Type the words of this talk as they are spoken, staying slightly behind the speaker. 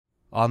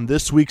On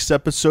this week's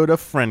episode of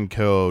Friend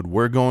Code,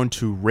 we're going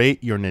to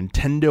rate your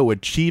Nintendo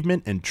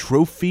achievement and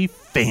trophy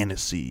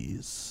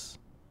fantasies.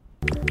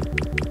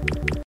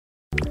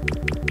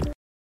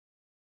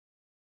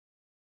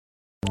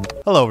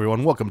 Hello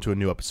everyone, welcome to a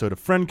new episode of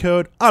Friend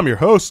Code. I'm your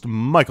host,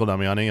 Michael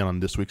Damiani, and on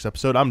this week's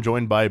episode, I'm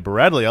joined by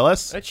Bradley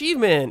Ellis.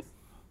 Achievement.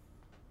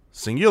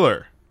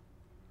 Singular.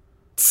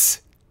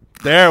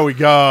 There we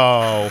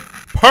go.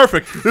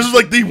 Perfect. This is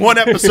like the one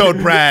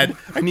episode, Brad.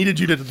 I needed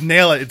you to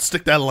nail it and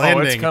stick that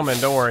landing. Oh, it's coming.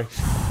 Don't worry.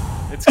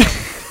 It's coming.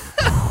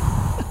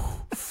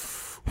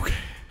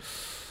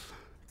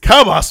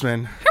 Come,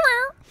 Bossman.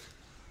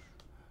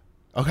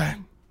 Okay.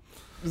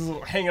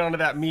 Hanging on to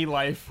that me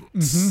life.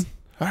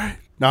 All right.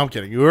 No, I'm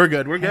kidding. We're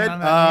good. We're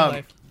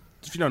good.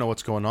 If you don't know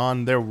what's going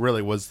on, there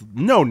really was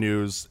no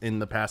news in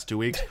the past 2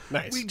 weeks.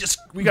 Nice.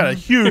 We got a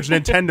huge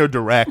Nintendo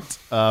Direct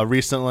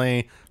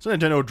recently. So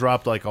Nintendo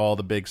dropped like all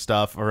the big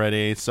stuff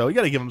already. So you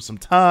got to give them some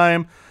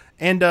time.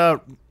 And I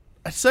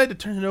decided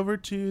to turn it over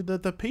to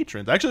the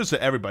patrons. Actually,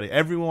 to everybody.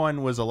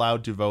 Everyone was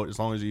allowed to vote as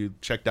long as you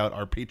checked out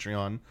our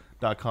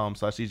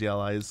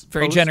patreon.com/EasyAllies.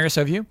 Very generous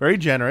of you. Very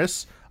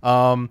generous.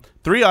 3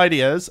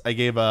 ideas I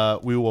gave.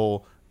 We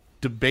will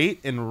debate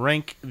and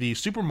rank the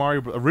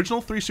original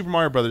 3 Super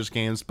Mario Brothers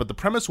games, but the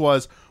premise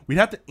was we'd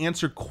have to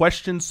answer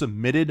questions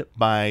submitted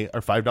by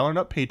our $5 and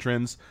up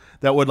patrons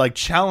that would like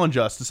challenge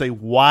us to say,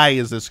 why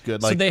is this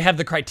good? Like, so they have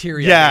the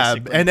criteria. Yeah,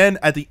 basically. and then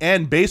at the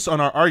end, based on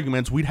our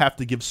arguments, we'd have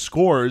to give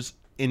scores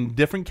in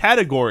different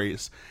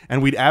categories,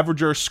 and we'd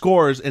average our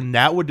scores, and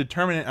that would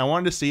determine it. I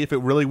wanted to see if it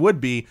really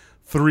would be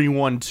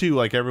 3-1-2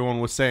 like everyone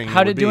was saying.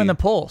 How did it do in the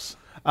polls?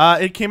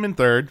 It came in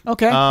third.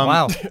 Okay.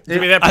 Wow.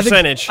 Give me that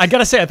percentage. I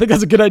gotta say, I think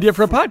that's a good idea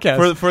for a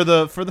podcast. For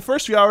the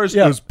first few hours,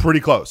 Yeah. it was pretty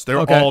close. They were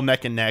Okay. all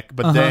neck and neck,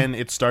 but then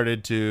it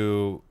started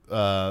to.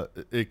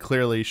 It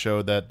clearly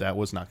showed that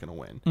was not going to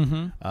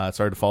win. It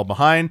started to fall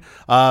behind.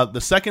 The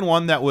second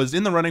one that was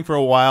in the running for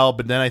a while,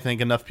 but then I think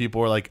enough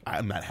people were like,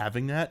 "I'm not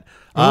having that."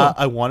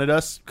 I wanted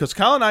us because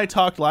Kyle and I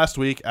talked last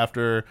week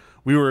after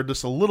we were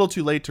just a little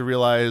too late to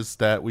realize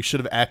that we should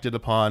have acted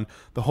upon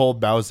the whole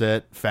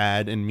Bowsette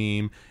fad and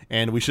meme,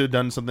 and we should have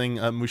done something.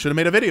 We should have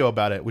made a video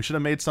about it. We should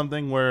have made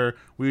something where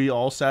we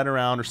all sat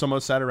around, or some of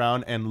us sat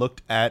around and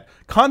looked at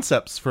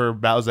concepts for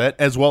Bowsette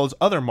as well as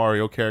other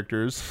Mario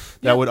characters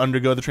that would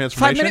undergo the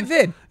transformation. 5-minute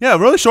vid. Yeah,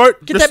 really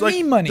short. Get Just that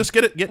meme money. Just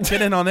get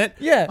in on it.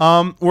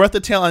 Yeah. We're at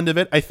the tail end of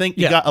it. I think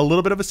you Yeah. got a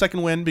little bit of a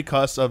second win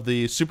because of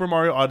the Super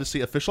Mario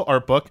Odyssey official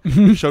art book.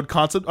 Showed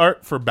concept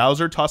art for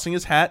Bowser tossing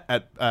his hat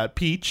at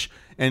Peach,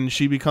 and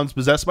she becomes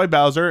possessed by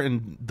Bowser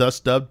and thus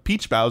dubbed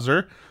Peach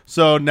Bowser.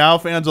 So now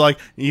fans are like,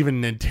 even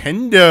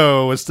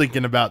Nintendo was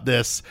thinking about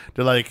this.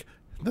 They're like,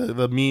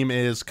 the meme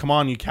is, come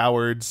on, you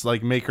cowards,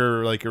 like make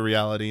her like a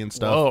reality and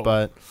stuff. Whoa.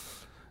 But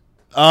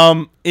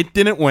it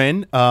didn't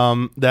win.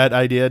 That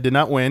idea did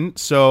not win.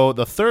 So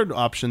the third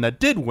option that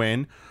did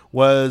win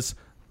was,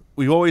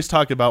 we've always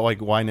talked about like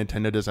why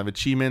Nintendo doesn't have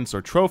achievements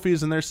or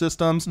trophies in their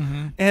systems,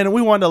 and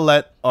we wanted to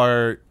let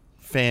our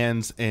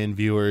fans and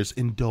viewers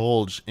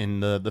indulge in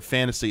the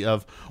fantasy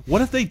of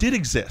what if they did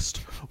exist.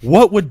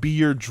 What would be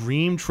your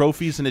dream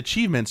trophies and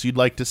achievements you'd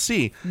like to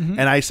see?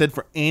 And I said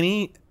for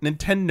any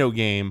Nintendo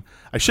game,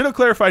 I should have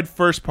clarified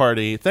first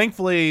party.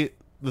 Thankfully,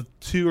 the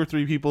 2 or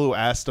 3 people who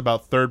asked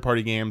about third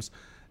party games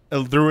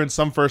threw in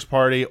some first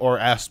party or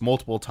asked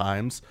multiple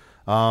times.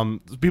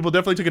 People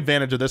definitely took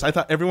advantage of this. I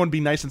thought everyone would be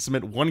nice and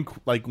submit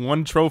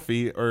one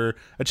trophy or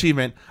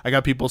achievement. I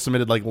got people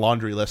submitted like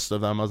laundry lists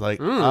of them. I was like,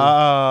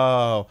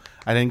 oh,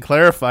 I didn't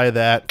clarify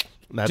that.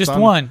 That's Just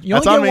on, one. You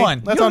that's only on get me. one.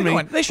 That's You on only me.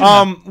 get one. They should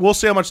know. We'll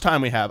see how much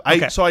time we have.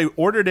 Okay. So I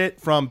ordered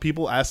it from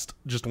people asked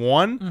just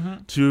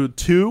 1 to 2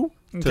 to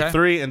Okay.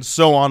 3 and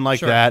so on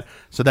like Sure. that.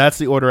 So that's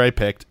the order I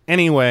picked.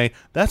 Anyway,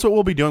 that's what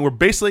we'll be doing. We're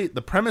basically,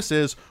 the premise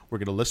is we're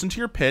going to listen to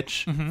your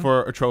pitch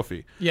for a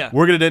trophy. Yeah.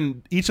 We're going to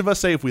then each of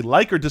us say if we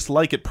like or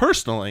dislike it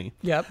personally.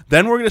 Yep.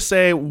 Then we're going to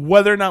say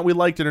whether or not we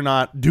liked it or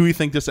not. Do we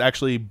think this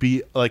actually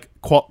be like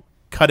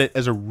cut it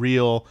as a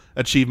real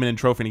achievement and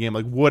trophy in a game?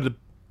 Like, would a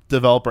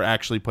developer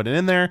actually put it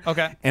in there?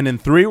 Okay. And in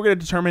 3, we're going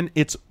to determine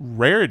its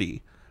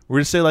rarity. We're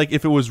going to say, like,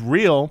 if it was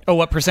real, Oh,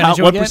 what percentage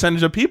you what would get?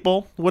 percentage of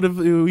people would have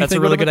we That's think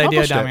a really would have good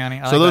idea, accomplished it?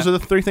 Damiani. I So like those that. are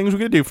the 3 things we're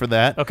going to do for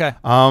that. Okay.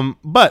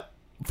 But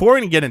before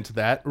we get into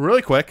that,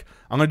 really quick,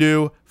 I'm going to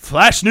do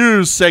Flash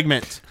News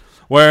segment,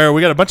 where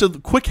we got a bunch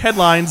of quick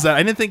headlines that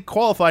I didn't think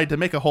qualified to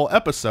make a whole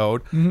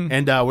episode,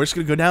 and we're just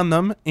going to go down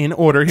them in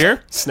order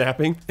here.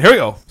 Snapping. Here we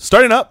go.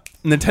 Starting up,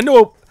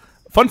 Nintendo.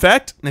 Fun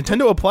fact,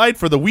 Nintendo applied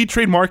for the Wii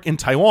trademark in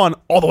Taiwan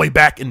all the way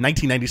back in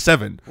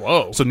 1997.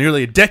 Whoa. So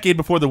nearly a decade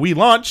before the Wii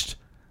launched,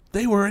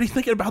 they were already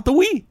thinking about the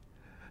Wii.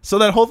 So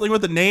that whole thing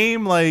with the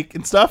name, like,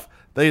 and stuff,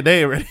 they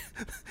already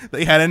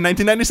they had it in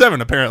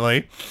 1997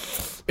 apparently.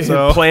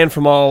 So Planned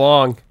from all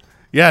along.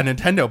 yeah,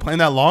 Nintendo playing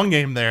that long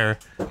game there.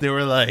 They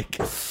were like,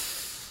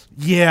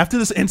 after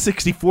this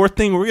N64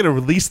 thing, we're going to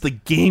release the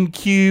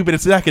GameCube, and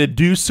it's not going to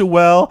do so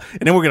well,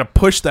 and then we're going to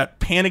push that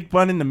panic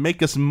button to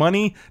make us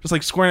money, just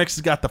like Square Enix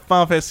has got the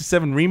Final Fantasy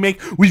VII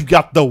Remake. We've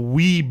got the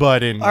Wii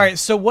button. All right,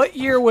 so what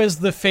year was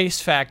the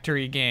Face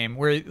Factory game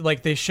where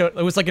like they showed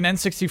it was like an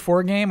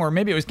N64 game, or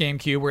maybe it was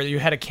GameCube, where you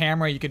had a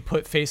camera, you could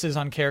put faces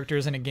on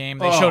characters in a game.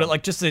 They showed it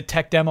like just a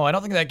tech demo. I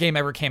don't think that game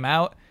ever came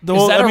out.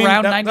 Is that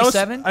around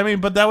 97?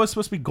 But that was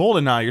supposed to be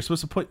GoldenEye. You're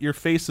supposed to put your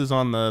faces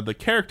on the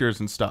characters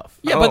and stuff.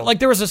 Yeah, but like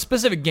there was a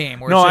specific game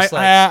where no, it's just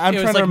I'm it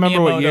was trying to like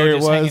remember what Miyamoto year it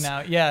just was. hanging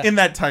out. Yeah, in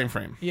that time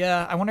frame.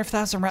 yeah. I wonder if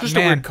that's around. Just a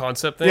weird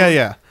concept thing.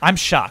 Yeah. I'm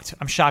shocked.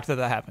 I'm shocked that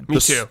happened. Me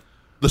too.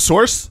 The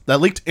source that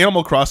leaked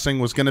Animal Crossing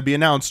was going to be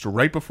announced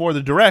right before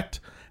the Direct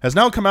has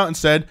now come out and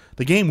said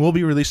the game will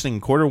be releasing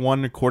in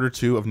Q1 and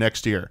Q2 of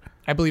next year.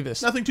 I believe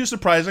this. Nothing too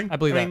surprising. I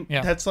believe that,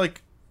 yeah. That's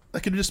like,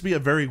 that could just be a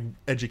very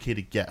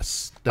educated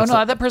guess. Oh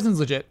no, that person's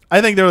legit.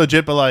 I think they're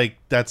legit, but like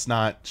that's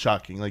not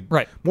shocking. Like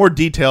Right. more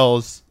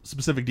details,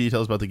 specific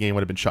details about the game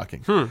would have been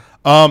shocking.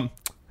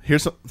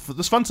 Here's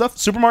this fun stuff: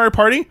 Super Mario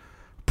Party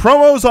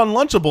promos on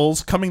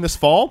Lunchables coming this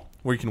fall,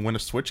 where you can win a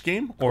Switch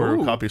game or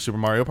a copy of Super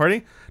Mario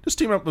Party. Just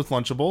team up with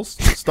Lunchables.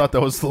 Just thought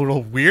that was a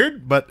little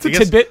weird, but I guess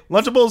tidbit.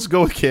 Lunchables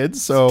go with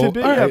kids. So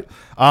tidbit, all right.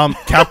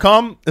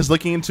 Capcom is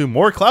looking into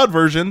more cloud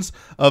versions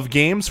of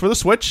games for the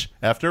Switch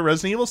after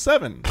Resident Evil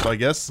 7. So I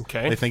guess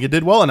they think it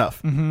did well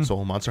enough. So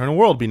will Monster Hunter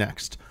World be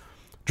next?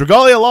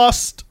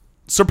 Dragalia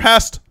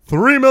surpassed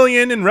 $3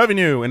 million in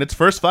revenue in its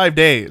first 5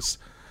 days.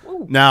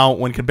 Now,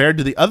 when compared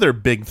to the other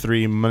big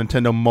three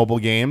Nintendo mobile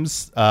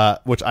games,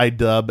 which I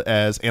dub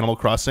as Animal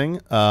Crossing,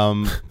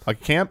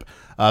 Pocket Camp,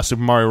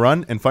 Super Mario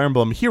Run, and Fire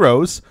Emblem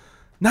Heroes,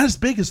 not as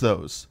big as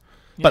those.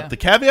 Yeah. But the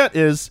caveat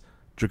is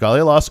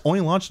Dragalia Lost only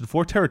launched in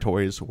 4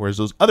 territories, whereas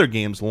those other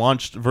games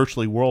launched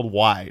virtually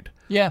worldwide.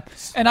 Yeah,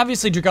 and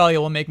obviously Dragalia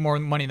will make more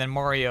money than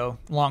Mario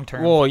long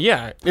term. Well,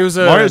 yeah, it was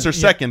Mario's their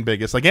second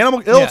biggest. Like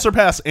it'll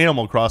surpass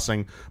Animal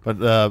Crossing,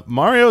 but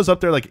Mario's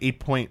up there like 8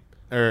 point.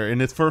 Or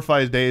in its first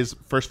 5 days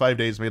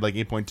made like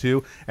 8.2,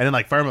 and then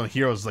like Fire Emblem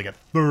Heroes is like a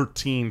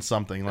 13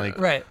 something. Like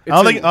right. I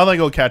don't think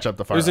it'll catch up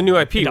to Fire. It was a new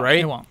IP, No, right?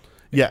 it won't.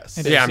 Yes.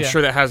 It Yeah, is, I'm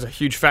sure that has a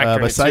huge factor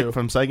in it too.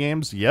 From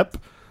Cygames. Yep.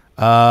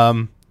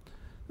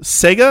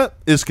 Sega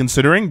is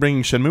considering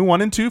bringing Shenmue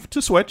 1 and 2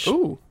 to Switch.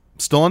 Ooh.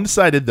 Still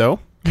undecided though.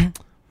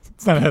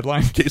 It's not a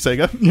headline. Okay,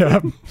 Sega.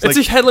 Yeah. It's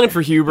a headline for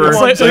Huber. It's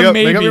like- Sega,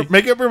 maybe.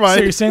 make up your mind.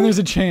 So you're saying there's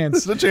a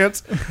chance? There's a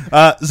chance.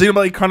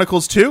 Xenoblade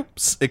Chronicles 2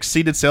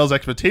 exceeded sales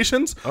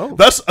expectations.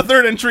 Thus, a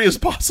third entry is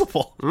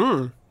possible.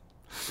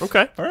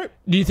 Okay. All right.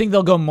 Do you think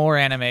they'll go more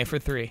anime for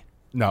 3?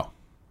 No.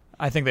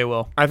 I think they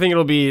will. I think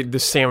it'll be the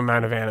same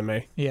amount of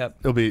anime. Yeah.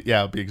 It'll be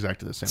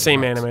exactly the same.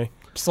 Same amounts. anime.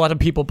 Just a lot of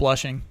people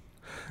blushing.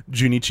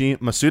 Junichi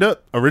Masuda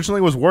originally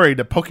was worried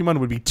that Pokemon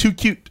would be too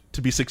cute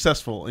to be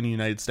successful in the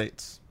United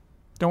States.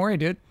 Don't worry,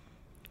 dude.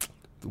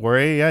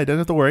 Worry? Yeah, he doesn't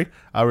have to worry.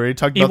 I already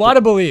talked about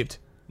Iwata believed.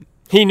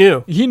 He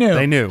knew. He knew.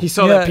 They knew. He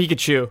saw that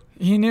Pikachu,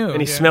 He knew.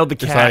 and he smelled the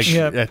It's cash.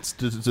 like, Yeah.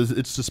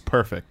 it's just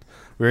perfect.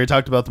 We already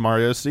talked about the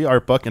Mario Odyssey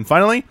art book. And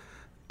finally,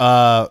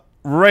 right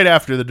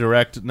after the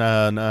Direct,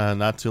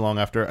 not too long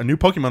after, a new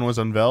Pokemon was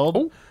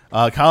unveiled.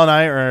 Kyle and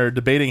I are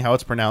debating how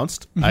it's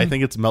pronounced. I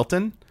think it's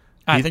Melton.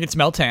 I think it's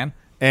Meltan.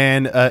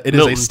 And it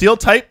is a steel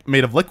type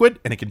made of liquid,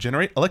 and it can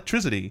generate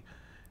electricity.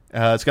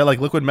 It's got like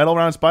liquid metal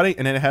around its body,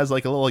 and then it has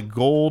like a little like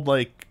gold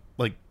like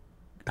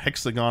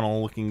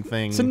hexagonal looking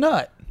thing. It's a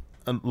nut.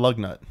 A lug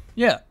nut.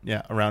 Yeah.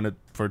 Yeah, around it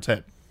for its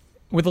head.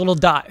 With a little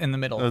dot in the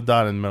middle. A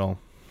dot in the middle.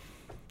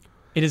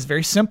 It is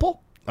very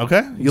simple.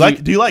 Okay. Do you like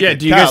it? Do you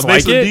Kyle, guys like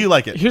basically, it? Do you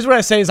like it? Here's what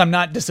I say is I'm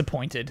not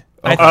disappointed.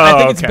 I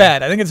think it's okay.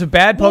 bad. I think it's a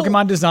bad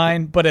Pokemon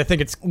design, but I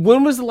think it's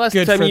When was the last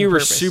Good time for you the were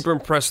purpose. super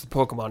impressed with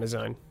Pokemon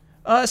design?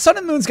 Sun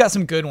and Moon's got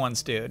some good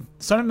ones, dude.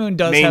 Sun and Moon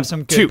does Name have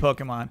some good 2.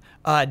 Pokemon.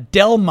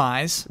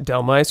 Delmise,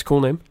 Delmise,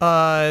 cool name.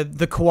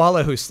 the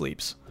koala who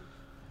sleeps.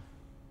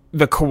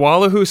 The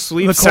koala who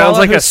sleeps The sounds koala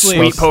like who a sweet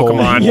sleeps.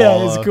 Pokemon.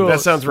 Yeah, it's cool. That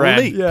sounds rad.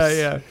 Sweet.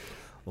 Yeah.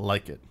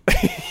 Like it.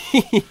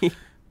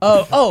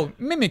 Oh,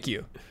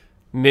 Mimikyu.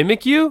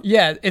 Mimikyu?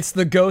 Yeah, it's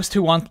the ghost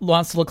who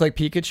wants to look like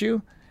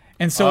Pikachu.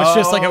 And so it's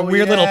just like a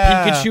weird little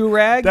Pikachu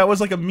rag. That was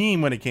like a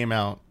meme when it came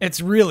out.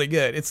 It's really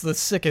good. It's the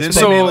sickest. Didn't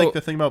So- they make like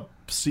the thing about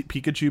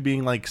Pikachu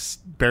being like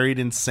buried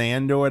in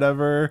sand or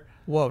whatever?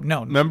 Whoa,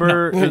 no.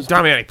 Remember? No. It was-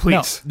 Dominic,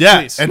 please. yeah,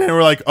 please. and they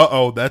were like,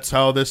 "Uh-oh, that's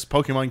how this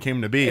Pokemon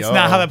came to be." It's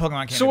not how that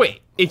Pokemon came So to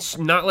wait, it's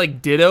not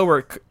like Ditto where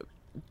it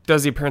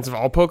does the appearance of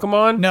all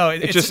Pokemon? No,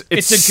 it's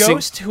a sing-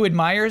 ghost who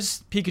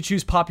admires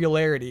Pikachu's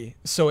popularity,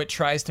 so it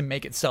tries to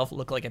make itself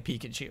look like a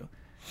Pikachu.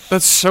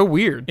 That's so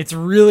weird. It's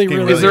really, really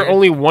really Is there weird.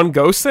 only one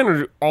ghost then, or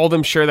do all of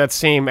them share that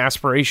same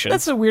aspiration?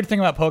 That's the weird thing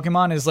about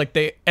Pokemon is like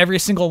every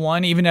single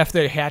one, even if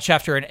they hatch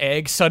after an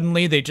egg,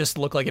 suddenly they just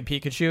look like a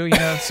Pikachu, you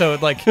know? So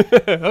like,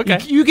 okay.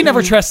 you can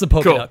never trust the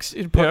Pokedex.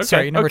 Yeah, okay,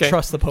 Sorry, you never okay.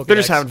 trust the Pokedex. They're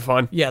just having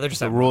fun. Yeah, they're just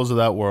The having rules of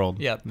that world.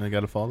 Yep. They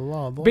got to follow the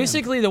law. Of the land.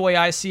 Basically, the way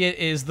I see it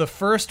is the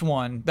first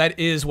one, that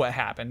is what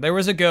happened. There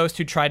was a ghost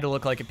who tried to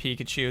look like a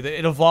Pikachu.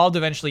 It evolved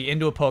eventually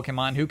into a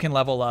Pokemon who can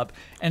level up.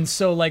 And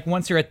so, like,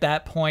 once you're at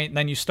that point,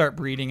 then you start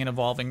breeding breeding and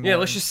evolving. Yeah, more.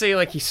 let's just say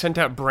like he sent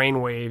out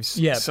brainwaves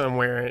Yeah.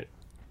 somewhere.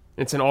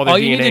 It's in all the all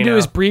DNA you need to now. do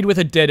is breed with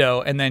a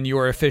Ditto, and then you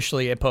are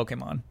officially a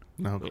Pokemon.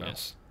 Okay.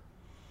 Yes.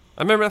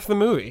 I remember that from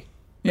the movie.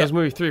 Yeah. That was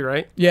movie 3,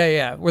 right?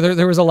 Yeah. Where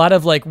there was a lot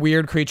of like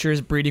weird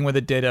creatures breeding with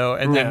a Ditto,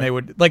 and then Yeah. they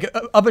would like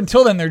up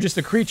until then they're just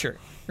a creature,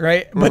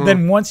 right? But Mm-hmm.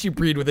 then once you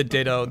breed with a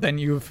Ditto, then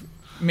you've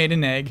made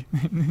an egg.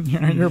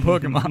 you're a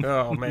Pokemon.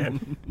 Oh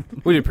man,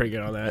 we did pretty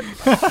good on that.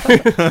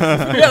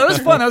 Yeah, that was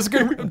fun. That was a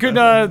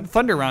good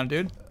Thunder round,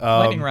 dude.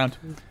 Lightning round.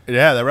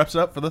 Yeah, that wraps it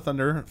up for the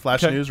Thunder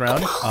Flash Okay. News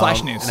round.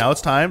 Flash News. Now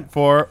it's time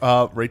for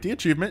Rate the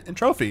Achievement and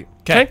Trophy.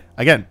 Okay.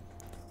 Again,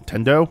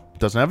 Nintendo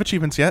doesn't have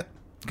achievements yet.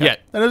 Yeah.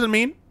 That doesn't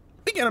mean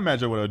we can't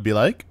imagine what it would be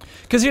like.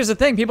 Because here's the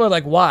thing: people are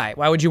like, "Why?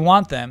 Why would you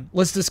want them?"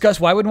 Let's discuss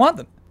why we'd want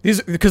them.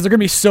 These because they're gonna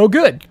be so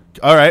good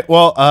All right.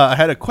 Well, I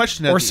had a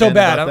question at or the so end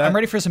bad. about that. I'm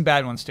ready for some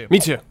bad ones too. Me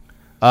too.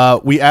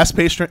 We asked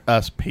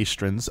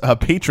patrons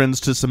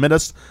to submit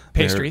us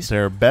Pastries.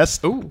 their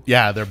best, Ooh.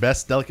 their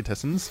best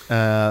delicatessens,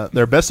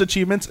 their best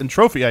achievements and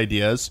trophy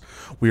ideas.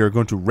 We are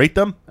going to rate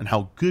them and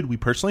how good we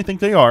personally think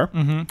they are,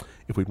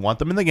 if we'd want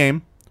them in the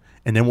game,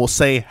 and then we'll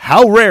say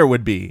how rare it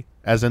would be,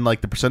 as in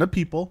like the percent of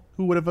people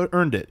who would have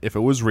earned it if it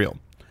was real.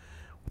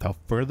 Without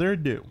further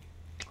ado,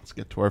 let's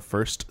get to our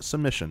first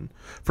submission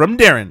from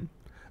Darren.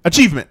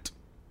 Achievement: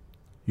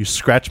 You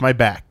Scratch My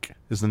Back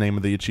is the name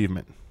of the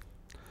achievement.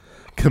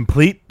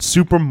 Complete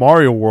Super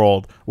Mario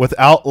World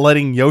without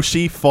letting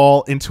Yoshi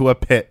fall into a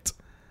pit.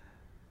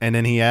 And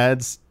then he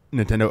adds,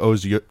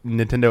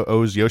 Nintendo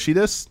owes Yoshi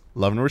this.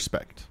 Love and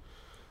respect.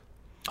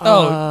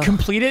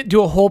 Complete it.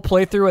 Do a whole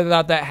playthrough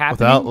without that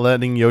happening. Without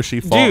letting Yoshi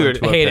fall Dude,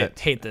 into a hate pit. it.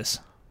 Hate this.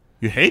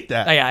 You hate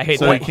that. Yeah, I hate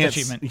so that you can't,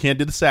 achievement. you can't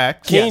do the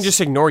sacks. Can't Yes. you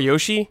just ignore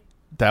Yoshi?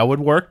 That would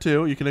work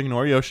too. You can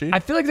ignore Yoshi. I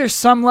feel like there's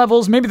some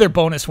levels, maybe they're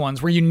bonus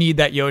ones, where you need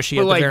that Yoshi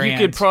But at the like very you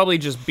end. could probably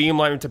just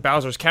beamline to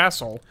Bowser's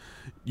castle.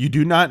 You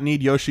do not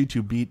need Yoshi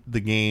to beat the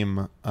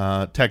game,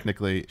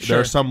 technically. Sure.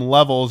 There are some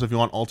levels, if you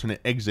want alternate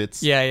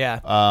exits, yeah.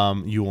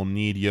 you will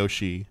need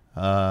Yoshi.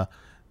 But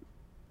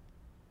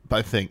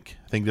I think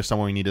there's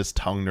somewhere you need his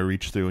tongue to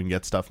reach through and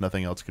get stuff.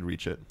 Nothing else could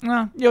reach it.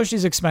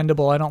 Yoshi's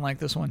expendable. I don't like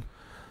this one.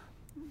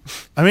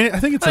 I mean, I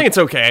think it's I think it's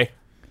okay.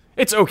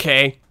 It's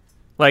okay.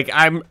 Like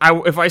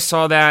if I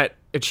saw that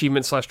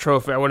achievement /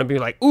 trophy, I wouldn't be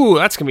like, ooh,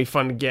 that's gonna be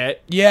fun to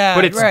get. Yeah,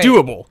 But it's right.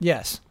 doable.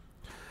 Yes.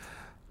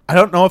 I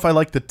don't know if I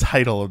like the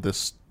title of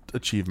this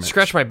achievement.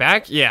 Scratch my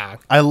back? Yeah.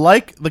 I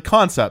like the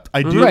concept.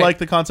 I do Right. like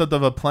the concept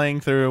of a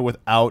playing through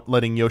without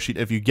letting Yoshi.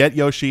 If you get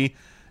Yoshi,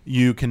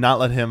 you cannot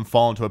let him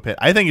fall into a pit.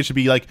 I think it should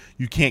be like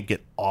you can't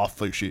get off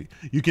Yoshi.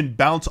 You can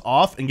bounce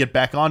off and get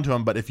back onto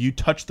him, but if you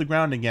touch the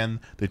ground again,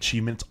 the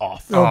achievement's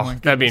off. Oh my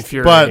That'd be But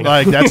infuriating.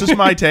 like that's just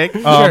my take.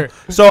 Sure.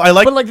 So I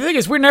like. But like the thing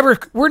is, we're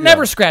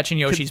never scratching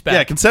Yoshi's back.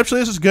 Yeah,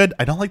 conceptually this is good.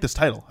 I don't like this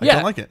title. I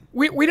don't like it.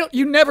 We don't.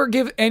 You never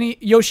give any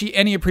Yoshi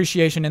any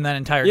appreciation in that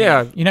entire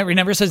Yeah. game. You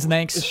never says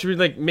thanks. Should we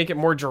like make it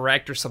more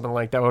direct or something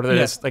like that? Or Yeah.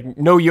 there's like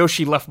no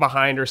Yoshi left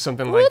behind or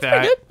something like that's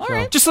pretty that. good. All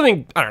right. Just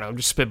something I don't know,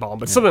 just spitballing,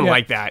 but something Yeah.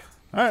 like that.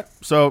 All right.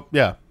 So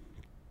yeah,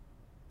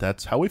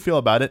 that's how we feel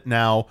about it.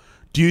 Now,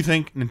 do you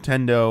think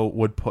Nintendo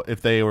would put,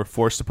 if they were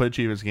forced to put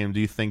achievements in the game, do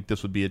you think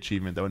this would be an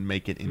achievement that would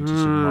make it into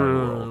Super Mario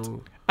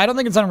World? I don't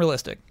think it's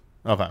unrealistic.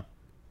 Okay.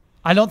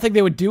 I don't think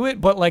they would do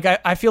it, but like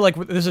I feel like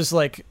this is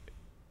like,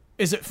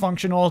 is it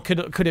functional?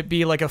 Could it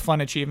be like a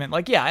fun achievement?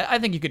 Like, yeah, I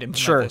think you could implement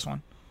Sure. this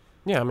one.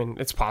 Yeah, I mean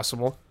it's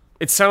possible.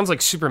 It sounds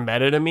like super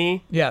meta to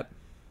me, Yeah,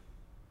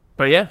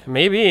 but yeah,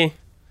 maybe.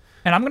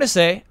 and I'm gonna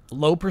say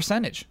low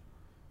percentage.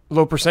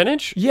 Low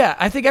percentage? Yeah,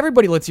 I think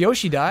everybody lets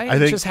Yoshi die. It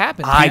think- just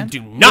happens. I man.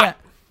 do not. Yeah.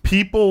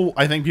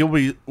 I think people will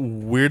be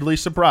weirdly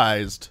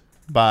surprised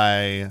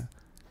by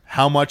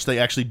how much they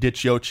actually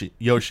ditch Yoshi.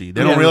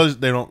 They don't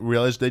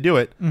realize they do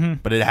it,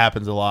 but it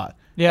happens a lot.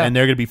 Yeah. And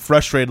they're gonna be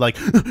frustrated, like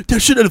that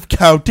shouldn't have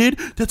counted.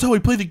 That's how we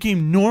play the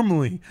game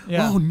normally.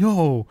 Yeah. Oh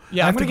no.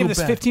 Yeah, I I'm have to gonna give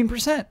go this back.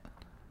 15%.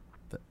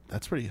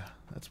 That's pretty.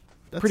 That's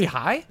Pretty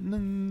high.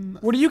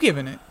 Mm, What are you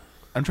giving it?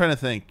 I'm trying to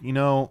think.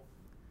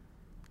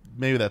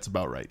 Maybe that's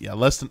about right. Yeah,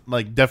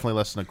 definitely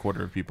less than a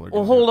quarter of people are.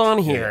 Well, gonna hold do it. on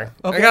Yeah. here.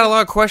 Okay. I got a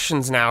lot of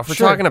questions now for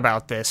Sure. talking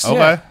about this. Okay.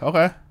 Yeah.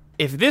 Okay.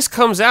 If this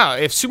comes out,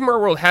 if Super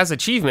Mario World has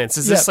achievements,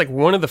 is this Yeah. like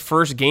one of the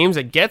first games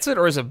that gets it,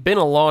 or has it been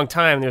a long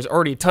time and there's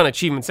already a ton of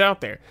achievements out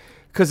there?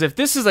 Because if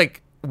this is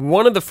like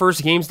one of the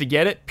first games to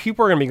get it,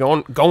 people are gonna be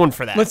going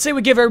for that. Let's say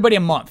we give everybody a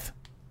month.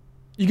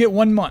 You get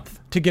 1 month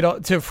to get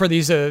for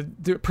these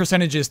the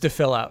percentages to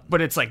fill out.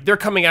 But it's like they're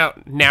coming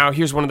out now.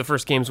 Here's one of the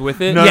first games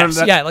with it. No,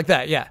 Yes, yeah, like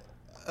that. Yeah.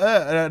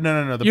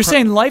 No. You're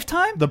saying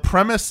lifetime? the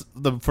premise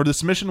for the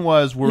submission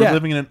was we're Yeah.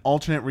 living in an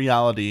alternate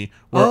reality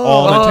where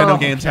all Nintendo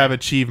games have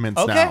achievements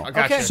Okay. now. I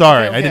gotcha. Okay.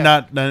 Sorry, okay, I did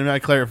okay.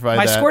 not clarify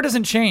My that. score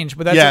doesn't change,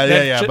 but that's yeah.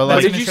 that- But that's like,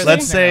 an did you interesting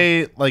let's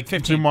thing. say like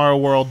 15. Super Mario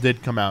World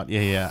did come out.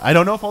 Yeah. I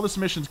don't know if all the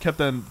submissions kept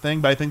the thing,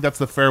 but I think that's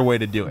the fair way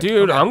to do it.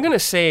 Dude, I'm gonna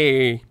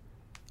say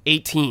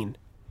 18.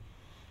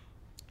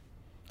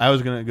 I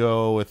was gonna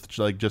go with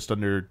like just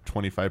under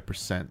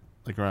 25%,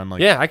 like around like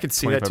Yeah, I could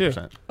see that too.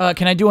 25%.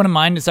 Can I do one of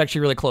mine? It's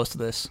actually really close to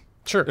this.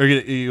 Sure. Are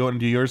you going to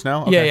do yours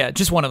now? Yeah, Okay. yeah,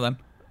 just one of them.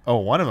 Oh,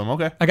 one of them.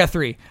 Okay. I got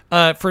 3.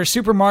 For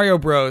Super Mario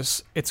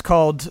Bros, it's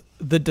called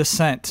The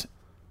Descent.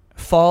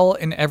 Fall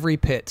in every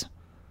pit.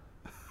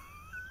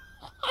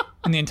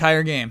 In the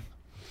entire game.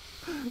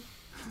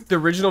 The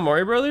original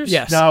Mario Brothers?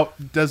 Yes. Now,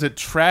 does it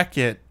track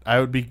it? I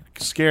would be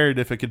scared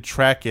if it could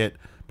track it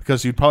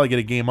because you'd probably get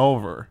a game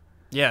over.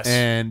 Yes.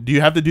 And do you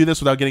have to do this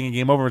without getting a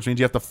game over, which means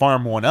you have to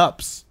farm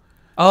 1-ups?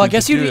 Oh, I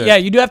guess you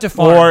do have to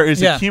farm. Or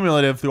is yeah. it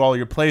cumulative through all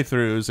your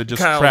playthroughs? It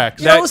just Kyle,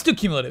 tracks. Yeah, let's do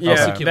cumulative. Yeah,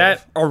 Let's do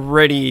cumulative. that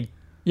already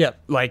Yeah.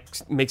 like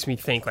makes me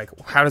think like,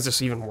 how does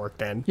this even work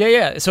then?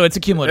 Yeah. So it's a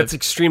cumulative. That's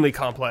extremely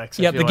complex.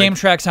 I Yeah, feel the game like.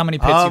 tracks how many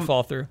pits you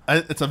fall through.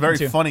 It's a very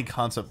too. funny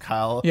concept,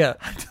 Kyle. Yeah.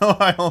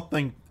 I don't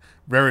think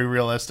very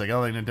realistic. I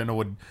don't think Nintendo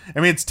would.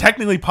 I mean, it's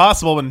technically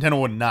possible, but Nintendo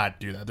would not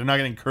do that. They're not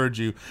going to encourage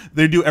you.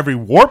 They do every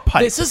warp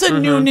pipe. This is a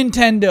new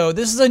Nintendo.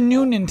 This is a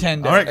new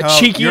Nintendo. All right, Kyle,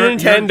 cheeky you're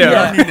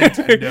Nintendo. new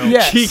Nintendo.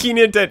 Yes. Cheeky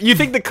Nintendo. You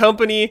think the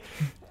company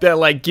that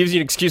like gives you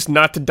an excuse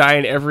not to die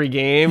in every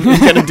game is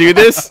gonna do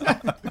this?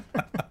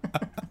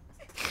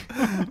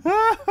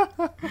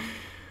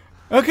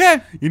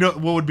 Okay. You know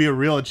what would be a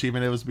real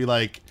achievement? It would be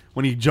like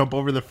when you jump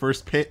over the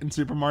first pit in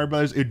Super Mario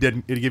Brothers. It'd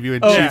give you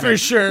an achievement. for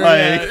sure, Like,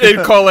 yeah.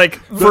 They'd call like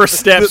first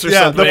steps or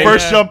yeah, something. the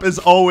first Yeah. jump is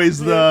always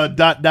the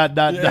dot.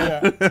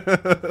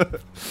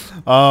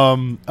 All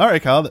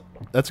right, Kyle,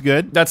 that's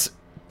good. That's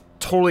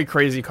totally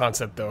crazy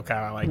concept though,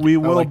 Kyle. I like We it. I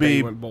will like that be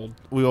you went bold.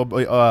 we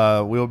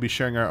will be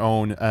sharing our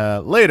own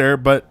later,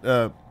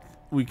 but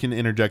we can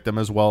interject them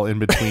as well in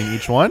between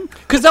each one.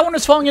 Because that one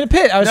was falling in a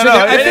pit. I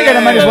I figured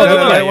I might as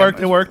well do it. It worked.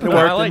 It worked. It No,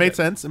 I worked. It like made it.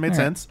 sense. It made All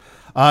right.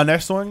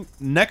 sense.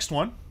 Next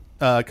one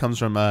comes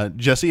from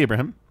Jesse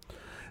Abraham.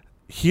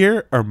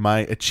 Here are my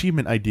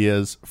achievement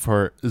ideas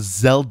for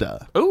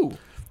Zelda. Ooh.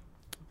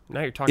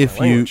 Now you're talking If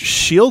my you language.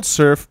 shield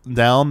surf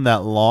down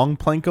that long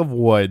plank of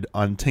wood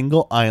on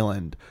Tingle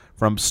Island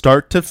from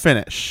start to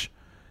finish,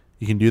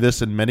 you can do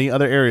this in many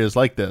other areas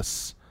like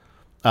this.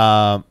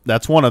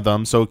 That's one of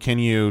them. So can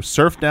you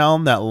surf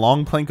down that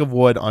long plank of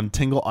wood on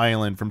Tingle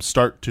Island from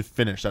start to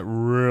finish? That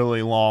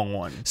really long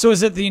one. So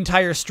is it the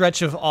entire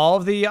stretch of all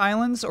of the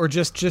islands, or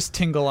just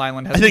Tingle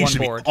Island has I think it one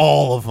should board? be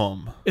all of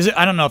them. Is it?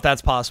 I don't know if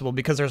that's possible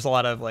because there's a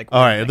lot of like.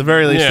 All right, at the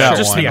very least, Yeah, that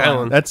just one. the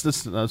island. That's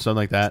just something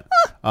like that.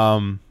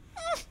 I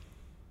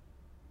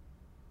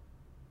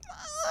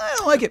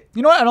don't like it.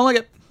 You know what? I don't like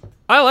it.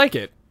 I like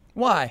it.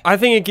 Why? I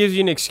think it gives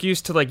you an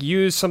excuse to like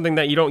use something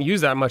that you don't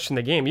use that much in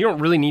the game. You don't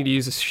really need to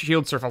use a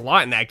shield surf a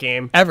lot in that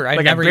game. Ever. I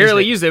like never I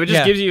barely used used it. It just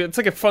Yeah. gives you. It's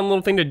like a fun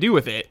little thing to do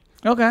with it.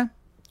 Okay.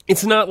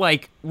 It's not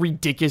like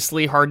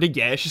ridiculously hard to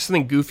get. It's just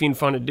something goofy and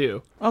fun to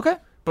do. Okay.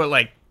 But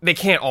like they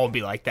can't all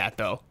be like that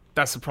though.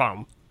 That's the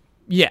problem.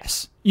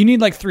 Yes. You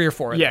need like 3 or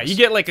 4 of Yeah, those. you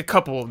get like a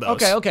couple of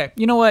those. Okay.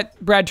 You know what?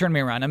 Brad turned me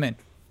around. I'm in.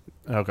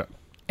 Okay.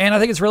 And I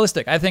think it's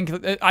realistic. I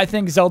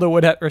think Zelda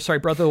would have, or sorry,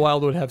 Breath of the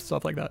Wild would have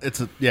stuff like that. It's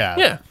yeah.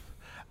 Yeah.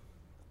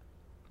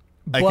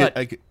 But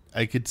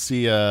I could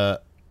see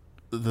the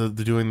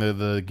doing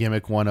the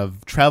gimmick one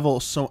of travel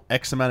so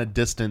X amount of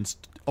distance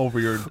over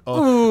your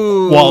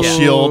wall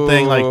shield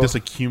thing, like this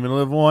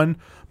accumulative one.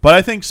 But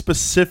I think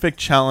specific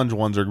challenge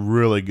ones are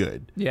really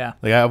good. yeah.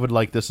 Like I would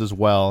like this as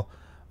well.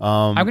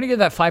 I'm gonna give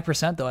that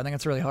 5% though. I think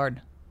it's really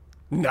hard.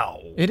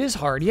 No. It is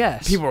hard.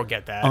 Yes. People will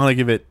get that. I'm gonna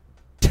give it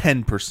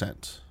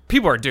 10%.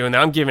 People are doing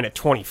that. I'm giving it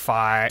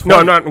 25. No,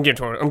 I'm not. I'm giving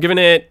 20. I'm giving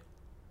it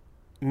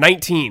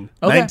 19.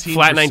 Okay. 19%.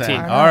 Flat 19.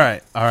 All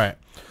right.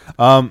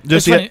 It's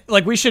Just funny,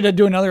 like we should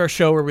do another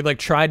show where we like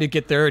try to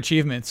get their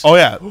achievements. oh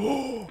yeah.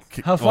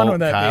 How fun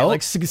would that Kyle? be?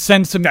 Like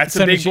send some. That's a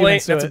send big brain.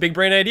 achievements to That's a it. big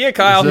brain idea,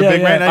 Kyle. It's a Yeah,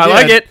 big yeah. brain I idea.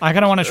 like it. I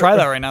kind of want to try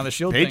that right now. The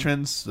shield thing.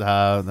 Patrons,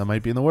 that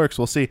might be in the works.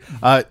 We'll see.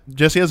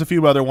 Jesse has a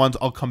few other ones.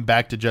 I'll come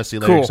back to Jesse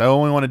later. Cool. So I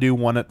only want to do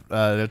one at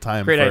a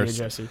time. Great first.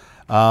 idea,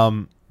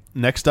 Jesse.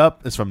 Next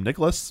up is from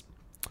Nicholas.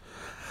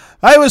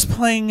 I was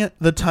playing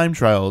the time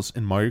trials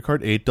in Mario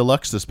Kart 8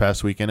 Deluxe this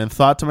past weekend and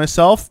thought to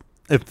myself,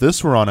 if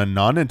this were on a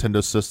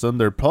non-Nintendo system,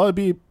 there'd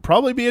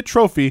probably be a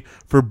trophy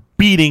for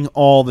beating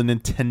all the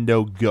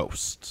Nintendo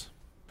ghosts.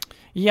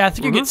 Yeah, I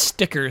think you get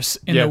stickers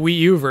in Yeah. the Wii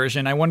U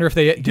version. I wonder if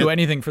they do get-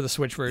 anything for the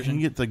Switch You can version.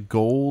 get the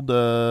gold.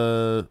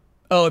 Oh,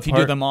 if you do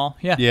part- them all.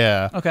 Yeah.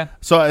 Yeah. Okay.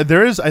 So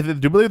there is. I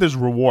do believe there's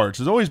rewards.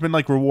 There's always been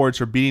like rewards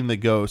for beating the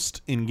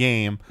ghost in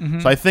game.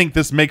 So I think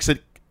this makes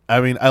it. I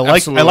mean, I like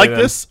Absolutely, then.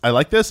 this. I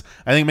like this.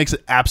 I think it makes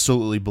it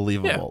absolutely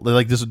believable.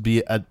 Like this would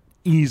be an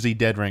easy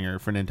dead ringer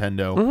for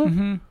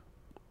Nintendo.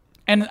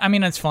 And I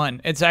mean, it's fun.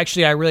 It's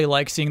actually, I really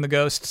like seeing the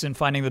ghosts and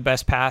finding the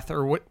best path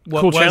or what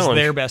Cool was challenge.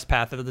 their best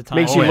path at the time.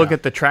 Makes Oh, you yeah. look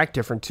at the track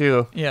different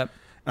too. Yeah.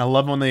 I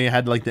love when they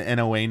had like the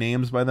NOA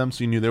names by them,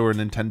 so you knew they were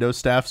Nintendo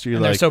staff. So you're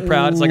And like, they're so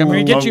proud. It's like, I'm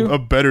going to get you.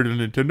 I'm better than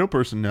a Nintendo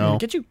person now.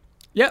 Get you.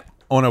 Yep.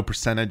 Oh no,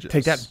 percentages.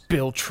 Take that,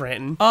 Bill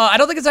Trenton. I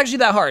don't think it's actually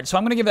that hard, so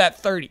I'm going to give that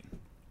 30.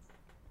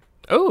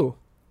 Oh,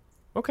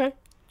 okay.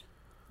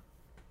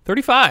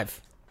 35.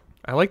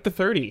 I like the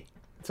 30.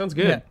 It sounds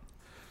good. Yeah.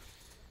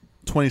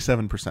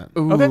 27%.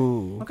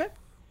 Ooh. Okay.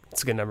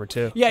 That's a good number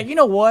too. Yeah, you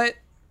know what?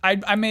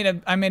 I made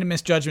a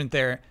misjudgment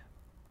there.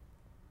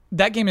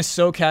 that game is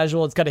so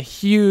casual. It's got a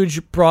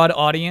huge, broad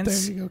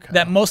audience There you go, Kyle.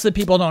 that most of the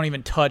people don't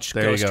even touch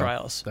There you Ghost go.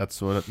 Trials.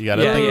 That's what you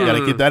gotta. Yeah, You yeah.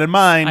 gotta keep that in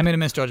mind. I made a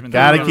misjudgment.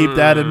 Gotta keep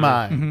that in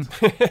mind.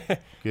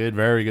 Good,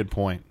 very good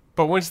point.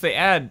 But once they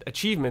add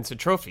achievements and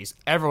trophies,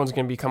 everyone's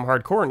going to become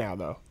hardcore now,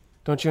 though.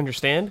 Don't you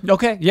understand?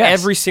 Okay, yes.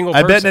 Every single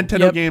I person. bet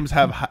Nintendo Yep. games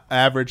have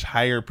average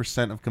higher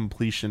percent of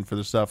completion for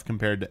the stuff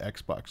compared to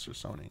Xbox or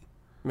Sony.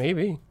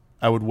 Maybe.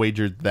 I would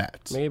wager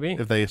that. Maybe.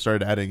 If they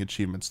started adding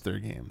achievements to their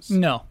games.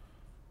 No.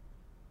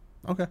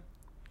 Okay.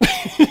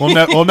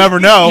 we'll never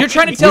know. You're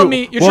trying to tell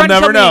me. We'll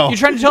never know. You're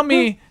trying to tell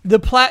me the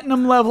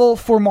platinum level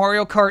for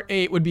Mario Kart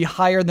 8 would be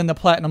higher than the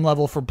platinum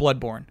level for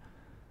Bloodborne.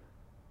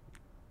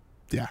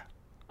 Yeah.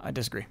 I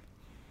disagree.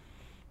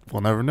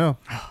 We'll never know.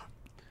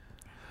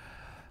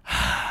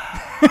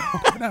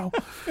 No.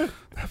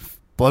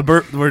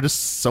 Bloodborne, we're just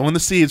sowing the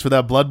seeds for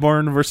that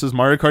Bloodborne versus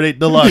Mario Kart 8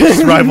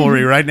 Deluxe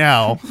rivalry right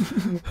now.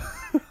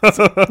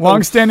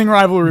 Long-standing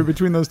rivalry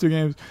between those two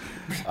games.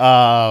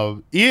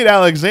 Ian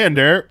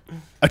Alexander,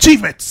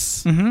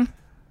 achievements. Mm-hmm.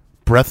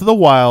 Breath of the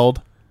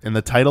Wild, and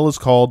the title is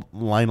called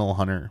Lionel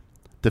Hunter.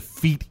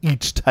 Defeat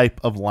each type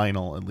of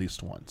Lionel at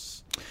least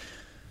once.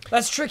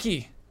 That's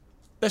tricky.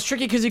 That's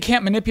tricky because you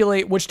can't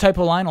manipulate which type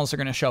of Lionels are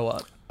going to show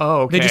up.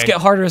 Oh, okay. They just get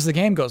harder as the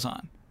game goes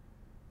on.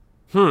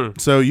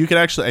 So you could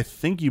actually, I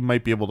think you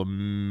might be able to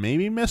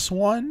maybe miss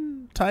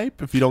one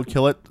type if you don't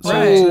kill it.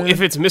 Right. Oh,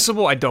 if it's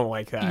missable, I don't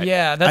like that.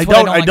 Yeah, that's I what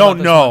don't. I I don't don't like about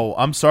this know.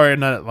 I'm sorry. I'm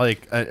not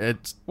like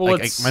it's. Well, like,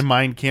 it's- my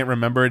mind can't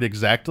remember it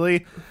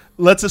exactly.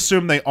 Let's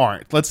assume they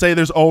aren't. Let's say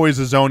there's always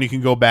a zone you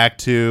can go back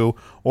to,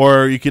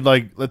 or you could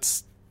like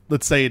let's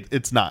say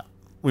it's not.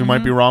 We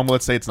might be wrong, but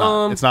let's say it's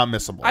not. It's not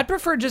missable. I'd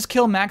prefer just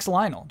kill Max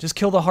Lionel. Just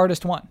kill the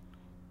hardest one.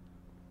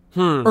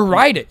 Or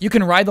ride it. You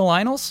can ride the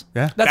Lionels.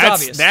 Yeah. That's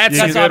obvious. That's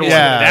You a can- good one.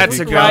 yeah, That's if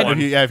a you good ride- one.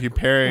 If you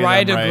parry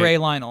Ride them, a right. gray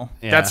Lionel.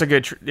 Yeah. That's a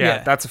good.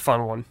 Yeah. That's a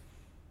fun one.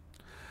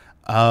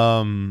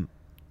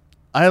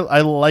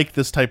 I like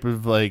this type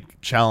of like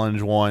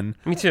challenge one.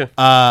 Me too.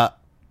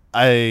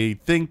 I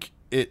think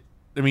it.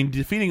 I mean,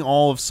 defeating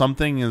all of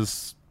something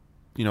is,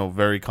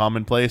 very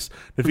commonplace.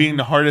 Defeating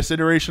the hardest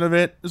iteration of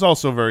it is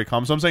also very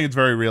common. So I'm saying it's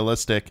very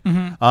realistic.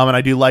 And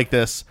I do like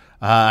this.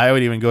 I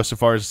would even go so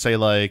far as to say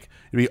like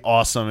it'd be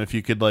awesome if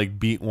you could like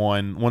beat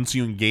one once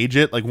you engage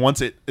it. Like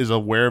once it is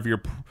aware of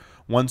your,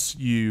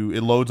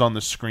 it loads on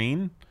the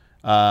screen.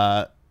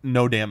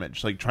 No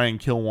damage. Like try and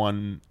kill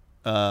one.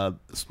 Maybe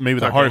the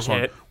Without hardest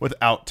getting one hit.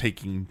 without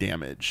taking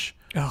damage.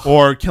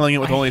 Or killing it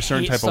with I only a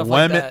certain hate type stuff of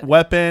like that.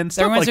 weapon, That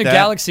stuff reminds like me of that.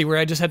 Galaxy, where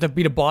I just had to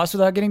beat a boss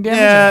without getting damage.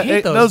 Yeah, I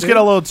hate those dude. get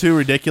a little too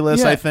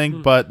ridiculous, Yeah. I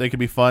think, but they could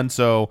be fun.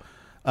 So,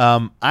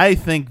 I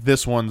think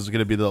this one's going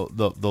to be the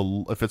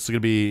if it's going to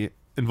be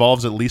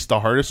involves at least the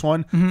hardest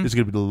one, it's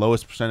going to be the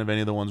lowest percent of any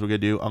of the ones we're going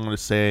to do. I'm going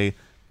to say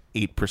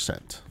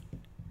 8%.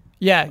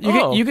 Yeah,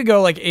 Oh. you could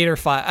go like 8 or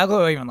 5. I'll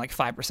go even like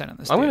 5% on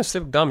this. I'm dude. going to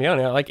stick with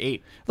Damiani. I like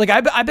 8. Like I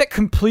bet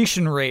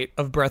completion rate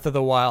of Breath of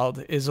the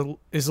Wild is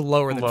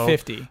lower than Low.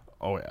 50.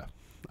 Oh yeah,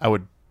 I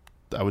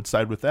would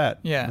side with that.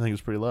 Yeah. I think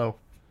it's pretty low.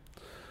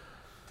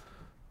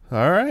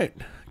 All right,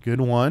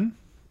 good one.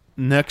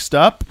 Next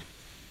up,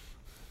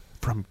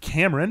 from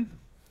Cameron,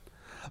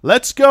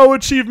 let's go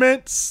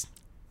achievements.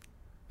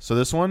 So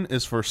this one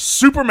is for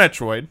Super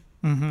Metroid.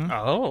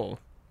 Oh.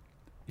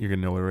 You're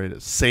gonna know what it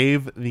is.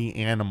 Save the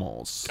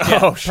animals.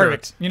 Oh, sure.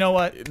 Perfect. You know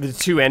what? The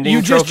 2 ending You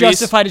just trophies.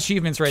 justified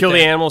achievements right Kill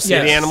there. the animals,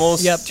 save the Yes.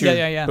 animals. Yep. 2,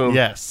 Yeah. Boom.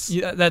 Yes.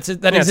 Yeah, that's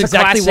it. That Yeah, is it's a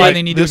exactly why classic.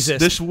 they need This, to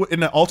exist.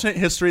 in an alternate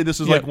history, this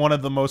is Yep. like one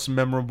of the most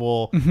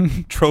memorable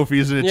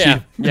trophies and Yeah,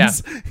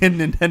 achievements in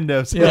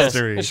Nintendo's Yes.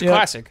 history. It's a Yep.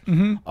 classic.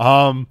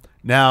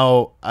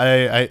 Now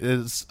I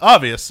it's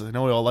obvious. I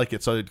know we all like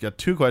it. So I've got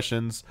 2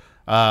 questions.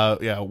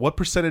 What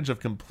percentage of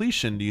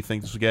completion do you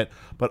think this would get?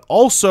 But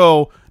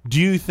also, do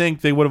you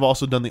think they would have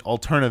also done the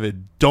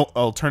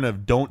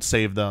alternative? Don't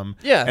save them.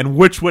 Yeah. And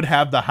which would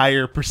have the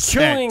higher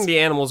percent? Killing the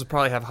animals would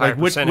probably have higher like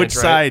which percentage,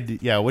 right? side?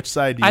 Yeah, which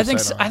side do you I think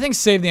side on? I think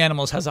Save the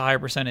Animals has a higher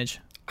percentage.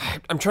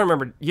 I'm trying to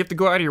remember. You have to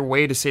go out of your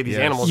way to save these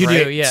Yes. animals, You do,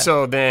 right? yeah.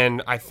 So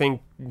then I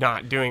think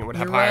not doing it would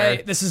have You're higher.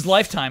 right. This is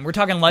Lifetime. We're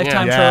talking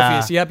Lifetime Yeah.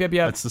 trophies. Yep.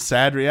 That's the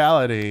sad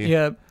reality.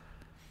 Yep.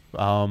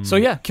 So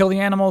yeah, Kill the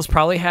Animals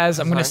probably has.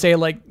 I'm gonna say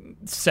like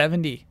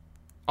 70.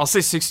 I'll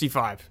say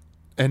 65.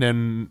 And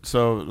then,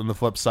 so on the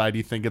flip side,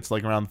 you think it's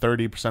like around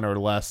 30% or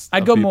less?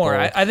 I'd of go people more.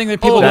 I think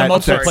that people that- do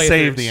multiple that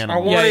save playthroughs. the I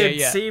animals. Yeah, wanted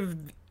yeah. save.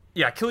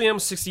 Yeah, kill the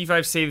animals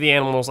 65, save the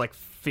animals like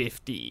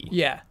 50.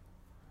 Yeah.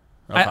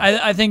 Okay.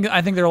 I think there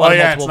are a Oh lot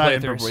yeah, of it's multiple not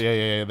in playthroughs. purple.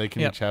 Yeah. They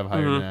can Yep. each have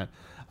higher than that.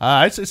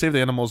 I'd say Save the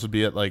Animals would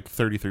be at like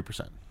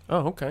 33%.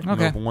 Oh, okay.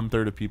 Okay.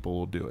 1/3 of people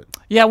will do it.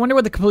 Yeah, I wonder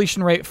what the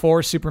completion rate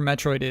for Super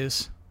Metroid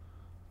is.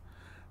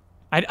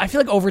 I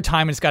feel like over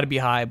time it's got to be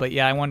high, but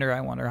yeah, I wonder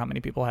how many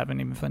people haven't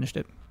even finished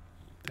it,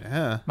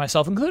 Yeah.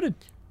 myself included.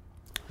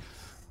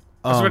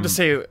 I was about to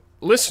say,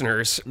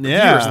 listeners,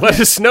 yeah. viewers, let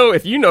us know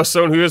if you know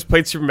someone who has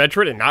played Super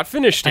Metroid and not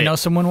finished it. I know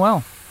someone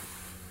well.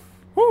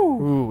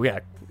 Ooh, yeah.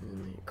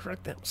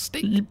 Correct that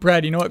mistake.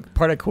 Brad, you know what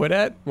part I quit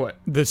at? What?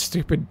 The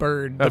stupid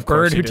bird. The Of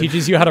course bird you who did.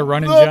 teaches you how to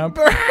run and jump.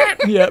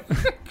 Yep.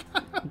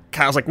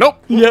 Kyle's like, nope.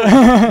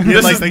 Yeah.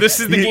 This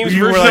is the game's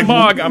you were version of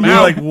Mog. I'm you're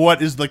out. like,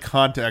 what is the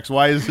context?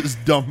 Why is this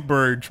dumb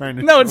bird trying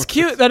to? No, it's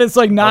cute that it's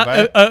like not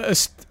Okay.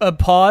 a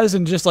pause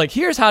and just like,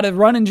 here's how to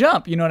run and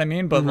jump. You know what I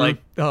mean? But like,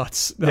 oh,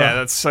 it's Yeah,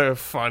 that's so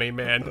funny,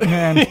 man.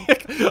 man.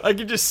 I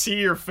can just see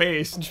your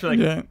face and just be like,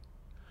 Yeah.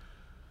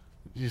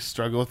 You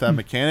struggle with that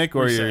mechanic,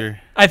 or Percent.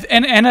 you're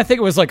And I think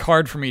it was like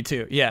hard for me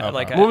too. Yeah, Okay.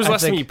 like when was the I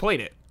last time think- you played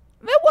it?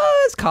 That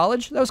was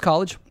college. That was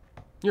college.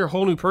 You're a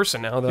whole new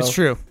person now, though. It's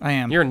true. I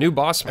am. You're a new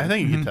boss man. I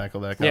think you can tackle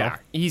that. Kyle. Yeah,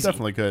 easy.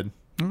 Definitely could.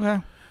 Okay.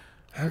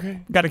 Okay.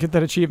 Got to get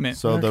that achievement.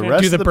 So the Okay.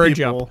 rest Do of the the bird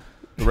people,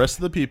 the rest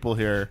of the people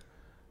here,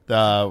 we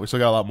still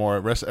got a lot more.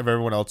 The rest of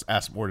everyone else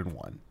asked more than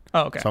one.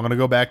 Oh, okay. So I'm going to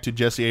go back to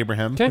Jesse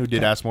Abraham, Okay. who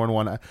did ask more than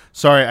one.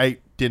 Sorry, I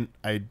didn't.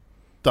 I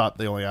thought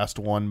they only asked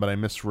one, but I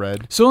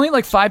misread. So only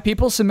like 5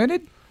 people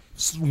submitted?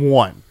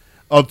 One.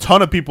 A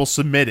ton of people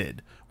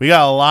submitted. We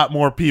got a lot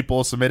more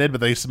people submitted, but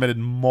they submitted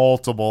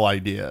multiple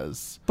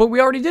ideas. But we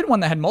already did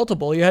one that had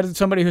multiple. You had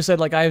somebody who said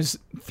like I have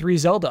 3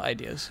 Zelda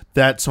ideas.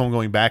 That's what I'm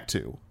going back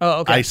to. Oh,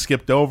 okay. I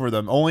skipped over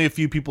them. Only a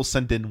few people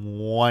sent in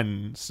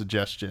one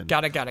suggestion.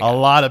 Got it. A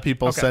lot of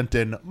people Okay. sent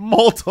in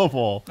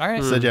multiple All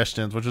right.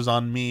 suggestions, which was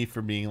on me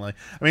for being like,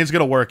 I mean, it's going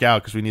to work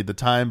out because we need the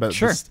time, but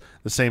Sure. at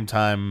the same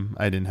time,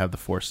 I didn't have the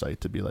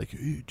foresight to be like,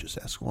 "Ooh, just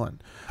ask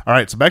one." All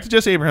right, so back to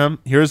Jesse Abraham.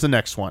 Here's the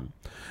next one.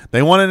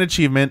 They want an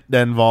achievement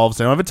that involves,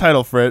 they don't have a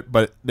title for it,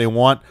 but they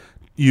want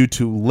you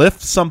to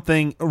lift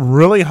something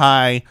really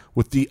high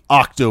with the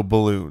octo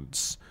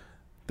balloons.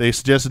 They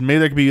suggested maybe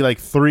there could be like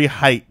three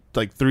height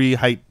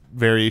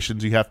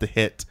variations you have to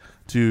hit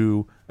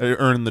to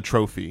earn the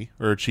trophy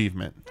or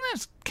achievement.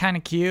 That's kind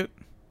of cute.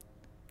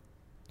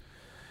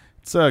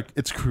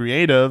 It's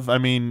creative. I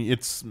mean,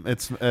 it's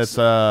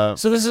So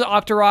this is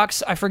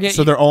Octoroks. I forget.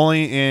 so they're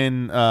only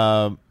in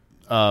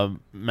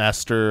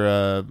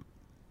master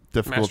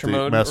difficulty,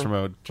 Master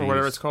mode, or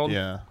whatever Jeez. it's called?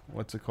 Yeah,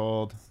 what's it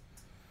called?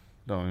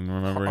 Don't even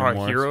remember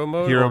anymore. Hero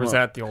mode? Hero or was mode.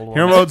 that the old one?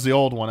 Hero mode's the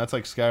old one. That's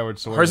like Skyward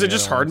Sword. Or is it and the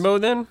just other hard ones.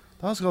 mode then?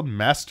 That was called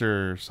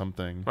Master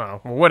something.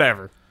 Oh, well,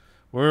 whatever.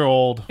 We're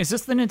old. Is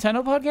this the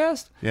Nintendo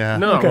podcast? Yeah.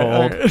 No. we're Okay,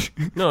 old. alright.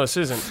 No, this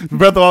isn't.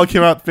 Breath of the Wild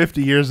came out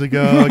 50 years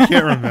ago. I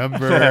can't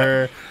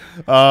remember.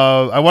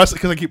 I was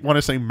because I keep wanting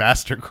to say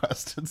Master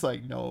Quest. It's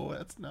like, no,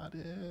 that's not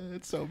it.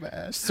 It's so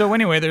bad. So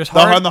anyway, there's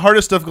On hard. the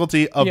hardest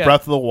difficulty of Yeah.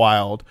 Breath of the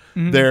Wild,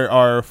 there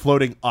are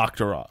floating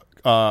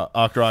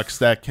Octoroks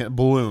that can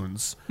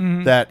balloons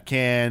that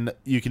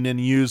you can then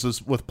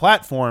use with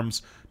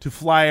platforms to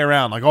fly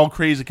around, like all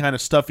crazy kind of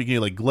stuff. You can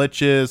do like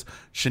glitches,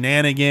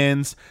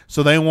 shenanigans.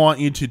 So they want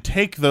you to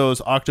take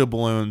those octo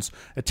balloons,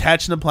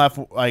 attach them to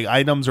platform like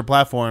items or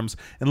platforms,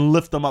 and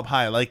lift them up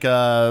high, like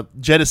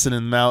jettison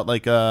them out,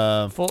 like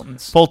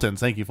Fulton's.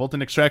 Thank you,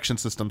 Fulton extraction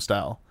system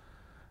style.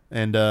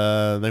 And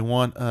they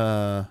want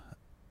an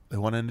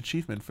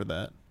achievement for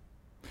that.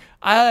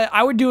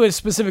 I would do a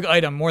specific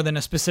item more than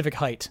a specific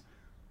height.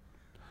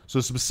 So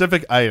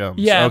specific items.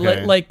 Yeah,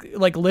 okay.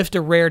 like lift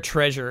a rare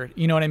treasure.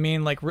 You know what I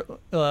mean? Like,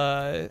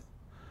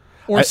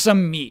 or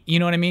some meat. You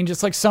know what I mean?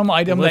 Just like some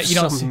item Lift that you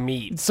don't some see,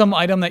 meat. some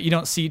item that you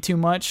don't see too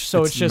much.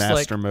 So it's just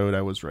master like mode.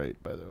 I was right,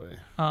 by the way.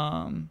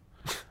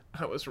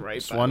 I was right.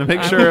 Just want to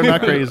make sure I'm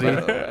not crazy.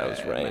 I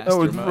was right. I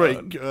was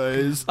right,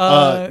 guys.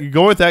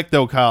 Go with that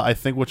though, Kyle. I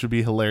think what would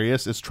be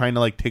hilarious is trying to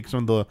like take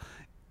some of the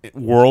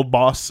world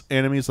boss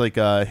enemies like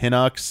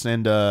Hinox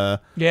and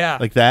yeah,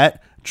 like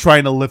that,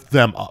 trying to lift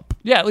them up.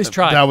 yeah. At least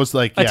try. That was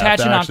like if that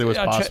an actually was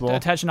possible.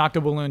 attach an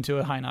octo balloon to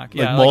a high knock.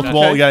 Yeah, like I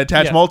multiple, that. you gotta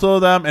attach Yeah. multiple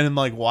of them and then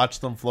like watch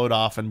them float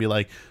off and be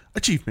like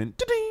achievement.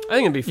 Da-ding. I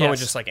think it'd be fun with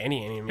Yes. just like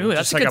any enemy. Ooh,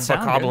 that's just a like good a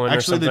sound, bokoblin or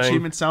Actually, the something.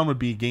 achievement sound would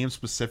be game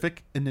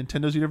specific in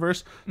Nintendo's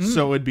universe.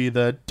 So it'd be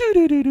the do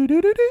do do do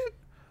do do do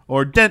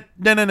or den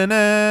den den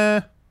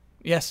den.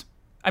 Yes,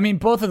 I mean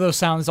both of those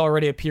sounds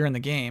already appear in the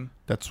game.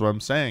 That's what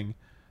I'm saying.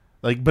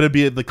 Like, but it'd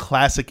be the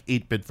classic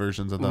 8-bit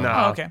versions of them. No.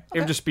 Oh, okay. It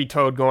would just be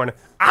Toad going,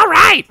 all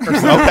right. Or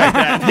something.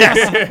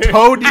 Yes,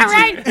 Toad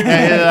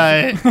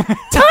needs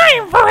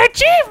Time for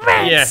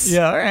achievement. Yes.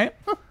 Yeah. All right.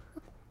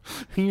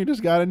 You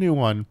just got a new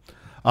one.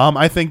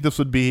 I think this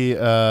would be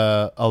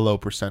a low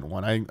percent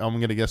one. I'm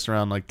gonna guess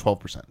around like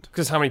 12%.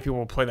 Because how many people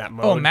will play that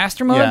mode? Oh,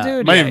 master mode, Yeah,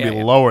 dude. might Yeah, even yeah, be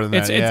yeah. lower than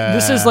that.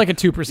 This is like a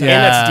 2%. And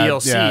that's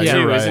DLC yeah, too,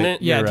 you're right, isn't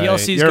it? Yeah, you're DLCs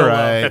right. You're go low.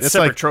 right. That's It's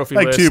separate like, trophy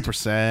like list.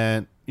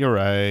 2%. You're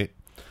right.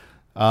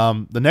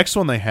 The next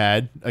one they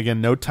had,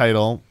 again, no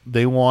title.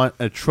 They want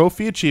a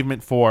trophy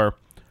achievement for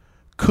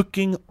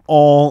cooking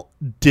all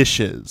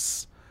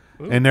dishes.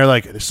 And they're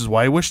like, this is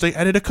why I wish they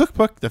added a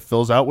cookbook that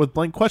fills out with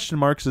blank question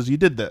marks as you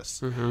did this.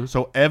 Mm-hmm.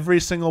 So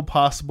every single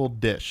possible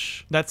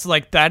dish.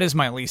 That is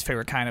my least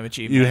favorite kind of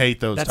achievement. You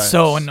hate those That's types.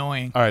 so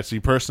annoying. All right, so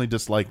you personally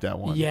dislike that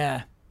one.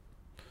 Yeah.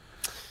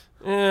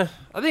 I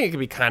think it could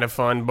be kind of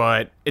fun,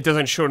 but it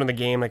doesn't show it in the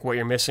game like what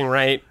you're missing,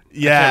 right? I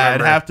can't Yeah,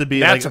 it'd remember. have to be.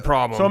 That's like, a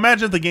problem. So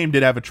imagine if the game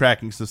did have a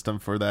tracking system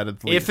for that.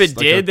 At least. If it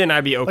Like did, then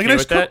I'd be okay like a nice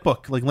with that.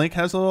 cookbook. Like Link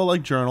has a little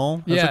like journal.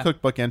 Has Yeah. a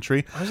cookbook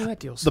entry. Why isn't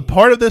that DLC? The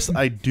part of this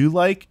I do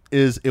like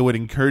is it would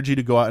encourage you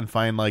to go out and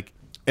find like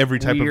every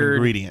type of Weird.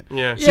 ingredient.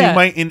 Yeah. So Yeah. you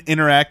might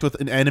interact with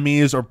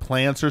enemies or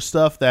plants or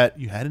stuff that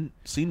you hadn't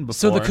seen before.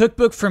 So the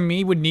cookbook for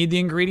me would need the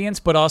ingredients,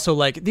 but also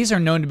like these are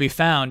known to be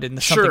found in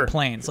the Sure. something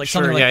planes, like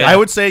Sure, something like yeah, that. yeah. I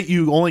would say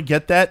you only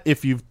get that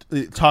if you've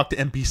talked to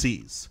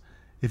NPCs.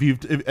 If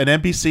an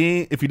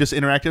NPC, if you just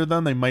interacted with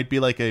them, they might be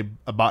like a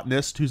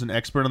botanist who's an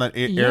expert in that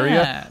area.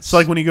 Yes. So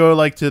like when you go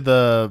like to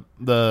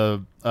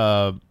the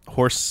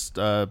horse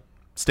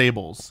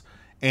stables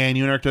and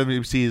you interact with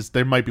NPCs,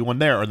 there might be one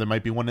there, or there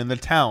might be one in the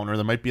town, or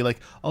there might be like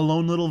a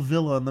lone little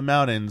villa in the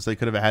mountains. They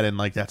could have had in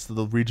like that's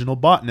the regional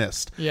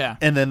botanist. Yeah.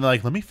 And then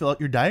like let me fill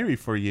out your diary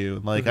for you.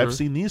 Like I've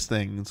seen these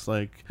things.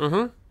 Like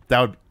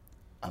that would.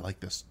 I like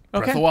this.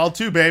 Breath of the Wild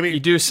 2, baby. You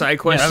do a side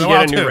quest, Yeah, you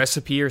Wild get a new 2.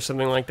 recipe or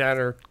something like that,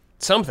 or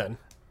something.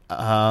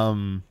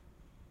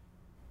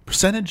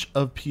 Percentage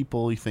of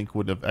people you think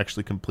would have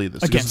actually completed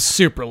this? Again, Because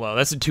super low.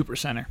 That's a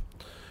 2%er.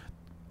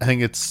 I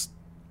think it's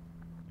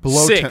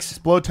below 6.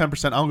 below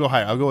 10%. I'll go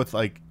high. I'll go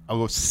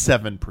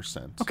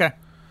 7%. Okay.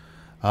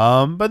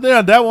 But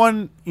yeah, that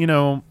one, you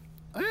know,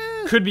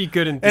 Could be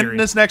good in theory. and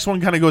this next one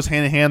kind of goes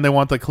hand in hand. They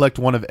want to collect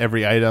one of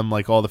every item,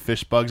 like all the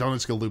fish bugs. I'm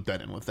just gonna loop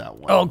that in with that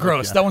one. Oh, Like,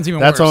 gross. yeah. That one's even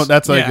That's worse. all,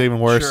 that's like Yeah. even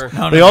worse. Sure.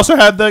 No, They no. also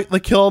had the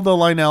kill the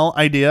Lionel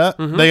idea.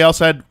 They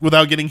also had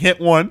without getting hit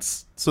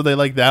once, so they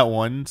like that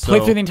one. So Play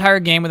through the entire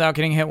game without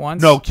getting hit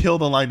once. no, kill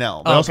the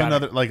Lionel. They Oh, also got it.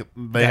 another like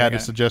they Got it, had got a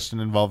it. suggestion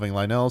involving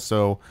Lionel.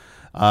 So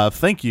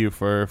thank you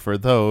for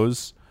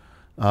those.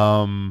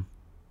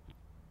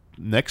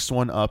 Next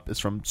one up is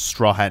from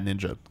Straw Hat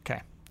Ninja.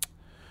 Okay.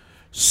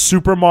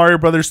 Super Mario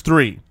Brothers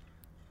 3.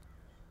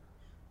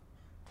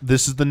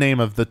 This is the name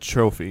of the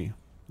trophy.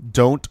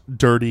 Don't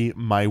dirty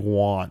my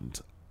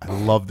wand. I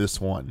love this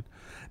one.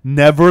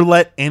 Never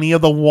let any of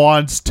the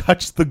wands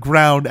touch the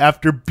ground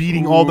after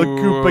beating all the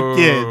Koopa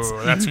kids.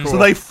 That's cool. So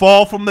they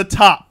fall from the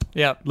top.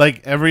 Yep.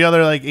 Like every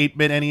other like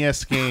 8-bit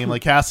NES game,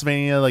 like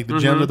Castlevania, like the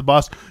gems with the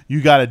boss, you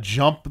gotta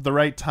jump at the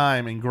right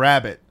time and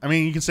grab it. I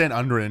mean, you can stand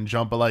under it and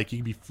jump, but like you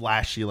can be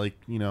flashy, like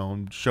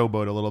and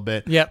showboat a little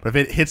bit. Yep. But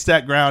if it hits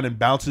that ground and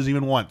bounces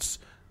even once,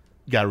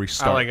 you gotta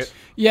restart. I like it.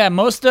 Yeah,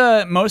 most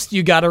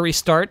you gotta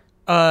restart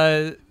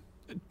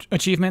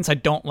achievements I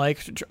don't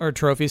like or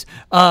trophies.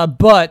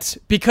 But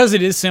because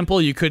it is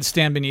simple, you could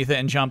stand beneath it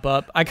and jump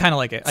up. I kind of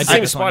like it. I dig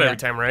Same this spot one, every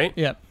time, right?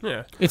 Yeah.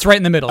 Yeah. It's right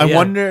in the middle. I yeah.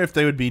 wonder if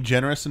they would be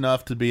generous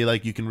enough to be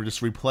like you can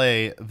just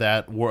replay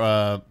that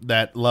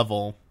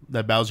level,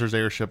 that Bowser's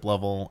airship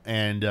level,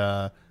 and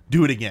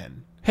do it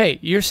again. Hey,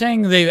 you're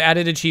saying they've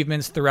added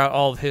achievements throughout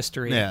all of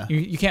history. Yeah.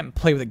 You can't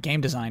play with a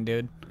game design,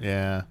 dude.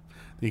 Yeah,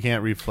 you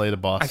can't replay the I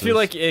bosses. feel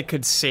like it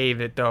could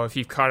save it, though. If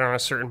you've caught on a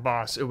certain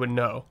boss, it would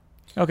know.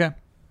 Okay.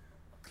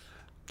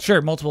 Sure,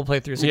 multiple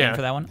playthroughs again Yeah.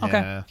 for that one. Yeah. Okay.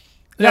 Yeah,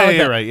 Yeah, I like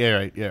you're that.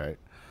 right. Yeah, right.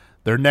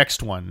 Their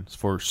next one is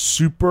for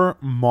Super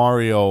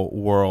Mario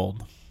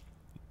World,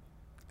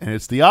 and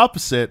it's the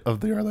opposite of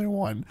the other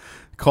one,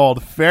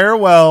 called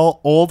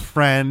Farewell, Old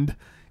Friend,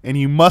 and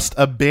you must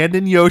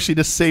abandon Yoshi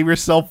to save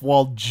yourself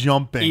while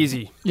jumping.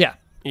 Easy. Yeah.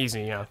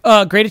 Easy,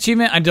 yeah. Great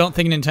achievement. I don't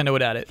think Nintendo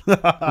would add it.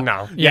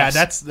 No. Yeah, Yes.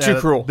 that's Too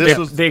cruel. This They,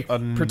 was they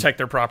protect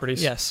their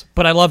properties. Yes,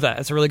 but I love that.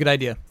 It's a really good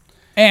idea.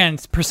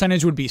 And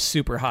percentage would be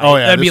super high. Oh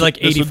yeah, That'd be this like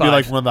would- this 85. would be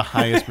like one of the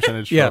highest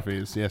percentage Yeah.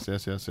 trophies. Yes.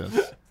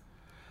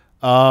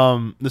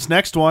 This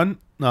next one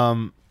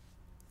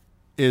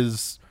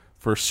is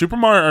for Super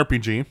Mario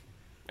RPG.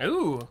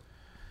 Ooh.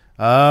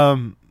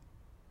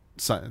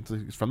 It's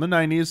from the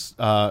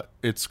 90s.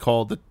 It's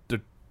called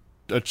the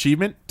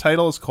achievement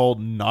title is called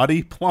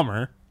Naughty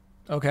Plumber,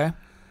 Okay.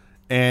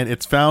 and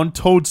it's found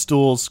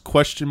toadstools ?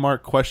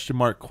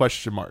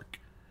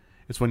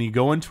 It's when you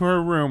go into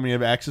her room, you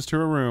have access to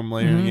her room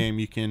later in the game,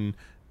 you can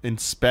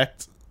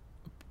inspect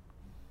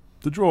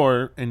the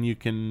drawer and you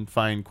can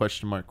find ?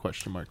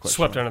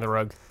 Swept under the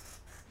rug.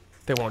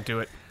 They won't do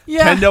it.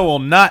 Yeah. Nintendo will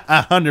not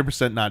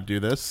 100% not do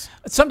this.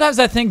 Sometimes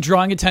I think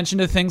drawing attention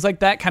to things like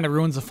that kind of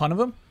ruins the fun of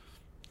them.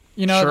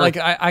 You know, Sure. like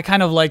I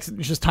kind of like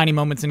just tiny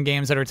moments in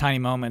games that are tiny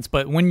moments.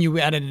 But when you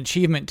add an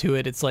achievement to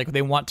it, it's like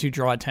they want to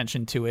draw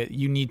attention to it.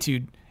 You need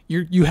to.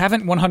 You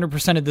haven't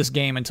 100%ed this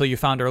game until you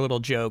found our little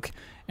joke,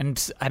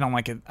 and I don't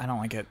like it. I don't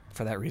like it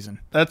for that reason.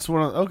 That's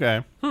one of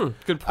okay.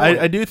 Good point.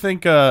 I do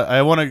think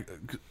I want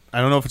to.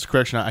 I don't know if it's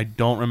correct or not. I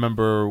don't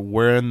remember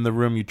where in the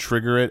room you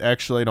trigger it.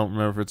 Actually, I don't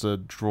remember if it's a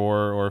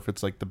drawer or if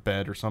it's like the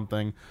bed or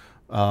something.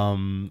 I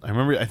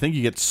remember. I think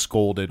you get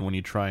scolded when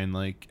you try and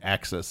like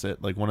access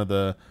it. Like one of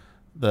the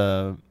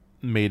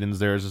maidens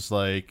there is just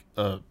like,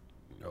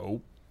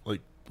 no,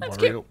 like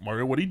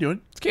Mario, what are you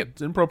doing? It's cute.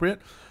 It's inappropriate.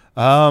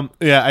 Yeah,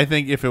 I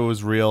think if it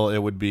was real, it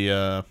would be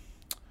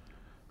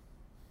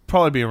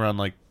probably be around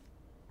like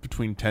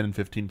between 10 and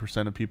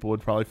 15% of people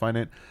would probably find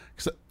it.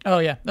 Oh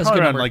yeah, that's a Probably good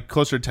around number. like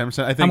closer to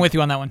 10%. I think I'm with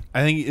you on that one.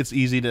 I think it's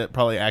easy to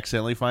probably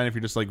accidentally find if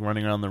you're just like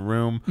running around the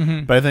room.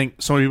 Mm-hmm. But I think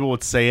so many people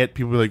would say it.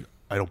 People would be like,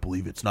 I don't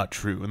believe it's not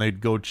true, and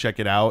they'd go check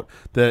it out.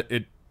 That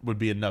it would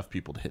be enough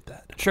people to hit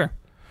that. Sure.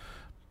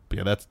 But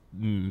yeah, that's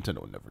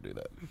Nintendo would never do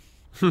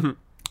that.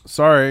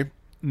 Sorry.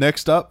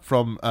 Next up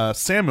from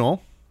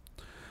Samuel.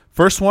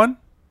 First one,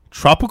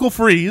 Tropical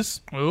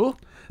Freeze. Ooh.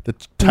 The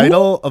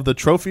title of the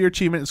trophy or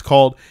achievement is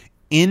called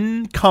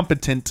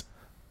incompetent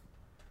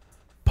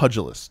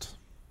pugilist.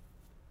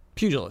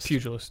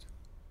 Pugilist.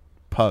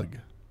 Pug.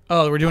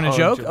 Oh, we're doing a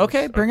joke? Pugilist.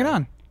 Okay, bring it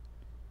on.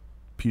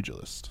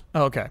 Pugilist.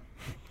 Oh, okay.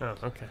 Oh,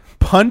 okay.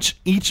 Punch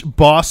each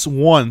boss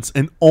once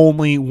and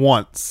only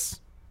once.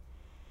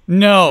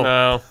 No.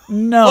 No.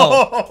 No.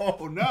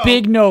 Oh, no.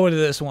 Big no to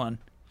this one.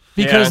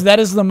 Because Yeah. that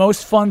is the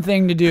most fun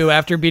thing to do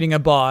after beating a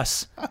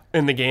boss.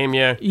 In the game,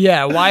 yeah.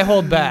 Yeah, why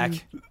hold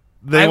back?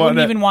 I wouldn't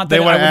even want that.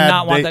 They I wanna would add-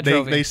 not want they- that they-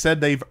 trophy. They said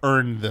they've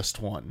earned this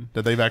one.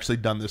 That they've actually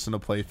done this in a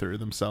playthrough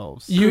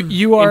themselves.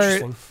 You are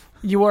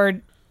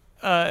Interesting.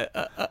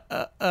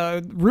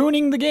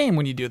 ruining the game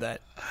when you do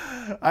that.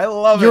 I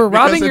love it. You're because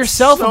robbing it's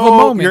yourself of a so-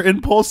 moment. Your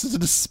impulse is to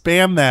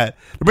spam that.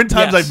 There've been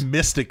times Yes. I've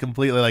missed it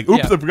completely. Like,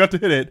 oops, Yeah. I forgot to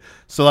hit it.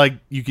 So like,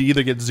 you can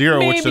either get 0,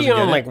 which Maybe doesn't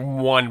on get like it.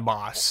 one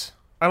boss.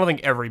 I don't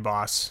think every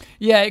boss.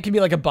 Yeah, it can be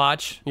like a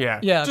botch. Yeah.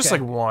 Yeah, Just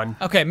okay. like one.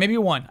 Okay, maybe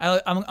one.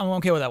 I'm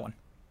okay with that one.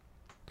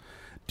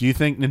 Do you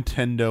think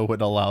Nintendo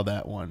would allow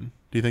that one?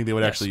 Do you think they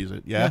would actually use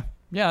it? Yeah.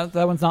 Yeah,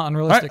 that one's not All right.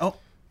 unrealistic. Oh,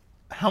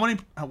 how many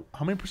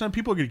percent of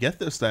people could get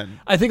this then?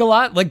 I think a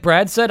lot. Like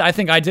Brad said, I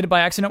think I did it by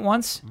accident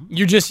once.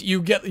 You're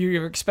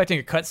expecting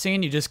a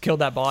cutscene. You just killed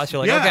that boss. You're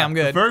like, okay, I'm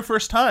The good. very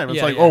first time, it's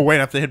Yeah, like, yeah. oh wait, I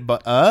have to hit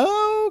but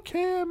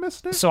okay, I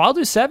missed it. So I'll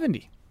do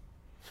 70.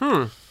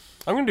 I'm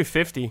gonna do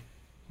 50.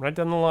 Right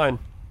down the line.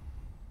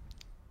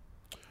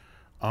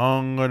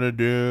 I'm gonna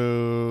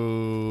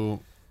do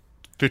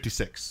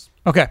 56%.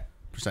 Okay.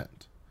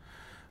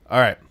 All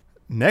right.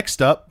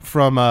 Next up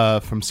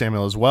from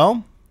Samuel as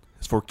well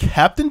is for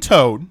Captain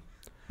Toad.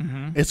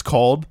 It's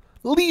called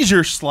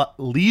Leisure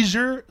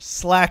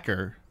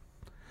Slacker.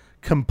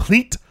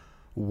 Complete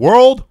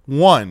World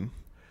 1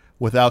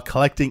 without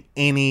collecting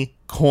any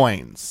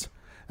coins.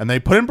 And they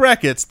put in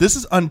brackets, this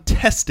is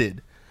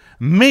untested,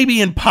 maybe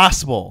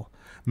impossible,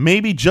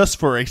 maybe just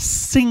for a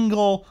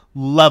single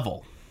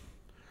level.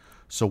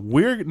 So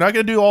we're not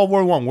going to do all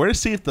World 1. We're going to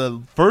see if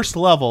the first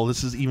level,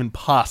 this is even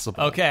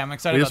possible. Okay, I'm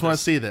excited. We about just want to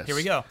this. see this. Here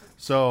we go.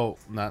 So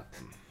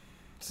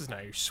This is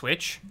not your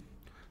Switch.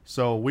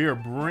 So we are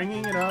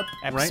bringing it up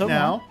Episode right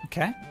now, 1.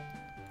 Okay.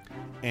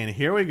 and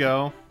here we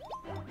go.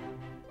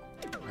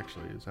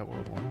 Actually, is that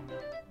World 1?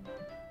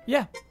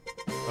 Yeah.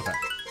 Okay.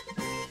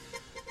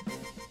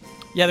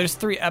 Yeah, there's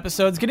 3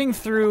 episodes. Getting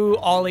through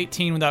all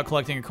 18 without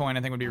collecting a coin,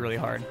 I think, would be really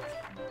hard.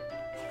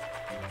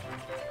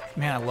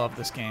 Man, I love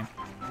this game.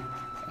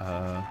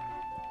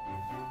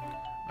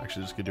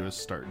 Actually, just gonna do a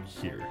start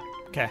here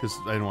Okay. because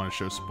I didn't want to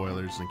show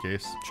spoilers in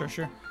case.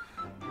 Sure.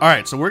 All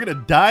right, so we're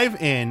gonna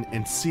dive in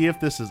and see if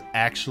this is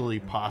actually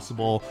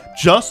possible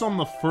just on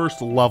the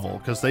first level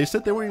because they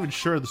said they weren't even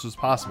sure this was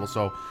possible.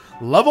 So,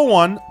 level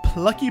 1,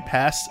 Plucky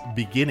Pass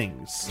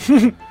Beginnings.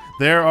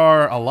 There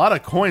are a lot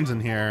of coins in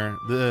here.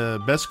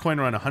 The best coin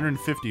around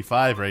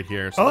 155 right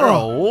here. So there are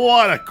a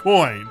lot of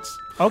coins.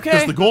 Okay.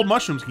 Because the gold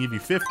mushrooms can give you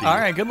 50. All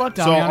right, good luck,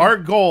 So Damiani. our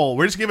goal,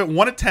 we're just give it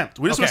one attempt.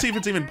 We just want Okay. to see if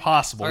it's even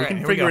possible. All We right, can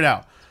here we figure go. it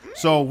out.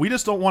 So we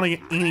just don't want to get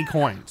any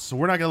coins. So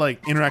we're not gonna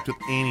like interact with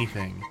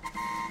anything.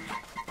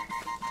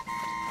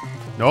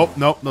 Nope.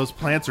 Those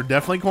plants are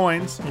definitely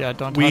coins. Yeah,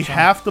 don't We touch 'em.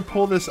 have to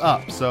pull this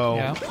up. So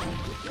Yeah.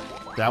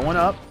 that one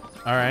up.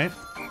 All right.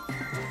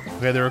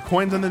 Okay, there are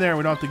coins under there.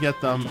 We don't have to get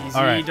them. Easy,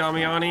 All right.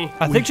 Damiani.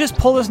 I think just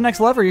pull this next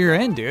lever you're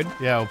in, dude.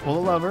 Yeah, we'll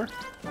pull the lever.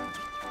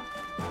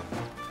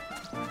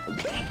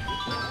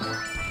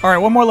 All right,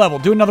 one more level.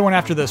 Do another one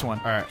after this one.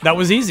 All right. That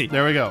was easy.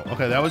 There we go.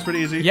 Okay, that was pretty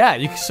easy. Yeah,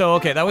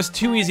 okay, that was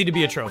too easy to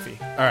be a trophy.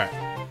 All right.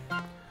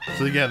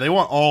 So yeah, they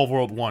want all of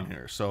World 1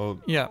 here. So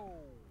Yeah.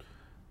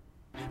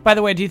 By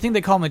the way, do you think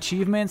they call them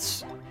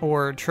achievements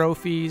or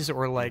trophies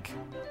or like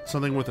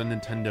something with a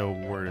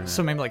Nintendo word in it.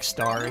 so maybe like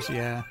stars?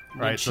 Yeah.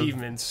 Right, so-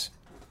 Achievements.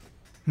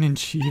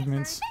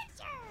 Achievements.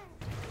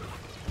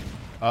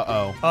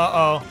 Uh-oh.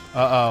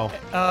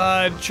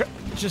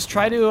 Just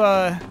try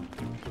to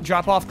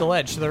drop off the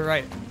ledge to the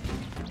right.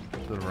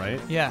 To the right?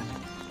 Yeah.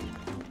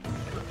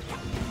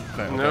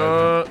 Okay.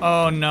 No.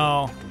 Oh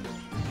no.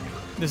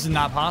 This is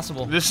not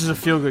possible. This is a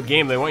feel-good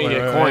game. They want you to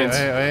get Wait, coins.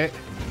 wait.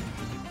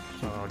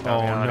 Oh, Oh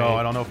Damiani. no,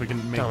 I don't know if we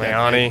can make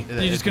Damiani.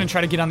 that. You're just gonna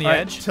try to get on the All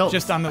right, edge, tilt.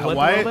 just on the lip a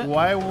why, little bit.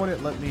 Why won't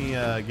it let me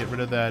get rid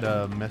of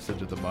that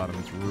message at the bottom?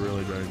 It's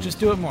really driving me. Just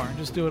do it more.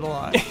 Just do it a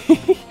lot.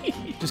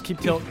 Just keep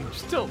tilting.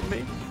 Just tilt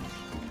me.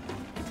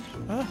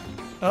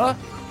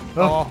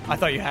 Oh, I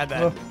thought you had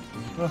that.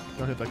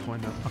 Don't hit that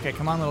coin now. Okay,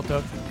 come on, little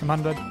toad. Come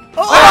on, bud.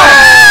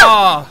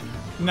 Oh!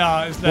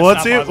 No, that's Well, not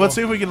let's see. possible. Let's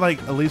see if we can like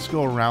at least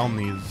go around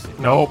these.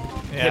 Nope.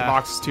 Yeah.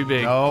 Hitbox is too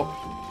big. No.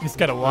 He's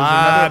got a another-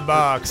 wide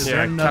box. is Yeah,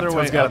 there another Captain's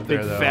way got up a big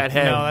there, though? fat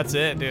head. No, that's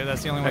it, dude.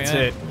 That's the only way That's in.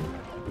 it.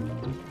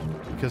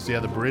 Because yeah,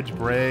 the bridge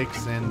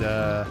breaks and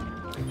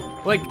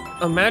Like,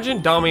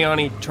 imagine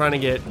Damiani trying to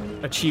get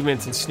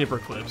achievements in snipper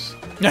clips.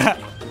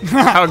 That'd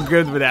How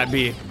good would that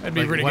be? be like,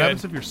 pretty what good.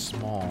 happens if you're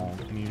small?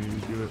 Can you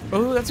do it?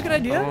 Oh, that's a good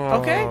idea.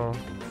 Okay. Oh,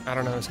 I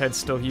don't know. His head's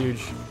still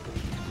huge.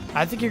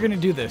 I think you're gonna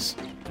do this.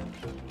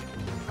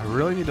 I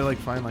really need to like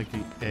find like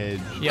the edge.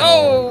 Yeah.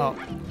 Oh!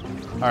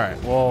 All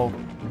right. Well,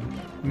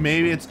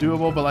 maybe it's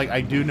doable, but like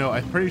I do know.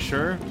 I'm pretty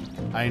sure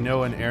I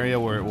know an area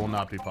where it will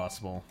not be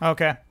possible.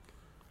 Okay.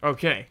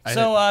 Okay.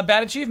 So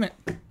bad achievement.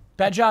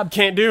 Bad job.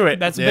 Can't do it.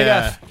 That's a big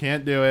Yeah, F.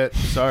 can't do it.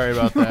 Sorry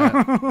about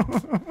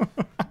that.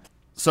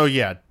 So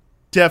yeah,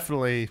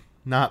 definitely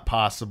not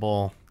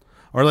possible,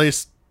 or at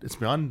least it's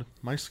beyond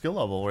my skill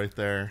level right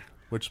there,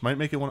 which might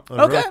make it one.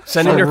 Okay.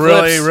 Send in your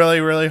really,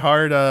 clips.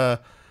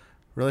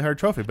 really hard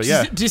trophy. But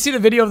yeah, Do you see the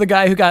video of the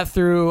guy who got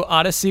through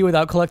Odyssey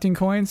without collecting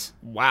coins?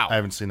 Wow. I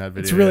haven't seen that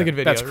video. It's a really yet. good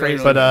video. That's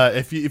crazy. But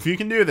if you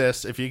can do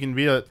this, if you can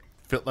be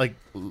like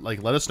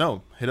let us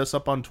know. Hit us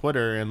up on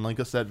Twitter and link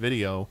us that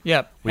video.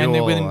 Yep. We And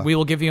will, then we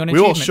will give you an We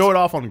achievement. will show it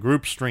off on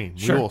group stream.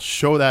 Sure. We will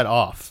show that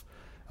off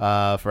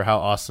for how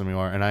awesome you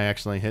are. And I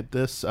actually hit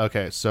this.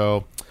 Okay,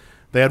 so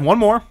they had one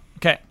more,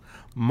 Okay.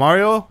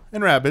 Mario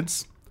and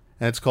Rabbids,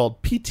 and it's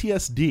called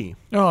PTSD.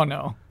 Oh,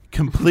 no.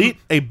 Complete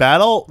a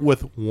battle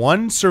with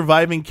one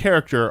surviving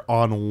character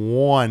on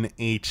 1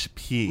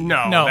 HP.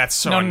 No, that's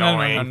so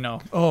annoying.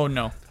 No. Oh,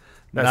 no.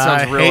 That Nah,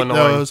 sounds I real hate annoying.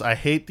 those. I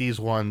hate these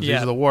ones. Yeah.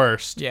 These are the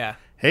worst. Yeah.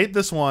 Hate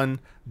this one.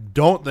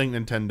 Don't think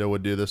Nintendo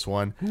would do this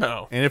one.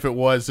 No. And if it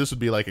was, this would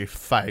be like a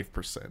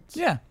 5%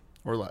 Yeah.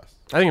 or less.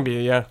 I think it'd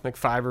be, like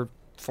 5 or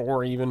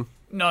 4 even.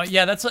 No,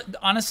 yeah, that's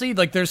honestly,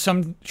 like, there's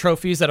some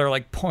trophies that are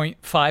like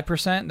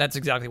 0.5%. That's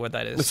exactly what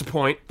that That's is. the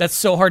point. That's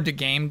so hard to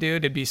game,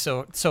 dude. It'd be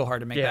so hard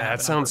to make that Yeah, happen.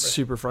 that sounds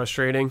super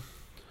frustrating.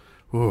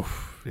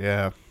 Oof.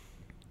 Yeah.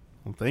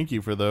 Well, thank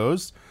you for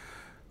those.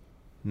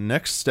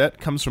 Next set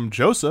comes from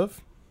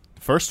Joseph.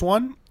 First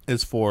one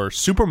is for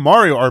Super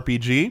Mario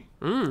RPG.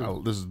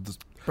 Oh, this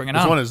Bring it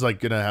this on. one is like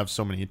gonna have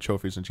so many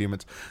trophies and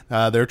achievements.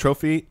 Their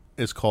trophy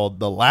is called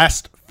The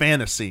Last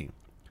Fantasy.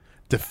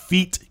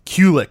 Defeat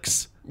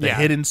Culex, the Yeah.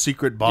 hidden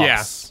secret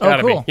boss. Oh,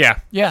 Gotta cool. be. Yeah.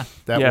 Yeah.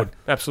 That yeah, would.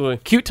 absolutely.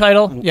 Cute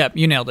title. Yep,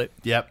 you nailed it.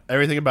 Yep.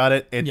 Everything about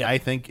it. Yeah. I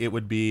think it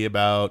would be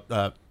about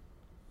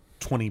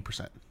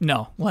 20%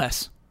 No,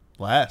 less.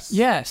 less.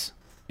 Yes.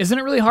 Isn't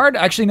it really hard?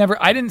 Actually,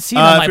 I didn't see it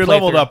on my If you're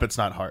leveled playthrough. up, it's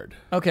not hard.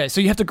 Okay, so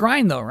you have to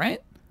grind though,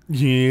 right?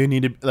 You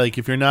need to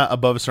if you're not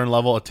above a certain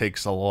level, it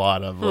takes a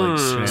lot of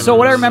So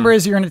what I remember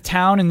is you're in a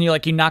town and you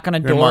knock on a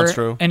in door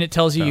Monstro and it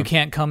tells you you town.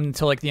 can't come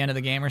until like the end of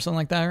the game or something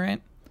like that,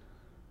 right?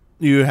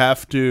 you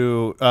have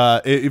to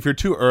if you're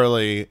too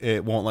early,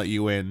 it won't let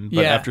you in.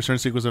 But Yeah. after a certain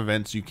sequence of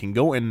events, you can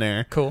go in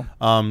there. Cool.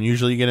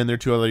 Usually you get in there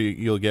too early,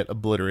 you'll get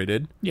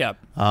obliterated. Yep.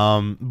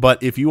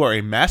 But if you are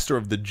a master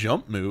of the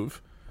jump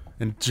move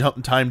and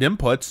timed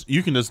inputs,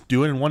 you can just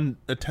do it in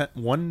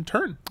one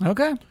turn.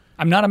 Okay.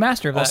 I'm not a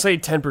master of that. I'll say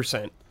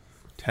 10%.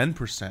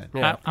 10%.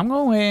 Yeah. I'm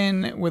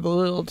going with a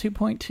little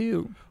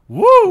 2.2.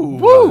 Woo!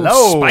 Woo!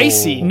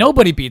 Spicy.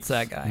 Nobody beats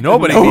that guy.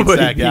 Nobody beats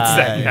that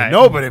guy. guy.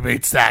 Nobody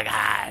beats that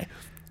guy.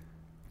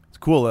 It's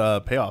cool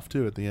payoff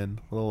too at the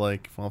end. A little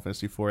like Final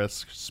Fantasy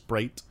IV-esque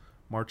sprite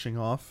marching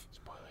off.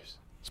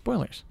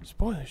 Spoilers.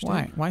 Spoilers.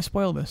 Why? Why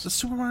spoil It's a this?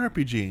 Super Mario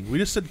RPG. We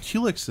just said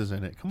Culex is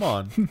in it. Come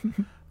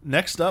on.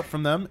 Next up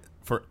from them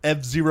for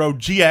F-Zero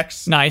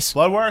GX. Nice.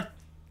 Bloodworth.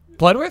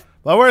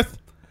 Bloodworth?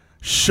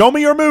 Show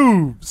me your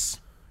moves.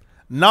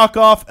 Knock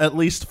off at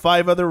least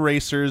 5 other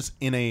racers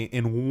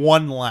in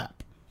one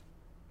lap.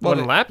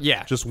 One lap?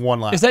 Yeah. Just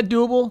one lap. Is that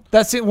doable?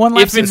 That's it. One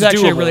lap If seems it's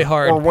actually doable, really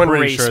hard. or one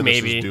Pretty race, sure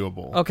maybe. This is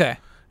doable. Okay.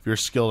 If you're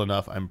skilled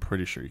enough, I'm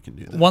pretty sure you can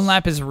do this. One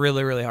lap is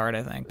really, really hard,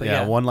 I think. But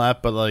yeah. one lap,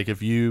 but like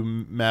if you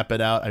map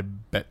it out, I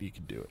bet you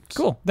can do it.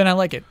 Cool. Then I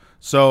like it.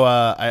 So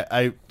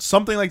I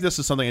something like this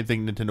is something I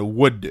think Nintendo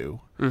would do.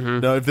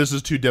 Now, if this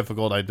is too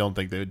difficult, I don't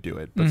think they would do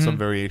it, but some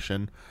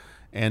variation.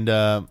 And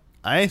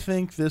I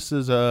think this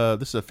is a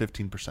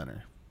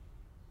 15%er.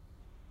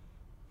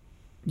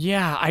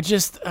 Yeah, I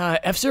just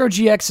F-Zero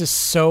GX is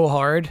so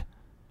hard.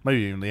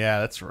 Maybe even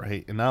that's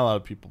right. And not a lot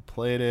of people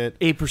played it.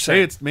 8%.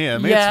 Maybe it's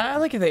man. Yeah, I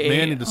like it at 8.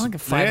 Maybe I need to, I like a maybe I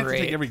 5 have or to 8.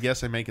 take every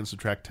guess I make and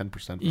subtract 10%.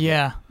 From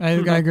Yeah, I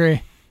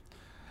agree.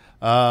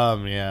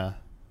 Yeah.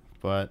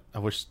 But I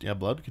wish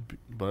Blood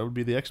would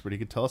be the expert. He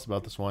could tell us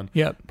about this one.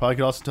 Yep. Probably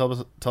could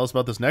also tell us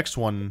about this next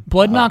one.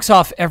 Blood knocks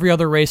off every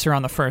other racer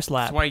on the first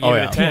lap. That's why I gave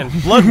it a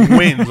 10. Blood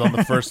wins on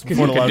the first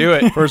before the could do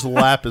it. first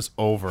lap is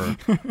over.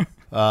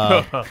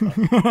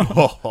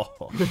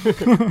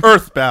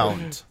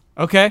 Earthbound.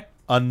 Okay.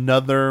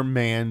 Another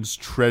man's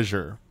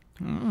treasure.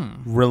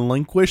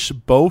 Relinquish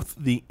both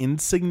the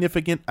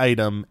insignificant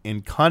item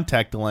and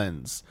contact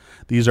lens.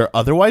 These are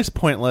otherwise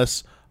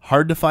pointless,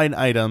 hard to find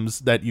items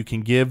that you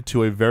can give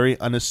to very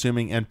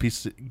unassuming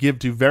NPCs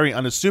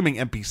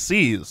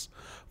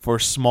for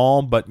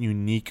small but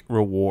unique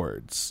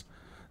rewards.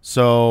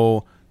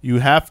 So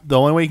the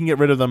only way you can get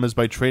rid of them is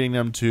by trading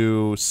them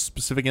to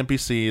specific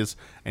NPCs,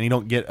 and you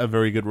don't get a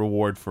very good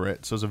reward for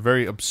it. So it's a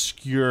very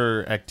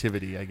obscure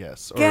activity, I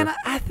guess. Again,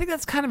 I think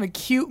that's kind of a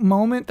cute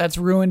moment that's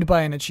ruined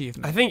by an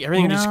achievement. I think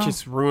everything You just know?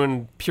 gets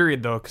ruined,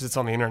 period, though, because it's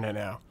on the internet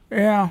now.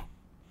 Yeah.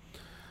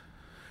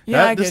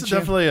 Yeah, I this get is you.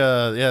 definitely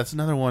it's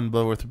another one,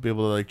 but worth to be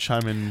able to like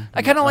chime in.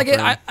 I kind of like it.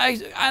 after.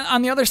 I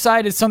on the other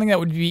side, it's something that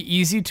would be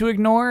easy to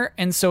ignore,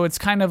 and so it's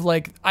kind of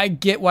like I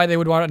get why they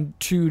would want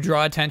to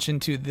draw attention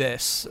to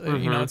this.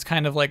 You know, it's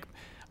kind of like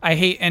I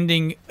hate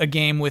ending a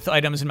game with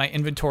items in my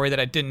inventory that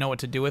I didn't know what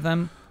to do with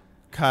them.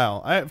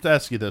 Kyle, I have to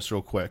ask you this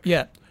real quick.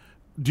 Yeah.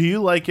 Do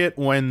you like it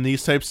when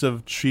these types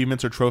of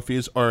achievements or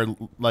trophies are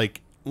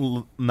like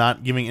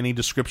not giving any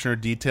description or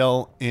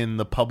detail in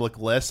the public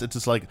list. It's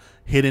just like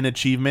hidden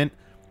achievement.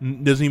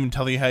 Doesn't even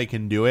tell you how you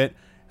can do it.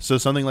 So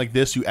something like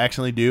this, you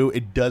accidentally do.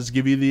 It does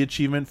give you the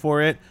achievement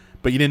for it,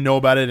 but you didn't know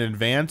about it in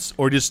advance,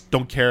 or just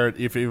don't care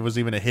if it was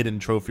even a hidden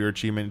trophy or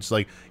achievement. It's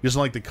like you just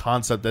don't like the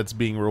concept that's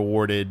being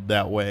rewarded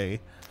that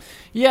way.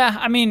 Yeah,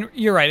 I mean,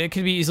 you're right. It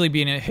could be easily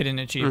be a hidden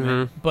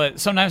achievement, but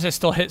sometimes I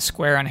still hit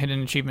square on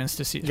hidden achievements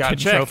to see hidden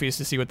trophies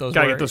to see what those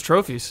Gotta were. get those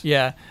trophies.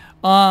 Yeah.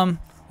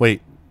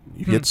 Wait,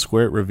 you hit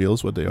square, it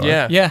reveals what they are?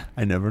 Yeah. Yeah.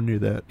 I never knew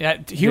that. Yeah.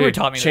 Hubert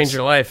taught me Change this.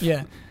 your life.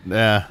 Yeah.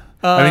 Yeah.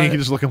 I mean, you can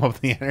just look them up on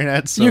the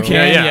internet. So. You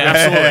can. Yeah,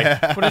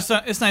 absolutely. But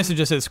it's nice to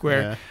just hit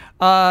square.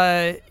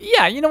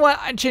 Yeah, you know what?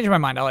 I changed my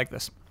mind. I like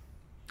this.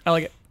 I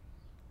like it.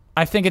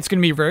 I think it's going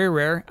to be very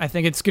rare. I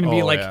think it's going to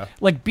be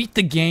like beat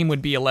the game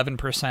would be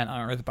 11%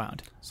 on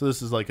Earthbound. So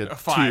this is like a 2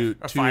 5, or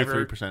a 5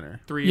 3 percenter.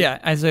 3. Yeah,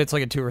 I'd say it's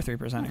like a 2 or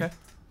 3%. Okay.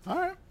 All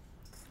right.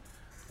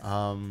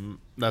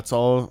 That's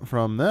all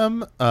from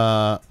them.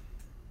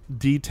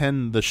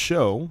 D10 The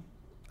Show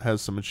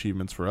has some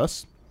achievements for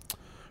us.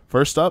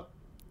 First up,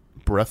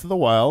 Breath of the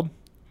Wild.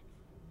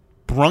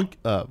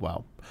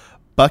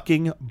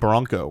 Bucking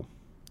Bronco.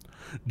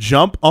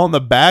 Jump on the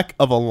back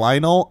of a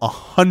Lionel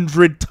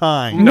 100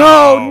 times.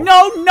 No.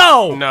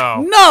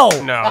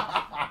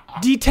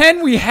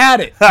 D10, we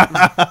had it.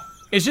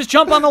 It's just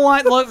jump on the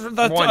line.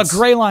 A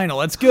gray Lionel.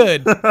 That's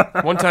good.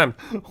 One time.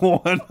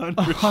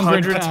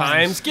 100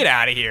 times. Get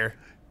out of here.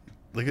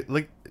 Look at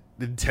the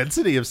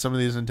intensity of some of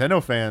these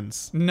Nintendo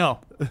fans. No.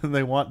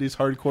 They want these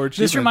hardcore achievements.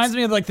 This reminds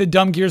me of like the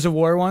dumb Gears of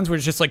War ones where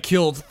it's just like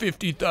killed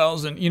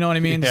 50,000. You know what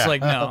I mean? It's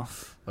like, no.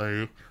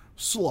 Like,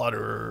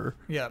 slaughterer.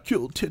 Yeah.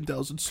 Killed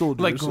 10,000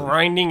 soldiers. Like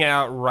grinding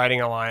out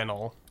riding a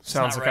Lionel.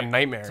 Sounds like a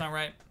nightmare. It's not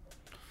right.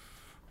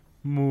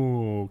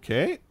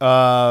 Okay.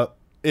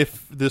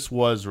 If this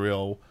was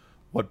real,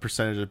 what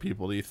percentage of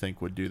people do you think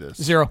would do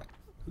this? 0.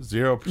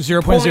 0%.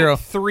 0.0.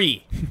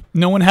 3.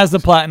 No one has the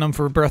platinum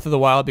for Breath of the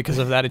Wild because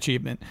of that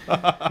achievement. No,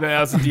 that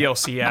was a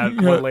DLC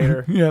ad one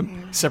later. Yeah.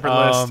 Separate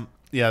list.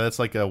 Yeah, that's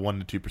like a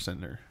 1 to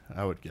 2%er,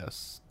 I would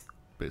guess,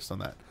 based on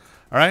that.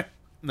 All right.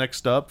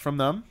 Next up from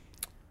them.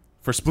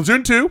 For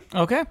Splatoon 2.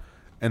 Okay.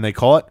 And they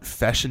call it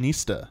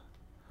Fashionista.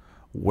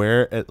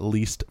 Wear at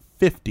least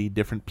 50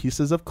 different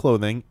pieces of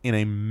clothing in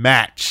a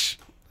match.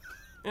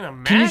 In a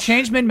match? Can you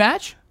change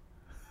mid-match?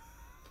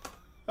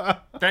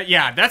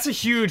 That's a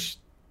huge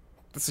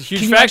Can factor.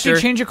 you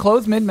actually change your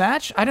clothes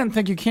mid-match? I don't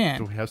think you Do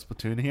can. we have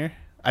Splatoon here?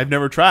 I've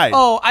never tried.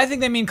 Oh, I think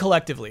they mean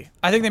collectively.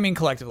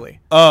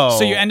 Oh.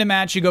 So you end a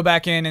match, you go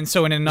back in, and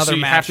so in another so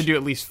you match. have to do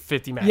at least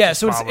 50 matches. Yeah,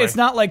 so probably. it's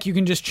not like you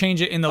can just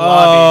change it in the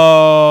lobby.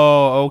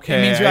 Oh, okay.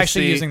 It means you're I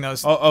actually see. using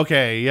those. Oh,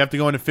 okay. You have to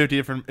go into 50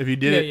 different. If you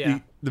did it, Yeah.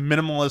 the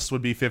minimalist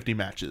would be 50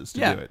 matches to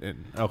Yeah. do it.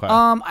 Okay.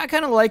 I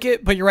kind of like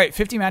it, but you're right.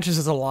 50 matches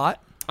is a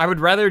lot. I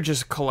would rather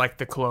just collect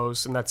the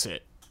clothes and that's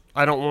it.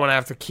 I don't want to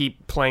have to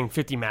keep playing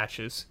 50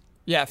 matches.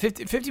 Yeah,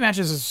 50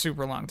 matches is a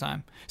super long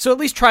time. So at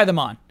least try them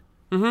on.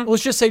 Mm-hmm.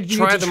 Let's just say you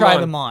Try get to them try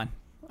on. them on.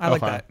 I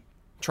like Okay. that.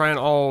 Trying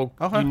all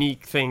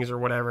unique things or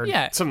whatever.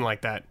 Yeah. Something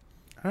like that.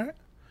 All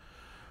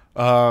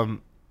right.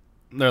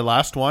 Their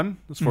last one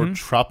is for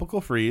Tropical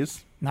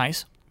Freeze,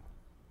 Nice.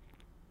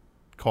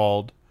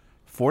 called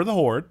For the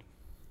Horde.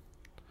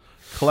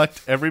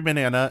 Collect every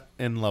banana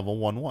in level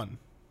 1-1.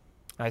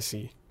 I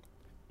see.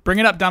 Bring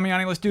it up,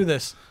 Damiani. Let's do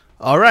this.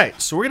 All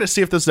right, so we're gonna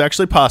see if this is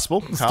actually possible.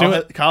 do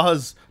it. Kyle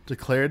has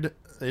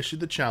issued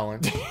the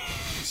challenge.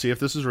 See if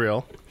this is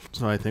real.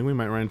 So I think we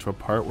might run into a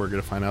part where we're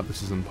gonna find out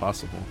this is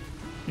impossible.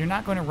 You're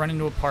not going to run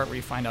into a part where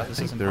you find out this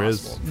think isn't there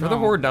is. possible. For the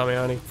Horde,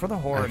 Damiani. For the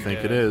Horde. I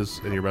think it is,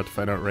 and you're about to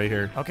find out right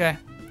here. Okay.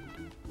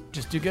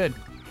 Just do good.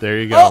 There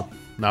you go. Oh!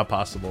 Not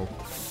possible.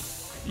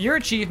 Your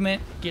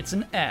achievement gets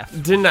an F.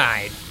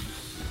 Denied.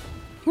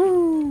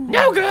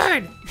 No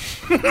good.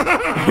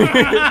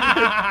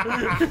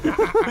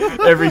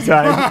 Every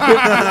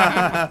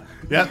time.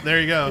 Yeah,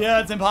 there you go. Yeah,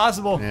 it's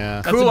impossible.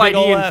 Yeah. That's Cool a big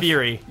ol' idea in F.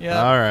 theory.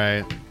 Yeah. All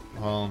right.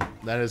 Well,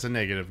 that is a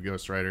negative,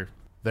 Ghost Rider.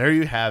 There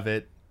you have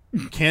it.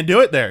 Can't do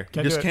it there.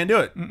 You just do it. can't do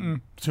it.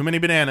 Too many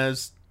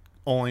bananas.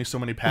 Only so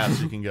many paths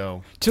you can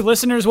go. To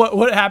listeners,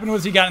 what happened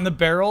was he got in the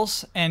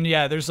barrels, and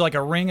yeah, there's like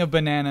a ring of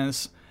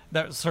bananas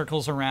that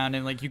circles around,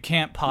 and like you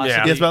can't possibly.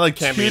 Yeah. Yeah, it's about like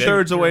Can't beat it.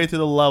 2/3 of the way through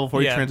the level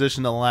before you Yeah.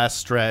 transition to the last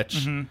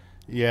stretch.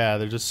 Yeah,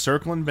 they're just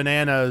circling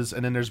bananas,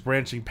 and then there's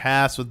branching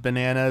paths with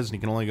bananas, and you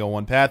can only go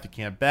one path. You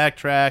can't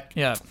backtrack.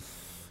 Yeah.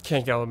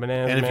 Can't get all the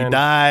bananas, And if man. you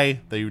die,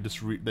 they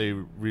just they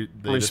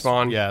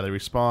Respawn. They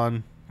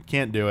respawn.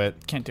 Can't do it.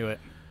 Can't do it.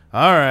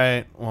 All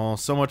right. Well,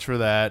 so much for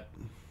that.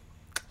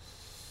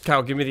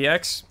 Kyle, give me the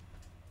X.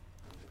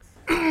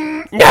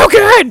 No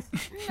good.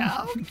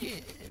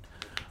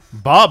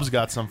 Bob's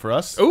got some for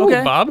us. Ooh,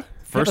 Okay. Bob.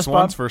 First us,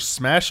 one's Bob. for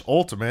Smash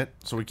Ultimate,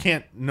 so we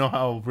can't know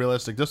how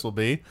realistic this will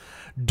be.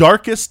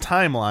 Darkest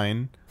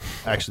Timeline.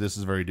 Actually, this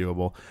is very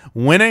doable.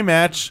 Win a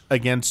match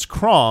against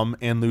Chrom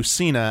and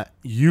Lucina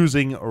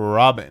using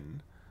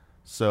Robin.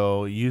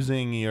 So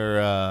using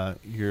your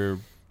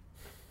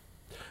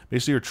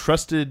basically your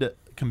trusted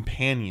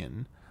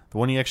companion, the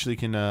one you actually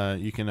can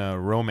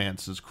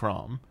romance is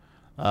Chrom.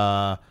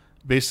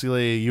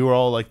 basically you are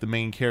all like the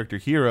main character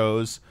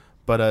heroes,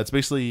 but it's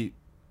basically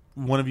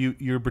one of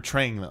you're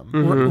betraying them.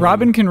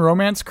 Robin can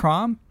romance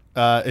Crom.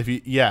 If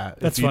you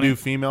That's if you funny. do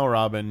female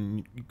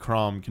Robin,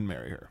 Crom can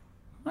marry her.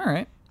 All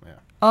right. Yeah.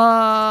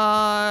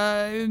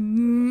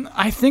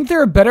 I think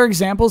there are better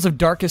examples of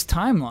Darkest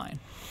Timeline.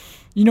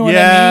 You know what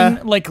Yeah. I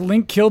mean? Like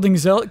Link killing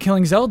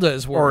Zelda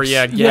is worse. Or,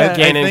 yeah, I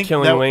Ganon think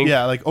killing Link.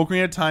 Yeah, like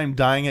Ocarina of Time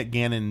dying at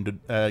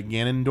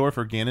Ganondorf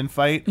or Ganon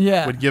fight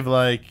Yeah. would give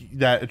like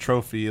that a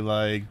trophy.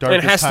 Like And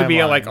Darkest it has to be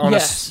Timeline. like on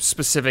Yes. a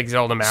specific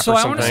Zelda map So or I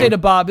something. want to say to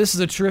Bob, this is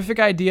a terrific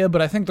idea,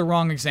 but I think the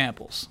wrong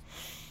examples.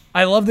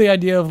 I love the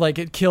idea of like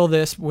it kill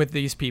this with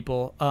these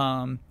people,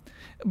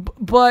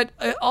 but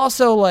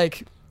also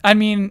like I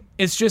mean,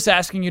 it's just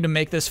asking you to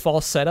make this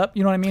false setup.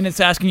 You know what I mean? It's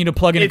asking you to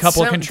plug in a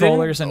couple of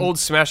controllers didn't and old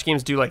Smash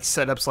games do like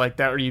setups like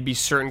that, where you'd be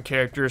certain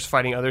characters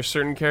fighting other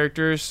certain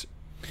characters.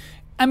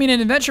 I mean,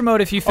 in adventure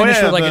mode, if you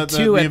finish with like a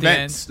 2 at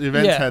events, the end, the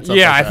events yeah. had stuff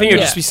Yeah, like I think that.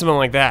 it'd just be something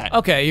like that.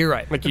 Okay, you're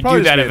right. Like you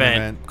Probably do that just be an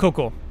event.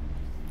 Cool.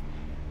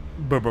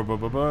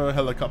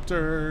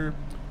 Helicopter.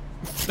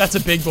 That's a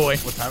big boy.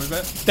 What time is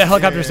that? That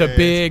helicopter's a Yes.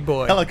 big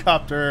boy.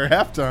 Helicopter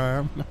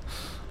halftime.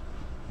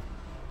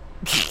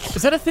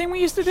 Is that a thing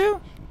we used to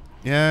do?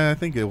 Yeah, I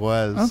think it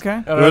was.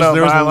 Okay. There was,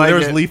 but I like there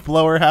was it. leaf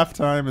blower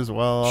halftime as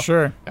well.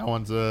 Sure. That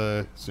one's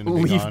soon to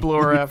be Leaf gone.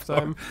 blower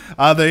halftime.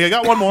 They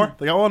got one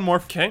more.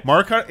 Okay.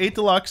 Mario Kart 8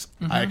 Deluxe.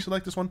 I actually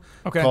like this one.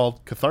 Okay.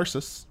 Called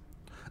Catharsis.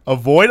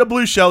 Avoid a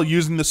blue shell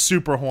using the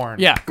super horn.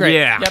 Yeah, great.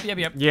 Yeah.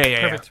 Yep.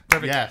 Yeah.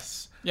 Perfect.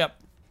 Yes. Yep.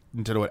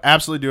 Nintendo would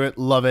absolutely do it.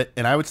 Love it.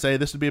 And I would say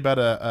this would be about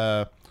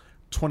a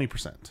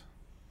 20%.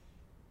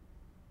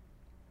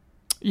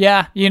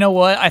 Yeah, you know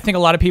what? I think a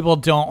lot of people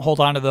don't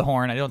hold on to the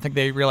horn. I don't think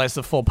they realize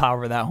the full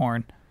power of that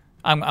horn.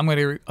 I'm going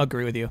to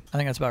agree with you. I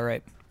think that's about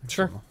right.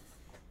 Sure.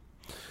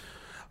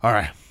 All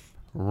right.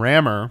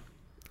 Rammer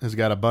has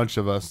got a bunch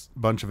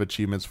of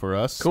achievements for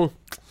us. Cool.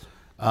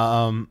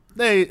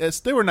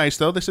 They were nice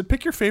though. They said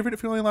pick your favorite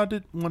if you're only allowed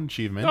to one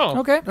achievement. Oh.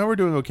 Okay. No, we're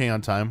doing okay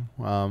on time.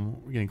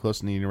 We're getting close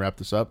to needing to wrap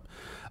this up.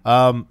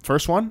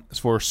 First one is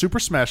for Super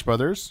Smash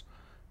Brothers,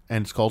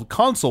 and it's called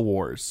Console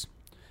Wars.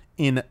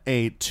 In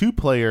a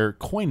 2-player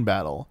coin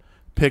battle,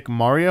 pick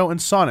Mario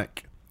and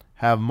Sonic.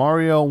 Have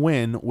Mario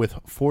win with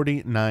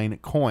 49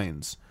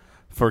 coins.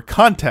 For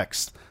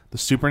context, the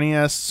Super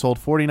NES sold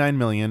 49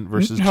 million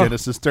versus No.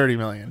 Genesis 30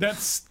 million.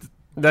 That's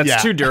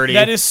That's too dirty.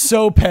 that is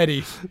so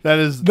petty. That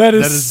is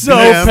so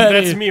damn-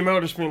 petty. That's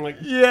Miyamoto just being like,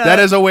 Yeah. That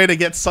is a way to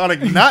get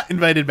Sonic not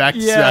invited back to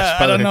Yeah, Smash I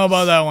Brothers. don't know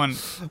about that one.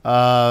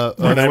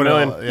 49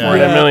 million. Yeah.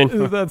 49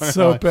 million. That's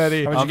so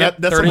petty. How'd you get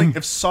That's 30?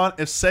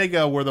 something if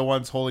Sega were the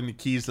ones holding the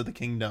keys to the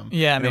kingdom.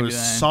 Yeah, and maybe it was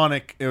that.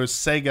 Sonic. It was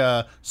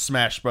Sega,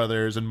 Smash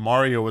Brothers, and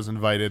Mario was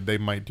invited. They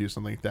might do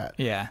something like that.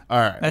 Yeah. All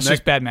right. That's next-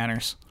 just bad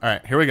manners. All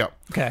right. Here we go.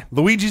 Okay.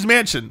 Luigi's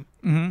Mansion.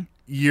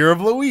 Year of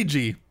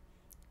Luigi.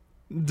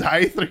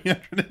 Die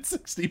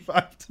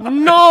 365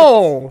 times.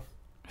 no.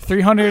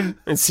 300.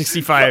 And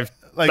 65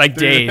 Like, like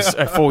days,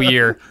 a full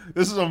year.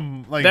 This is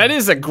That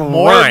is a morbid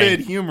grind.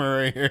 humor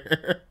right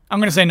here. I'm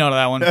going to say no to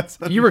that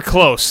one. You were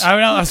close. I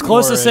was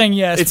close to Morbid. saying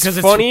yes. It's because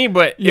funny,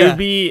 but it yeah. would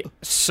be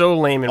so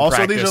lame in Also,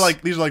 practice.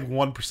 these are like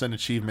 1%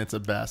 achievements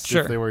at best.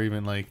 Sure. If they were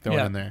even like thrown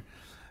Yeah. in there.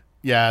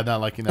 Yeah, not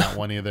liking that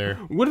one either.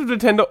 What if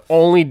Nintendo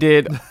only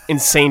did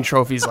insane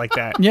trophies like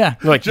that? Yeah.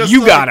 Like, Just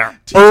you like gotta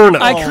teach earn them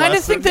them. I Oh, kind of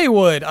lesson. think they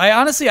would. I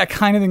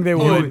kind of think they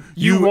would.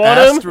 You You want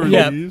asked them? for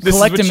Yeah. these. This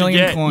Collect is a what you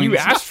million get. coins. You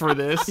asked for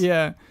this.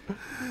 Yeah.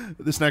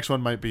 This next one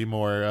might be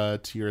more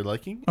to your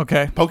liking.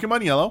 Okay.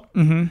 Pokemon Yellow.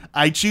 Mm-hmm.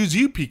 I choose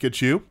you,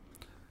 Pikachu.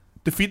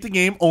 Defeat the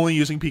game only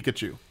using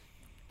Pikachu.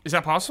 Is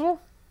that possible?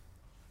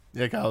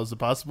 Yeah, Kyle, is it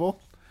possible?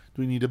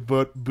 Do we need to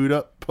boot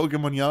up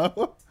Pokemon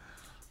Yellow?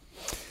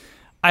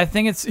 I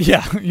think it's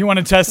You want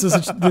to test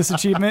this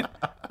achievement?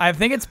 I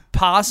think it's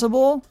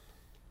possible.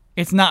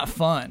 It's not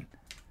fun.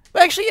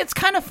 But actually, it's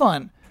kind of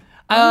fun.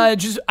 I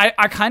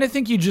kind of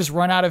think you just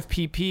run out of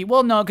PP.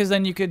 Well, no, because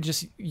then you can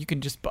just you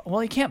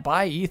can't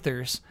buy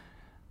ethers.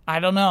 I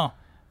don't know.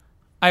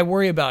 I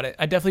worry about it.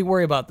 I definitely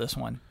worry about this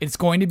one. It's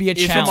going to be a If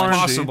it's challenge.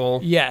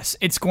 possible. Yes,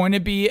 it's going to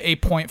be a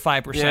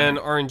 0.5%. Yeah, and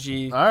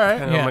RNG. All right.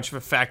 Kind of Yeah. how much of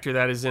a factor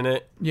that is in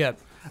it. Yep.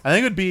 I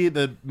think it would be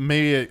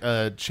maybe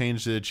a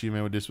change to the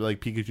achievement would just be like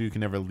Pikachu can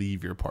never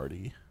leave your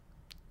party.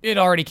 It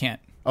already can't.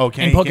 Oh,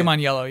 can In you Pokemon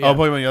can't- Yellow, yeah. Oh,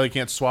 Pokemon Yellow, you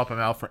can't swap them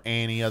out for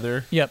any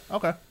other. Yep.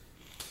 Okay. I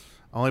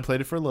only played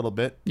it for a little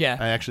bit. Yeah.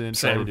 I actually didn't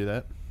try to Same. do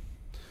that.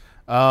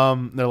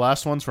 Their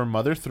last one's from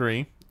Mother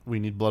 3. We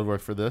need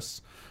Bloodworth for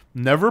this.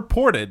 Never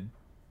ported.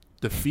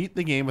 Defeat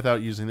the game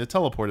without using the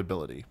teleport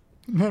ability.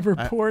 Never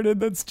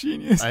ported. That's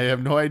genius. I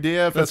have no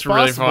idea if That's that's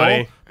really possible,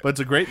 funny. but it's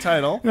a great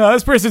title. No,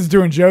 this person's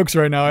doing jokes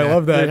right now. I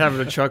love They're that.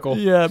 having a chuckle.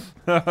 Yep.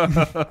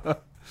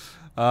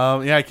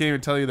 Yeah, I can't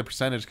even tell you the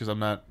percentage because I'm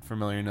not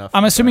familiar enough.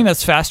 I'm assuming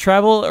that's fast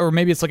travel, or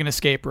maybe it's like an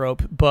escape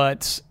rope.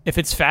 But if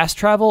it's fast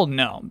travel,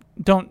 no,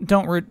 don't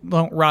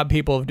rob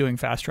people of doing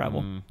fast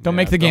travel. Don't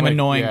make the game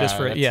annoying just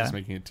for it. that's Yeah, just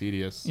making it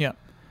tedious. yeah.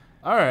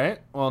 All right.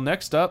 Well,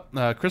 next up,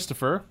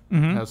 Christopher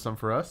has some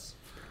for us.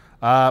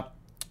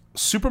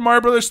 Super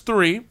Mario Brothers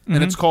 3,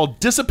 and it's called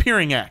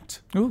Disappearing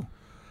Act. Ooh,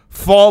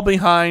 fall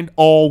behind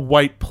all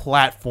white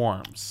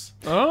platforms.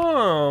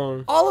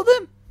 Oh. All of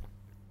them?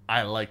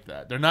 I like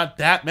that. They're not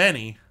that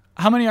many.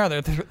 How many are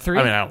there? Three?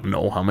 I mean, I don't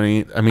know how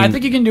many. I mean, I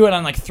think you can do it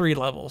on like 3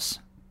 levels.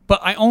 But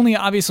I only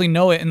obviously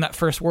know it in that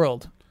first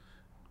world.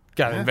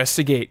 Gotta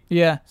investigate.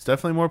 Yeah. it's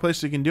definitely more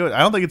places you can do it. I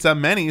don't think it's that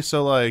many.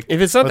 So like,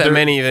 If it's not but that there-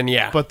 many, then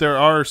yeah. but there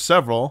are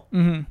several.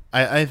 Mm-hmm.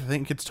 I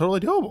think it's totally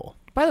doable.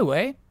 By the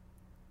way,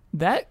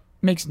 that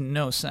makes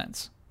no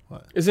sense.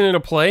 Isn't it a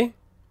play?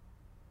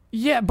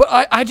 Yeah, but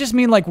I just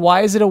mean, like,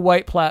 why is it a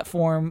white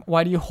platform?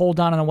 Why do you hold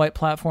on a white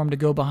platform to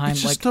go behind,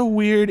 It's like... just a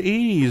weird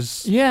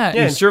 80s. Yeah.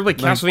 Yeah, instead of like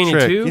Castlevania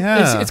trick. 2.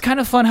 Yeah, It's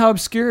kind of fun how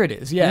obscure it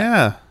is. Yeah.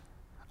 yeah.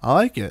 I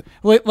like it.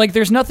 Like,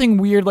 there's nothing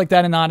weird like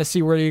that in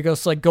Odyssey where you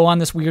go on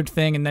this weird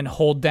thing and then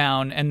hold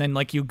down and then,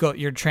 like,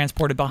 you're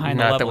transported behind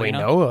the Not level, that we you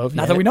know of.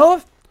 Not yet. that we know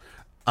of?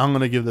 I'm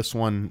gonna give this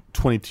one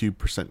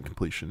 22%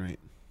 completion rate.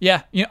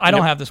 Yeah. I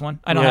don't Yep. have this one.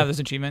 I don't Yeah. have this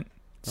achievement.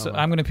 So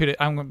I'm going to put it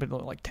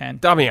like 10.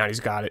 Damiani's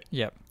got it.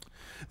 Yep.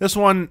 This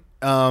one,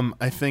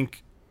 I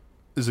think,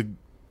 is a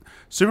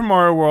Super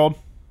Mario World,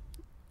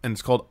 and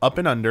it's called Up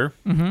and Under.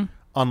 Mm-hmm.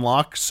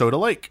 Unlock Soda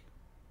Lake.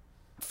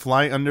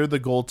 Fly under the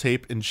gold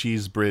tape and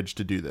cheese bridge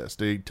to do this.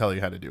 They tell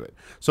you how to do it.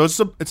 So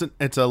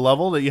it's a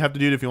level that you have to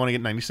do if you want to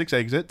get 96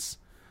 exits,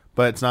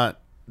 but it's not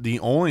the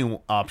only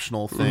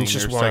optional thing It's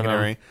just or one of them.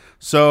 secondary.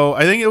 So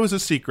I think it was a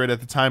secret at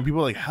the time. People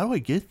were like, "How do I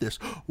get this?"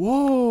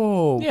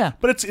 Whoa! Yeah.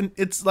 but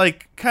it's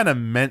like kind of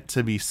meant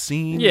to be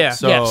seen. Yeah.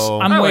 So Yes.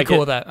 I'm I way like cool it.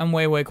 with that. I'm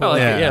way cool I like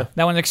with that. it, yeah.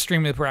 That one's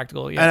extremely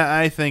practical. Yeah. And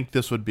I think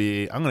this would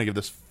be. I'm going to give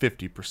this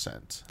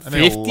 50%. I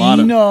think 50? a lot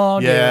of, No,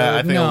 yeah, I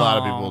dude, think a no. lot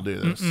of people will do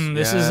this.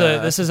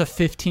 This is a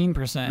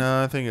 15%.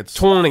 No, I think it's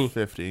 20.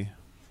 50.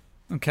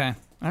 Okay. All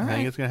I think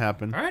right. it's going to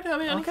happen. All right,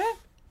 Damiani. Okay.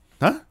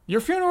 Huh? Your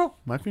funeral.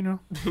 My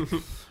funeral.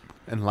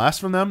 And last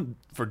from them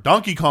for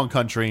Donkey Kong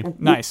Country.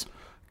 Nice.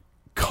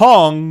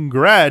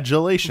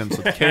 Congratulations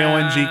with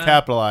K-O-N-G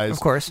capitalized. Of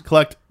course.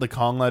 Collect the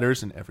Kong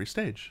letters in every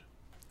stage.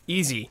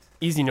 Easy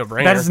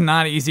no-brainer. That is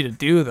not easy to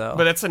do, though.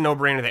 But that's a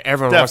no-brainer that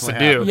everyone wants to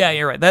Definitely do. yeah,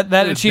 you're right. That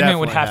It's achievement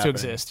would definitely have to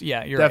happening. exist.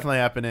 Yeah, you're Definitely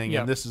happening. Yeah.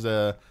 And this is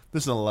an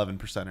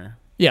 11%er.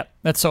 Yeah,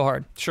 that's so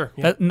hard. Sure.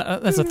 Yeah.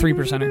 That's a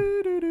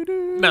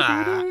 3%er.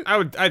 Nah,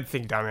 I'd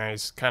think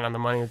Damiani's kind of on the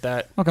money with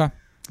that. Okay.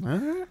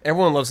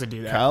 Everyone loves to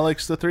do that. Kyle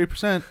likes the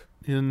 3%.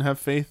 He didn't have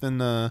faith in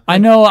the. I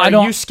know. I Are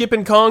don't. you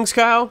skipping Kongs,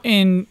 Kyle?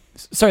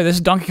 Sorry, this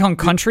is Donkey Kong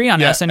Country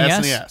on Yeah, SNES.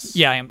 SNES.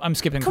 Yeah, I'm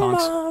skipping Come Kongs.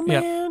 on, Yeah.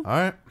 man. All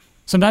right.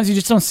 Sometimes you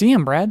just don't see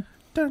him, Brad.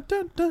 Dun,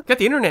 dun, dun. Got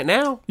the internet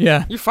now.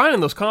 Yeah. You're finding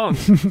those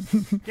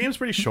Kongs. Game's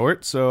pretty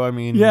short, so I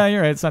mean. Yeah,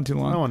 you're right. It's not too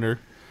I long. wonder.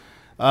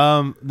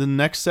 The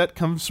next set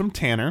comes from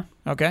Tanner.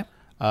 Okay.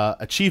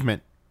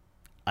 Achievement.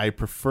 I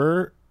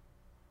prefer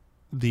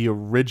the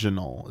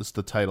original is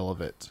the title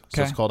of it.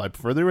 So it's Okay. called I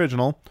prefer the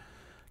original.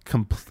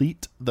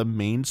 Complete the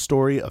main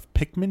story of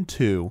Pikmin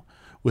 2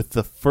 with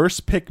the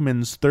first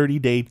Pikmin's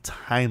 30-day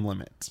time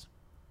limit.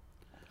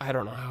 I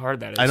don't know how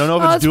hard that is. I don't know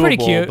if Oh, it's that's pretty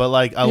doable, cute. but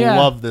like I Yeah.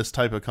 love this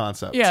type of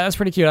concept. Yeah, that's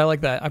pretty cute. I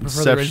like that. I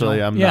prefer the original.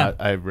 Conceptually, I'm yeah. not.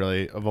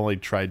 I've only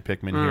tried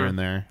Pikmin here and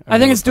there. I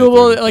think never it's played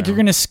doable. Pikmin Like you're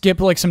 2. gonna skip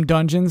like some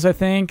dungeons. I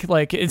think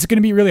like it's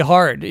gonna be really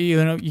hard.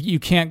 You know, you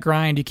can't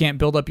grind. You can't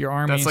build up your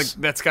armies.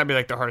 That's got to be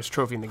like the hardest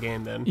trophy in the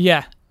game then.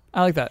 Yeah,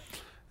 I like that.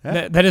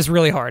 Yeah. That is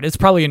really hard. It's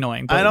probably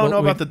annoying. But I don't know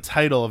about the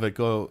title of it.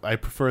 I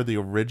prefer the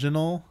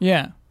original.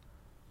 Yeah.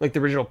 Like the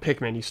original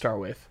Pikmin you start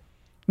with.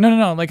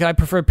 No. Like I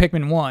prefer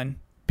Pikmin 1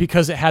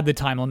 because it had the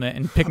time limit,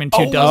 and Pikmin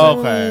 2 Oh, doesn't.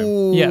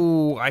 okay. Yeah.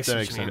 Ooh, I see That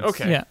what makes you mean. sense.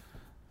 Okay. Yeah,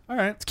 All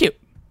right. it's cute.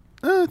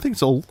 I think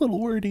it's a little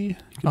wordy.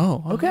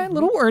 Oh, okay. A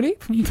little wordy.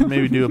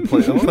 Maybe do a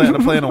play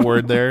on a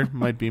word there.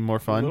 Might be more A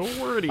fun.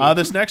 little wordy.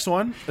 This next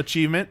one,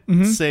 achievement,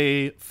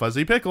 say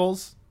Fuzzy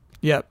Pickles.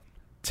 Yep.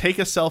 Take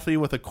a selfie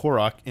with a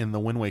Korok in the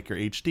Wind Waker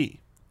HD.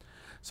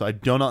 So I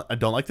don't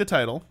like the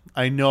title.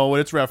 I know what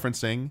it's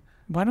referencing.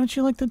 Why don't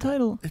you like the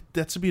title?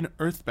 That should be an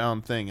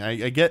Earthbound thing.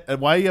 I get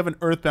why you have an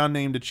Earthbound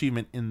named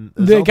achievement in.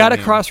 A They Zelda got to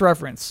game.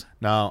 cross-reference.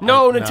 No,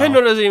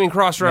 Nintendo doesn't even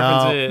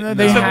cross-reference No. it. No,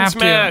 they Except in have to.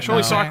 Smash.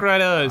 Only No. Sakurai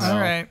does. All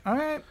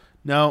right.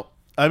 No,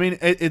 I mean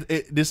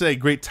this is a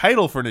great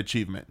title for an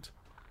achievement,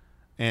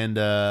 and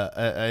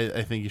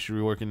I think you should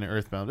be working the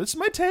Earthbound. This is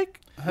my take.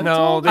 That's No,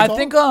 all. they- I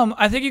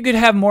think you could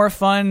have more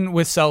fun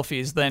with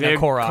selfies than They a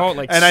Korok. call it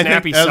like and I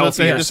snappy think as I was selfie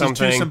saying, or this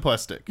something. is too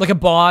simplistic. like a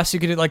boss, you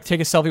could like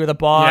take a selfie with a Yeah,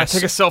 boss.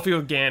 take a selfie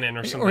with Ganon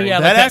or something.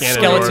 yeah, that like that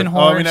actually, skeleton Oh,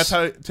 I mean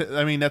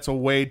horse. that's a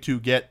way to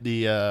get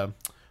the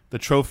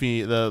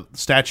trophy, the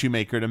statue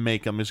maker to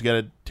make them. Is you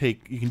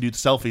can do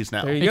selfies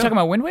now. There Are you you go. talking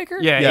about Wind Waker?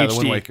 Yeah, Yeah, HD. the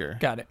Wind Waker.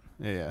 Got it.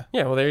 Yeah.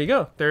 Yeah, well, there you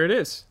go. There it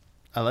is.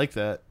 I like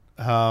that.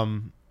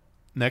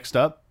 Next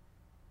up,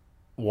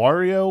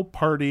 Wario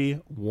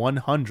Party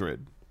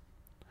 100.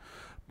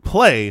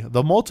 Play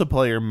the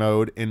multiplayer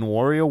mode in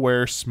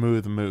WarioWare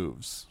Smooth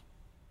Moves.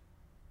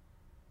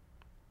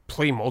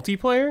 Play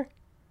multiplayer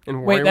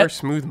and Wait, WarioWare that-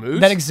 Smooth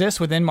Moves? That exists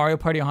within Mario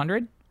Party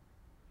 100?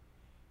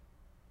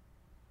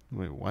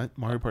 Wait, what?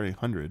 Mario Party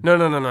 100.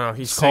 No.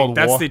 He's saying called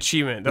that's Wa- the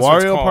achievement. That's what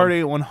it's Wario called.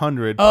 Party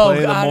 100. Oh,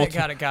 play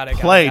got it.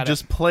 Play, got it.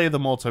 just play the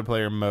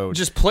multiplayer mode.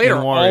 Just play it in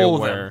or all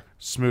of them? WarioWare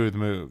Smooth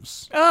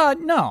Moves.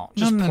 No.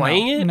 Just no,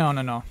 playing it? No.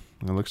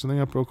 I'll look something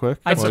up real quick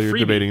It's while a you're freebie.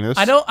 debating this.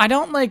 I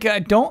don't like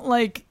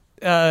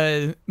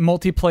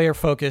multiplayer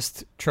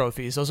focused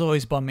trophies. Those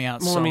always bum me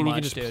out Well, so I mean, much. you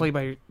could just dude. play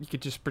by. You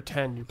could just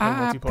pretend you're playing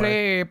I multiplayer.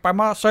 play by I play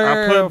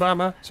myself. by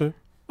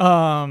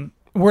myself.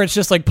 Where it's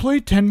just like play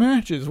 10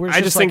 matches. Where it's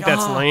I just think like,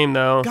 that's lame,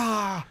 though.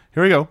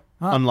 Here we go.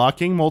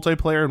 Unlocking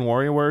multiplayer in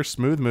WarioWare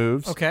Smooth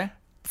Moves. Okay.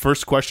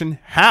 First question,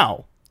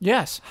 how?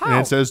 Yes. How?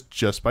 And it says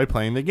just by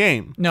playing the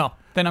game. no.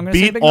 Then I'm gonna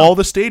say Beat big all no.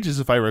 the stages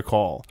if I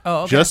recall. Oh,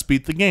 okay. Just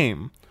beat the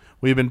game.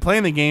 We've been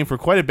playing the game for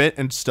quite a bit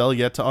and still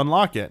yet to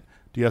unlock it.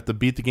 Do you have to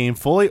beat the game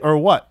fully or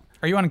what?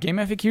 Are you on Game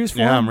FAQs for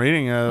Yeah, him? I'm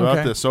reading about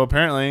Okay. this. So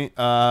apparently,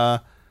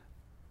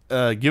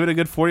 give it a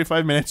good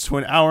 45 minutes to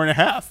an hour and a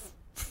half.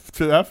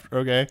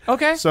 Okay.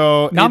 Okay.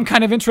 So Now I'm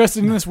kind of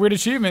interested in this weird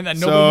achievement that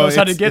nobody knows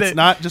how to get it's it.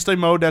 not just a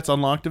mode that's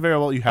unlocked a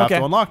variable. You have Okay.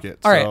 to unlock it.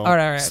 All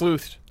right. So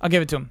Sleuthed. I'll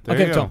give it to him. there I'll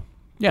give you it to go. him.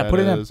 Yeah, That put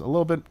it in. is just a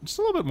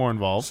little bit more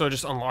involved. So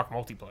just unlock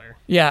multiplayer.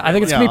 Yeah, I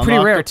think it's Yeah, gonna be pretty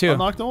unlock rare the, too.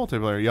 Unlock the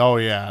multiplayer. Oh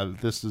yeah,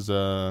 this is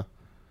gonna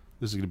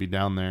be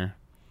down there.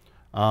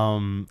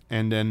 And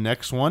then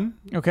next one,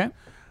 Okay.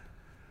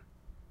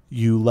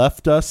 you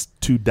left us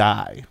to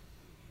die.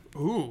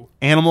 Ooh.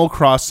 Animal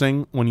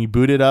Crossing when you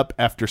boot it up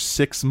after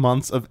 6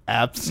 months of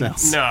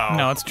absence. No.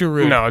 No, it's too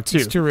rude. No, it's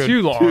too rude.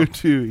 Too long.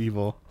 Too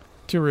evil.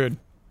 Too rude.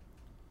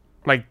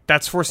 Like,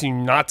 that's forcing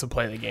you not to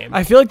play the game.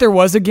 I feel like there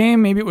was a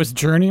game, maybe it was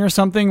Journey or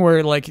something,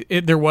 where like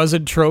there was a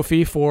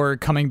trophy for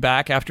coming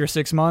back after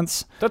 6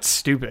 months. That's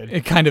stupid.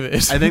 It kind of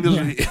is. I think this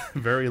would be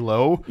very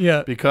low.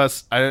 Yeah.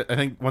 Because I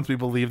think once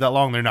people leave that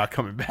long, they're not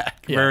coming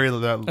back. Yeah.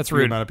 That's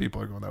rude. The amount of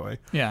people are going that way.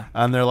 Yeah.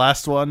 And their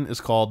last one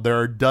is called There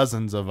Are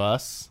Dozens of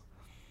Us.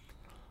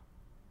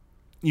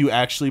 You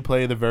actually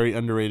play the very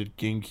underrated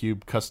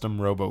GameCube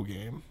custom Robo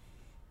game.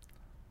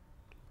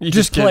 You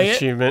Just get play an it?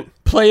 achievement.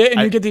 Play it and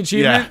I- you get the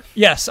achievement?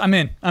 yeah. Yes, I'm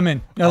in. I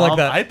like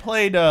that. I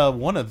played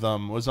one of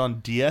them. It was on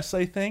DS,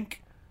 I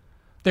think.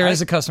 There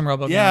is a custom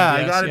Robo game. Yeah, I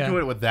yes, got yeah. into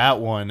it with that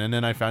one, and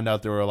then I found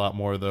out there were a lot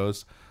more of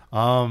those.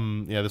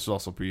 Yeah, this was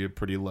also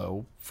pretty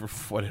low for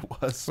what it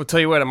was. We'll tell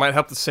you what, it might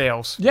help the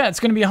sales. Yeah, it's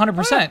going to be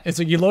 100%. It's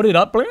like you load it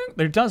up, bling,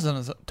 there are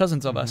dozens of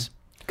Mm-hmm. us.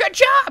 Good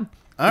job.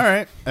 All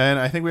right, and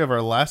I think we have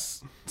our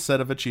last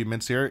set of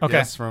achievements here. Okay.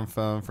 Yes, from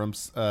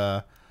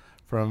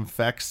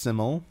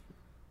Facsimile.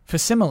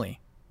 Facsimile.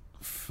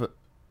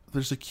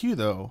 There's a Q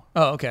though,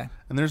 Oh, okay.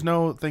 and there's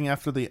no thing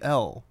after the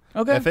L.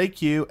 Okay.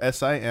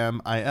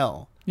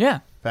 FAQSIMIL. Yeah.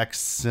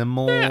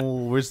 Facsimile.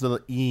 Where's the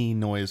E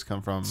noise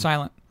come from?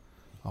 Silent.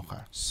 Okay.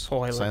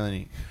 Silent. Silent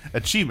E.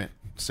 Achievement.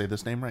 Say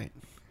this name right.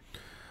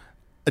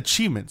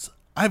 Achievements.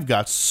 I've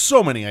got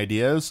so many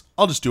ideas.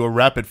 I'll just do a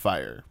rapid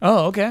fire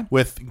Oh, okay.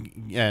 with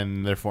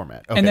and their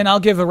format. Okay. And then I'll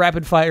give a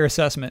rapid fire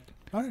assessment.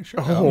 all right, sure.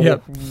 Oh,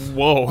 Yep.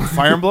 whoa.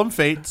 Fire Emblem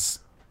Fates,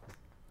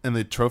 and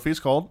the trophy is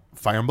called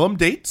Fire Emblem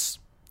Dates.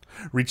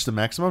 Reach the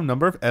maximum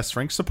number of S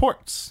rank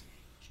supports.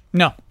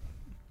 No.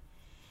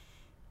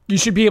 You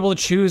should be able to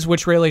choose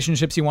which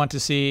relationships you want to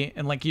see,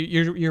 and like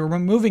you're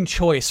removing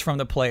choice from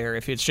the player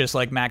if it's just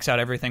like max out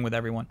everything with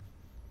everyone.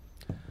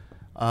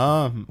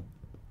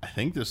 I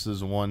think this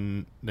is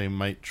one they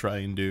might try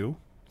and do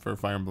for a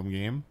Fire Emblem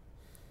game.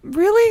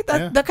 Really?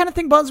 Yeah. That kind of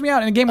thing bums me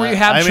out. In a game where you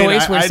have I mean,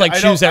 choice, where it's like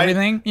don't- choose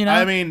everything, you know?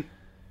 I mean,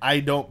 I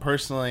don't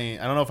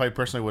know if I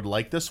personally would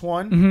like this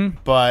one, Mm-hmm.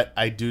 but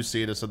I do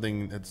see it as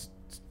something that's.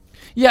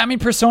 Yeah, I mean,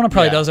 Persona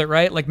probably Yeah. does it,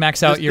 right? Like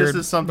max out your This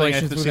is something I've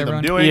relationships with seen them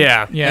everyone. doing.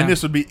 Yeah. Yeah. And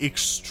this would be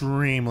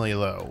extremely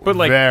low. But,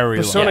 like, very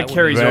Persona low.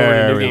 carries over to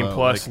New Very Game low.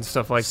 Plus and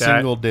stuff like that.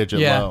 Single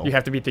digit Yeah. low. You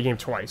have to beat the game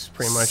twice,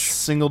 pretty much.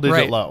 Single digit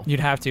Right. low. You'd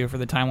have to for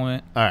the time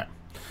limit. All right.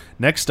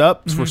 Next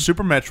up is for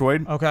Super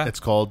Metroid. Okay. It's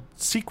called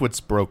Sequence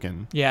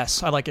Broken.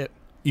 Yes, I like it.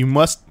 You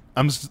must.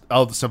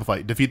 I'll simplify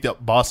it. Defeat the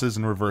bosses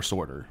in reverse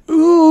order.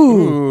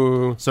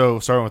 Ooh. So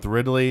starting with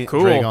Ridley,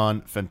 Cool.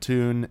 Dragon,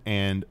 Fentoon,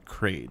 and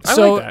Kraid. I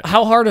So, like that.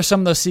 how hard are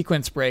some of those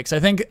sequence breaks? I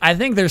think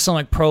there's some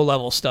like pro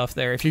level stuff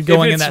there. If you're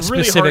going in that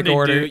specific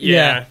order,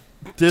 yeah.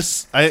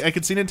 This I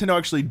could see Nintendo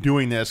actually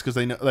doing this because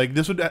they know like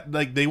this would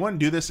like they wouldn't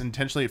do this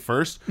intentionally at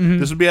 1st. Mm-hmm.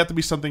 This would have to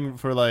be something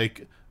for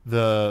like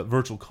the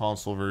Virtual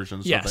Console version,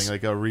 something Yes.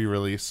 like a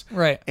re-release,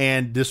 Right.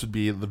 And this would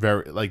be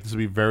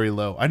very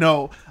low. I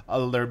know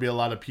there'd be a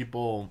lot of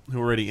people who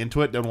are already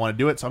into it don't want to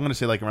do it, so I'm going to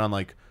say like around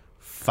like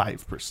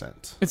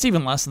 5%, It's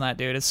even less than that,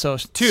 dude. It's so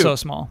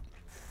small.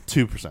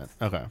 2%.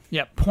 Okay,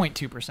 Yeah,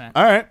 0.2%.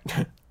 all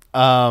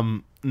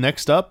right.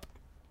 Next up,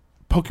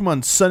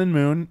 Pokemon Sun and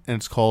Moon, and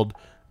it's called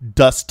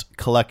Dust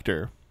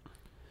Collector.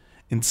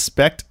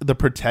 Inspect the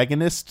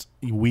protagonist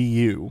Wii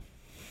U.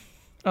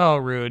 Oh,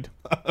 rude.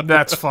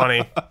 That's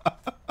funny.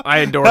 I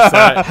endorse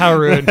that. How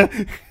rude.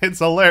 It's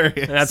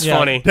hilarious. That's Yeah.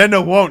 funny.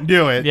 Nintendo won't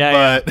do it, Yeah,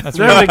 but yeah. That's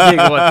They're rude. going to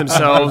giggle at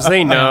themselves.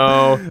 They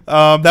know.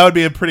 that would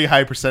be a pretty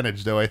high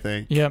percentage, though, I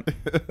think. Yep.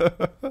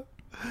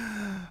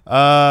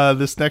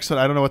 This next one,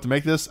 I don't know what to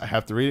make this. I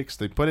have to read it because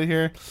they put it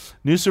here.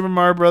 New Super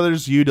Mario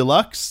Brothers U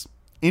Deluxe.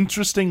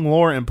 Interesting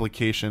lore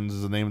implications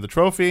is the name of the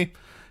trophy.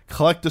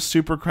 Collect a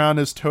super crown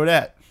as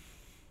Toadette.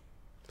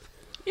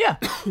 Yeah.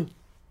 You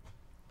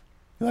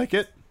like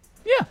it?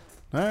 Yeah.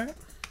 All right.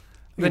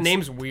 The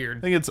name's I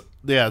weird. think it's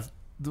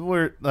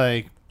we're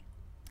like.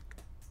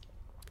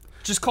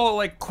 Just call it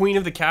like Queen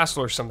of the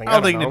Castle or something. I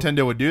don't think know.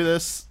 Nintendo would do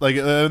this. Like,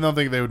 I don't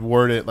think they would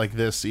word it like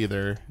this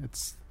either.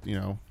 It's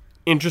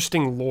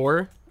Interesting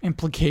lore.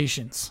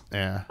 Implications.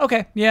 yeah.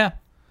 Okay. Yeah.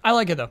 I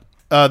like it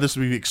though. This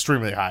would be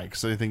extremely high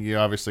because I think you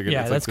obviously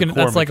Yeah, it's that's like gonna. the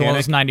core That's like one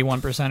of mechanic.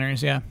 those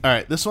 91%ers. Yeah. All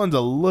right, this one's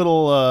a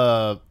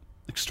little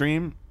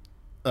extreme.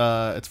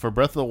 It's for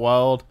Breath of the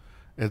Wild.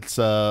 It's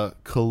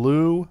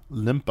Kalu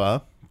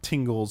Limpa,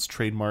 Tingle's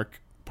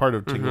trademark, part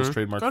of Tingle's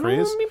trademark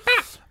phrase.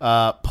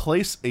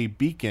 Place a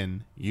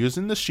beacon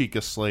using the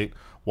Sheikah Slate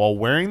while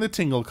wearing the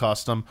Tingle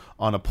costume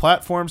on a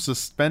platform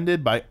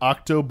suspended by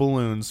octo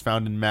balloons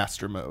found in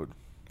Master Mode.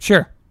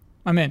 Sure.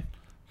 I'm in.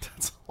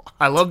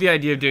 I love the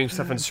idea of doing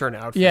stuff in certain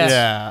outfits.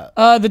 Yeah.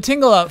 Yeah. The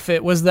Tingle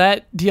outfit, was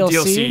that DLC?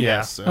 DLC, yeah.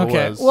 Yes. It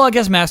Okay. was. Well, I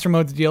guess Master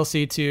Mode's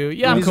DLC too.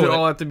 Yeah, I'm These cool would with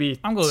all it. have to be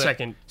I'm cool with it.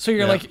 second. So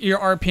you're Yeah. you're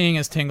RPing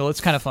as Tingle. It's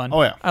kind of fun.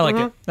 Oh, yeah. I like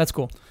it. That's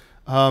cool.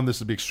 This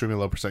would be extremely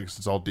low percent because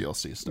it's all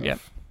DLC stuff. Yep.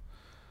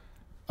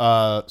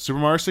 Super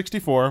Mario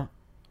 64,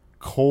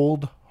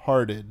 Cold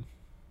Hearted.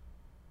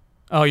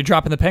 Oh, you're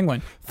dropping the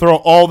penguin. Throw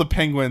all the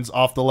penguins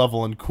off the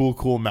level in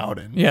Cool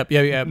Mountain. Yep.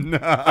 I don't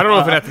know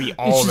if it have to be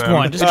all just of them.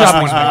 one. Just It's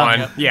drop just one. one.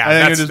 Yep. Yeah, I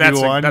think that's it'd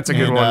just be one. that's a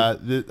good and,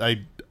 one.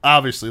 I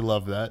obviously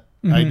love that.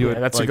 I do it.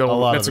 that's a like, good one.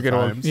 lot That's of a the good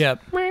one. times.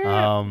 Yep.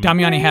 Um,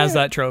 Damiani has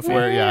that trophy.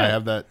 where I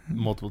have that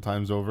multiple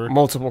times over.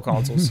 Multiple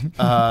consoles.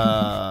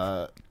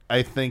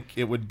 I think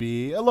it would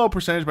be a low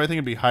percentage, but I think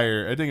it'd be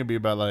higher. I think it'd be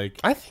about like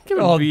I think it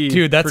would Oh, be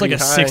dude, that's like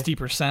pretty a high.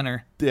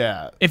 60%er.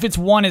 yeah. If it's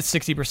one, it's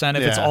 60%.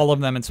 If it's Yeah. all of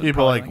them, it's People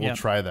probably, like will yeah.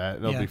 try that.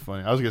 It'll Yeah. be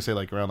funny. I was gonna say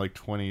like around like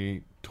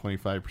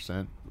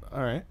 20-25%.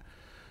 All right.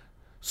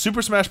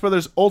 Super Smash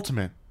Brothers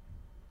Ultimate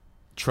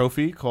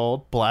trophy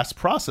called Blast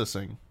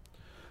Processing.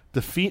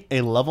 Defeat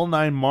a level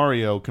 9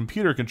 Mario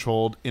computer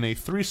controlled in a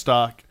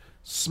 3-stock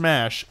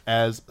Smash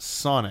as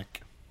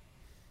Sonic.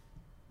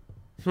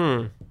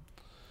 Man,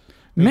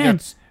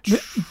 that's-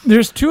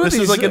 there's two of This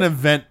these. is like an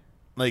event.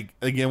 Like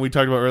again, we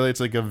talked about earlier. It's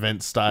like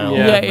event style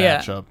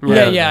matchup.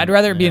 I'd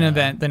rather it be an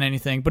event than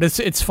anything. But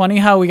it's funny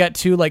how we got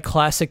two like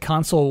classic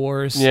console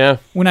wars. Yeah.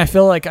 When I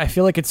feel like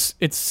it's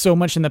so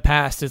much in the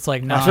past. It's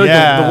like I nah. feel like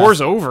Yeah. the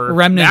war's over.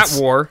 Remnants.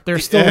 That war.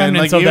 There's still And,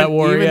 remnants like, of that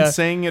war. Even Yeah.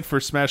 saying it for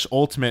Smash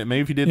Ultimate,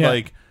 maybe if you did Yeah.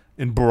 like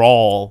in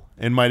Brawl,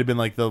 it might have been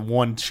like the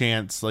one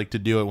chance like to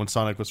do it when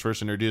Sonic was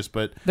first introduced.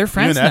 But They're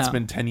friends even that's now.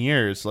 been 10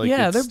 years. Like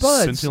Yeah, it's they're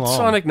buds. been too long.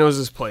 Sonic knows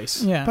his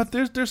place. Yeah. But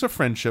there's a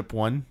friendship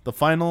one. The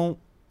final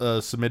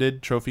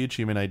submitted trophy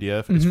achievement idea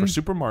is Mm-hmm. for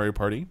Super Mario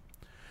Party,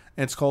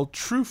 and it's called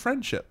True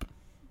Friendship.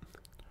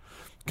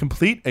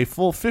 Complete a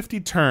full 50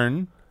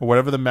 turn or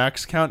whatever the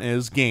max count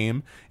is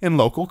game in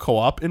local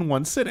co-op in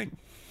one sitting.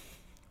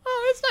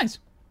 Oh, that's nice.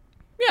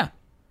 Yeah.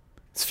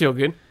 It's feel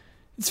good.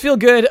 It's feel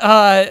good.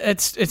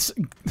 It's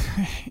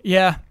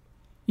yeah.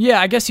 Yeah,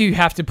 I guess you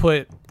have to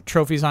put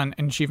trophies on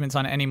and achievements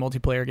on any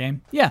multiplayer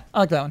game. Yeah,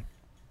 I like that one.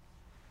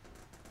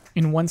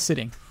 In one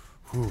sitting.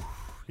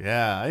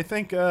 Yeah, I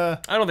think I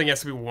don't think it has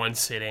to be one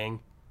sitting.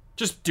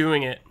 Just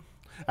doing it.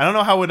 I don't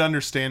know how I would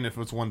understand if it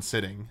was one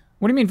sitting.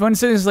 What do you mean? One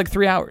sitting is like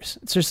 3 hours.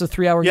 It's just a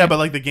 3-hour Yeah, game. but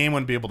like the game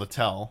wouldn't be able to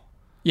tell.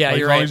 Yeah, Like,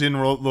 you're as long right. as you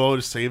didn't load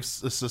a save,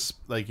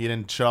 like you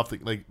didn't shut off the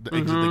exit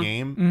the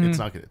game, it's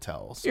not going to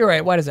tell. So. You're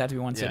right. Why does that have to be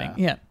one sitting?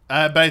 Yeah.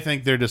 But I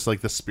think they're just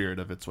like the spirit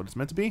of it's what it's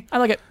meant to be. I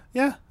like it.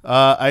 Yeah.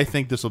 I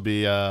think this will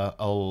be a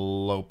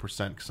low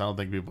percent because I don't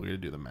think people are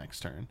going to do the max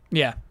turn.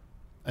 Yeah.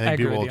 I think I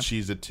agree people will with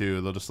cheese it too.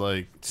 They'll just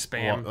like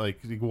Spam.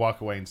 you can walk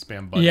away and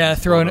spam buttons. Yeah,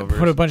 throw in, overs.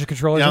 put a bunch of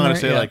controllers Yeah, I'm in gonna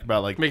there. say yeah. like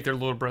about like Make their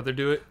little brother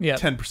do it. yeah.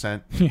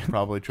 10%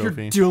 probably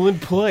trophy. Dylan,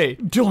 play.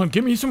 Dylan,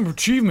 give me some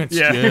achievements.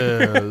 Yeah.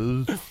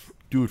 Yeah,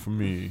 do it for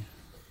me.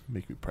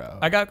 Make me proud.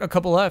 I got a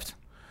couple left.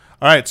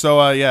 All right, so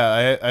I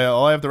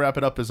all I have to wrap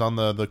it up is on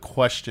the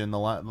question,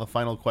 the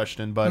final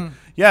question. But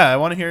yeah, I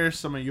want to hear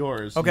some of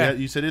yours. Okay.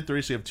 you said it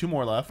 3, so you have 2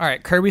 more left. All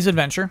right, Kirby's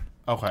Adventure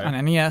Okay. on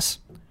NES.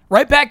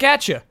 Right back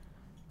at you.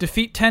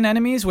 Defeat 10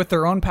 enemies with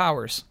their own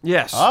powers.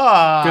 Yes.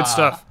 Good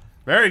stuff.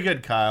 Very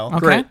good, Kyle. Okay,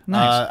 Great.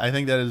 nice. I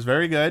think that is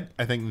very good.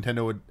 I think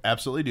Nintendo would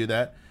absolutely do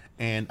that,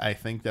 and I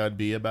think that would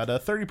be about a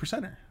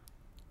 30%er.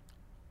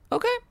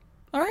 Okay,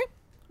 all right.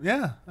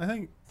 Yeah, I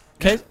think.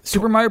 Okay,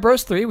 Super Mario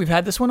Bros. 3. We've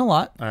had this one a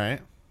lot. All right.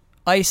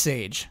 Ice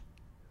Age.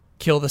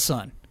 Kill the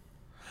Sun.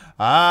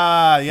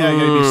 Yeah, you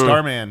gotta be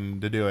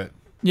Starman to do it.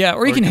 Yeah,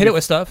 or you Or can it hit could it be-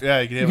 with stuff.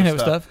 Yeah, you can hit You it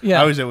with stuff. Yeah.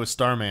 I always hit it with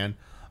Starman.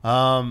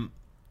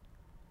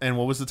 And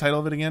what was the title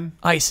of it again?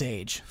 Ice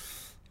Age.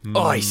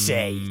 Ice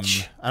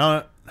Age. I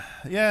don't.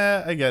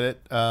 Yeah, I get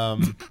it.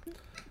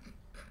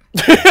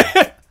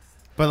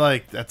 But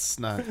like, that's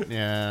not.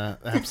 Yeah,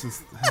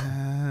 absence.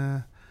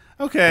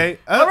 Okay.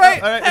 All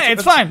right. Hey,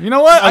 it's fine. You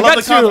know what? I got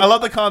love the two. I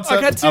love the concept.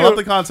 I got two. I love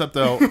the concept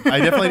though.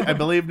 I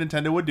believe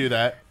Nintendo would do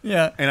that,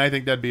 Yeah. and I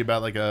think that'd be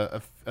about like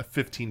a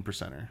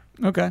 15%er.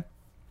 Okay.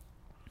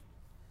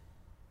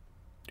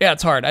 Yeah,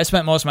 it's hard. I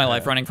spent most of my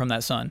life running from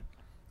that sun.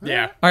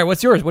 Yeah. All right,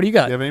 what's yours? What do you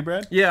got? Do you have any,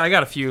 Brad? Yeah, I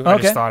got a few I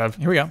just thought of.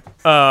 Here we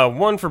go.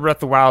 One for Breath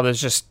of the Wild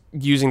is just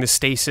using the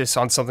stasis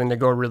on something to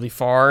go really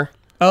far.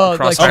 Oh, Across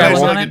like the Okay, traveling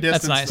so level. on like a it?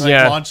 That's distance, nice. like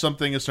Yeah. launch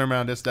something a certain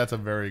amount of distance. That's a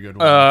very good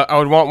one. I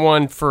would want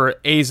one for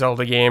a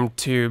Zelda game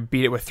to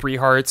beat it with 3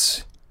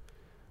 hearts.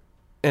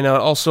 And I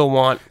would also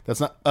want... That's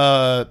not.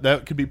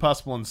 That could be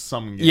possible in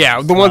some games.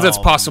 Yeah, the ones Not that's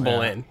all of them,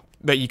 possible yeah. in.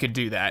 That you could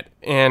do that.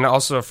 And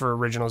also for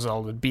original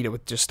Zelda, beat it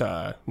with just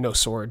no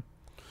sword.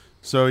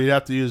 So you'd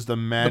have to use the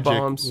magic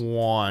bombs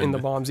wand. In the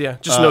bombs, yeah.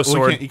 Just Well, no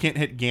sword. You can't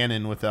hit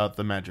Ganon without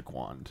the magic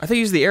wand. I think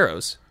you use the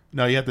arrows.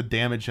 No, you have to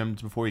damage him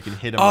before you can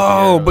hit him. Oh, with the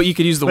arrows. but you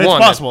could use the But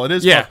wand. It's possible. It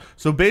is. Yeah. Possible.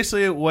 So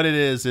basically, what it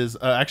is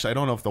actually I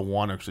don't know if the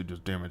wand actually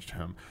just damaged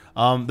him.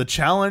 The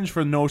challenge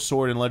for no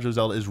sword in Legend of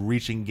Zelda is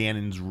reaching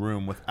Ganon's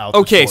room without.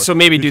 Okay, the sword. so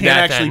maybe you do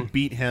can't that actually then.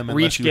 beat him unless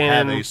Reach you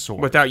have a Ganon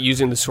sword. without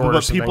using the sword or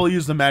But something. people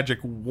use the magic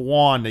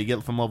wand they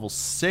get from level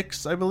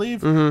 6, I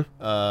believe.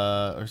 Mm-hmm.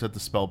 Or is that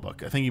the spell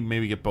book? I think you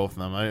maybe get both of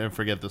them. I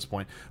forget at this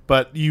point.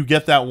 But you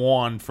get that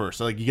wand first.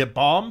 So like you get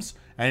bombs,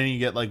 and then you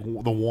get like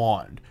the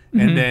wand,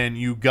 and then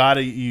you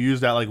use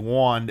that like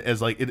wand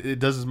as like it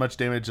does as much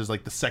damage as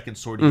like the second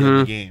sword you get in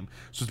the game.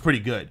 So it's pretty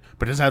good,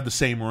 but it doesn't have the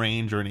same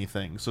range or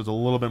anything. So it's a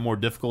little bit more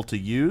difficult to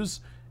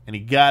use, and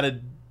you gotta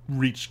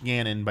reach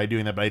Ganon by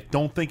doing that. But I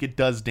don't think it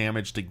does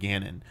damage to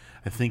Ganon.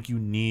 I think you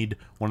need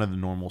one of the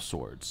normal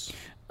swords.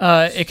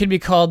 It could be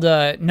called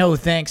 "No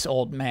Thanks,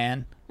 Old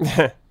Man,"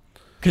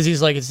 because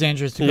he's like, it's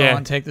dangerous to go Yeah.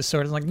 and take the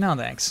sword. It's like, no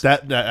thanks.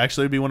 That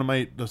actually would be one of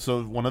my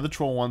one of the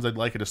troll ones I'd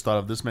like. I just thought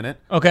of this minute.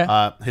 Okay.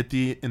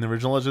 In the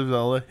original Legend of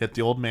Zelda, hit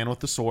the old man with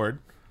the sword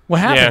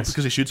What happens? Yes.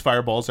 because he shoots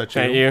fireballs at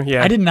you. At you,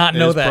 yeah. I did not It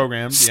know is that.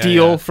 programmed. Yeah,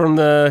 Steal yeah. from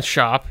the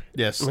shop.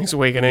 Yes. Link's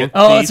Awakening. Get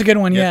Oh, that's Thief- a good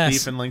one, get yes.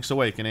 Thief and Link's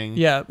Awakening.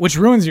 Yeah, which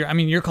ruins your. I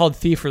mean, you're called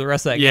thief for the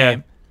rest of that Yeah.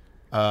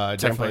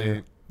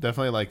 game.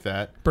 Definitely like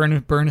that.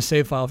 Burn a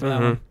save file for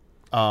that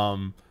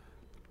one.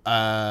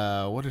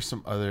 What are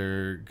some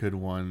other good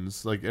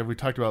ones? Like we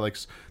talked about,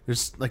 we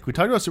talked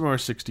about Super Mario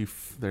 60.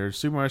 There's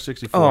Super Mario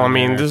 64. Oh, I in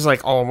mean, there. this is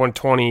like all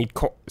 120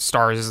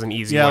 stars is an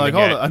easy Yeah, one like to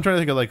get. I'm trying to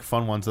think of like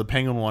fun ones. The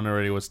Penguin one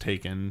already was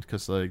taken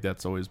because like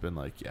that's always been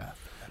like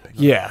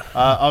Yeah.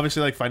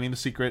 obviously like finding the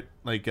secret,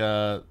 like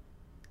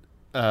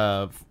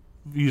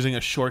using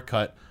a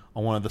shortcut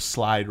on one of the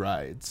slide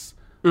rides,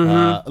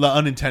 the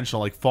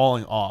unintentional like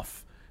falling off.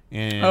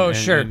 And,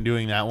 sure. and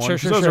doing that one. Sure,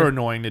 'Cause sure, those sure. are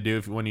annoying to do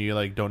when you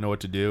like don't know what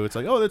to do. It's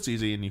like, oh, that's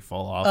easy, and you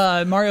fall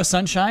off. Mario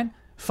Sunshine,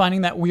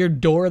 finding that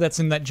weird door that's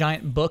in that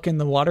giant book in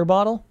the water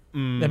bottle.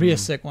 That'd be a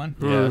sick one.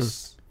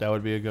 Yes, that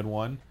would be a good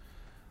one.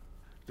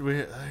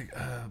 There's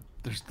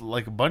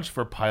like a bunch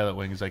for Pilot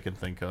Wings I can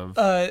think of.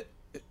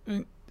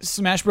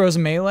 Smash Bros.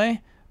 Melee,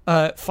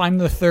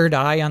 find the third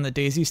eye on the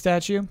Daisy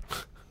statue.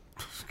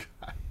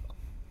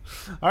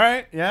 All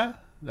right, yeah,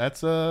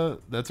 that's a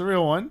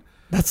real one.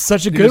 That's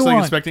such a You're good just like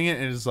one. expecting it,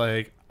 and it's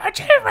like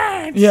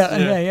achievements.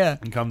 Yeah.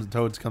 And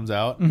Toads comes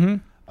out.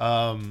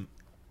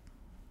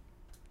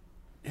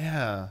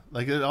 Yeah,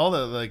 like all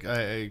the like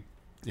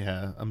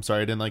I'm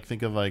sorry, I didn't like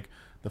think of like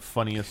the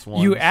funniest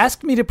one. You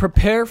asked me to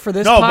prepare for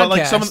this No, podcast. but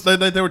like some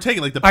they were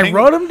taking like the. I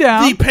wrote 'em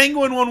down. The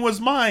penguin one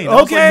was mine. I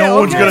was like, Okay, no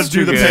one's okay. gonna It's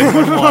do the too good.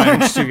 penguin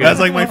one. It's too good. That's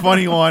like my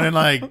funny one, and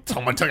like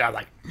someone took. I was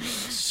like,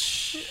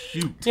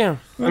 shoot. Yeah.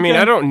 I mean,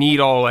 I don't need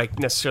all like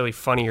necessarily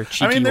funny or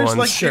cheeky I mean, there's ones.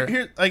 like Sure.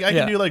 here, like I Yeah.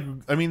 can do like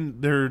I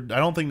mean there. I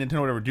don't think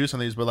Nintendo would ever do some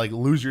of these, but like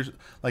lose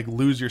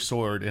your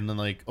sword and then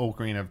like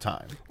Ocarina of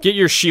Time. Get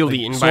your shield like,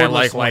 eaten by a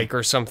swordless like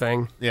or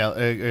something. Yeah,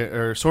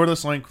 or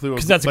swordless Link through.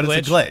 because that's but a glitch.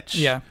 it's a glitch.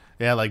 Yeah.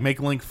 Yeah, like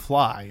make Link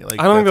fly. Like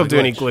I don't think they'll that's a do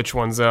any glitch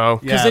ones though. Yeah,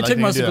 Because they like took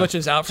can most do of the that.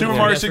 glitches out for Super the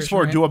Mario NES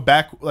 64, version, do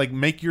a like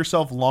make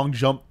yourself long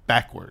jump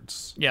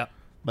backwards. Yeah.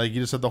 Like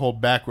you just have to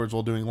hold backwards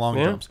while doing long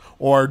Yeah. jumps,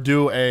 or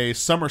do a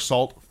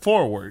somersault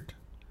forward.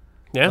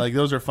 Yeah. Like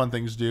those are fun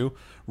things to do.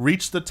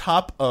 Reach the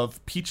top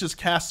of Peach's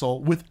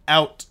castle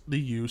without the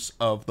use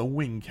of the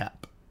wing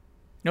cap.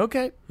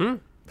 Okay.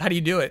 How do you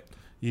do it?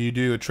 You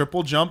do a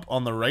triple jump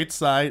on the right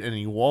side, and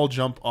you wall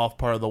jump off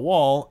part of the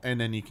wall,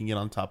 and then you can get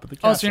on top of the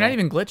castle. Oh, so you're not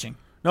even glitching.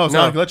 No, it's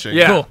No. not glitching.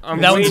 Yeah. Cool. I'm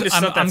That waiting one's- to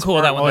set I'm that cool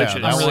with that spark. one. Oh yeah,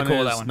 I'm that really one cool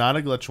with that is one. not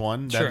a glitch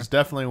one. Sure. That's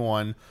definitely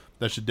one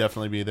that should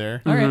definitely be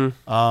there. All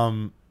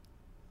right.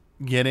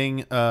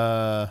 Getting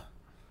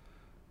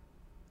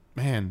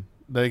man,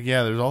 like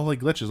yeah, there's all like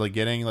glitches, like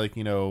getting like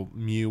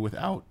Mew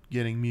without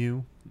getting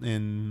Mew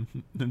in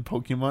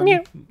Pokemon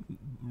Mew.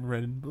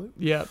 Red and Blue.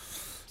 Yeah.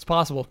 It's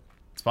possible.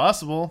 It's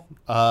possible.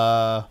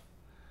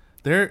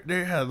 There,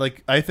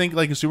 like I think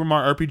like a Super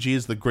Mario RPG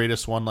is the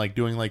greatest one. Like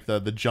doing like the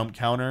jump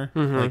counter,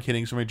 like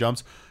hitting so many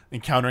jumps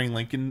and countering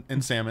Link and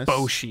Samus.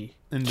 Boshi.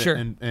 And, Sure.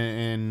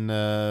 and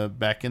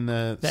back in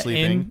the That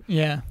sleeping.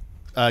 yeah.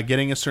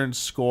 Getting a certain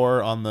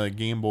score on the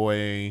Game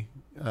Boy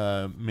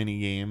mini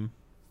game.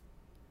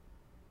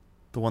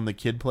 The one the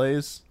kid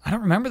plays. I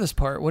don't remember this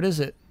part. What is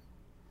it?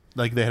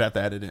 Like they'd have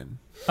to add it in.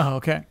 Oh,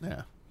 okay.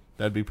 Yeah,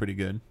 that'd be pretty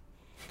good.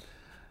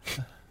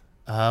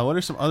 What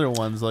are some other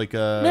ones like?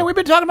 Man, we've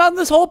been talking about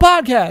this whole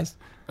podcast.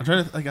 I'm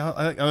trying to like.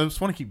 I just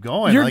want to keep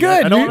going. You're Like,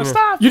 good. I don't You- want to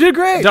stop. You did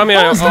great. I mean,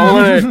 I want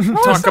to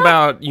talk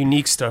about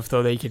unique stuff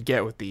though that you could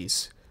get with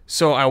these.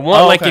 So I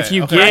want like okay, if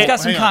you okay. get I've got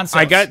some hang on.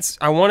 concepts.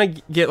 I want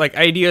to get like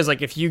ideas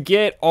like if you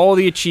get all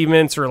the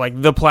achievements or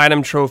like the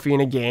platinum trophy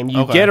in a game, you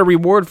Okay. get a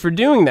reward for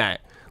doing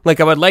that. Like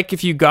I would like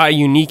if you got a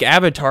unique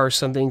avatar or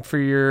something for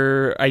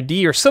your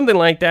ID or something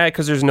like that,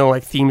 because there's no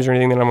like themes or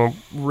anything that I'm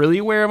really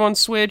aware of on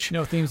Switch.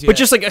 No themes but yet.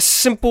 just like a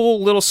simple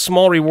little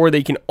small reward that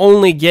you can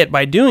only get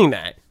by doing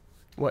that.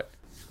 What?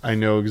 I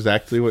know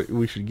exactly what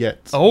we should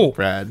get. Oh.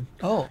 Brad.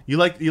 Oh. You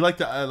like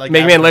the like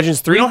Mega Man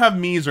Legends 3? We don't have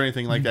Mii's or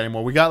anything like that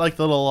anymore. We got like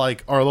the little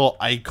like our little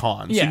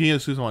icons. Yeah. So you can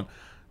choose one.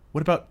 What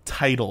about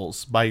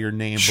titles by your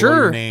name? Sure.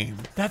 Below your name.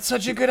 That's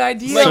such a good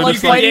idea. Like, Like, you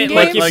can fighting get,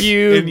 like, games? if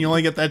you- and you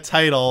only get that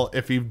title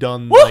if you've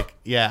done like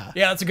yeah,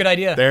 that's a good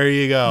idea. There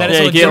you go. That is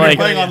Yeah, a you get, You're like-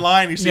 playing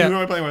online. You see Yeah. who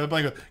am I playing with? I'm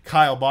playing with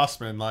Kyle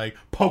Bossman, like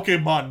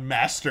Pokemon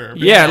Master.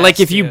 Yeah,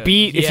 like if you dude.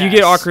 beat, if you Yes.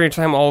 get Ocarina of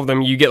Time, all of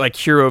them, you get like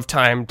Hero of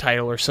Time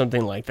title or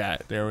something like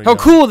that. There we How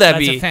go. cool would that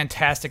That's be? a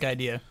fantastic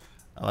idea.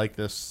 I like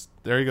this.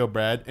 There you go,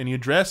 Brad. And you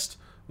addressed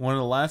one of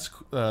the last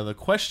the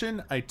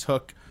question I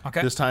took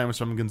Okay. this time was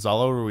from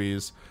Gonzalo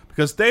Ruiz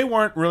because they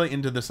weren't really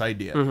into this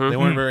idea. Mm-hmm. They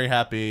weren't very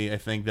happy. I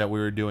think that we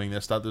were doing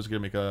this. Thought this was going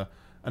to make a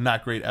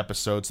not great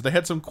episode. So they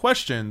had some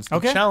questions to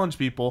Okay. challenge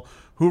people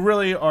who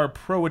really are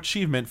pro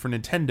achievement for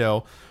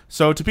Nintendo.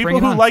 So to people Bring it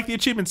who on. like the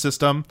achievement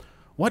system,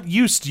 what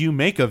use do you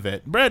make of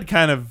it? Brad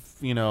kind of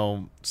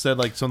said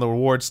like some of the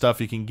reward stuff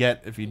you can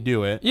get if you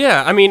do it.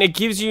 Yeah, I mean, it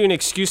gives you an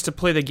excuse to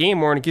play the game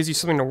more, and it gives you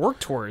something to work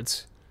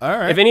towards. All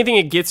right. If anything,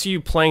 it gets you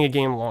playing a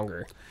game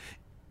longer.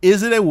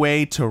 Is it a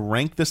way to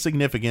rank the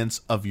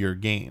significance of your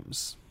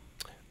games?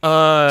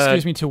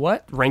 Excuse me, to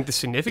what? Rank the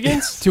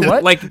significance To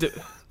what? Like,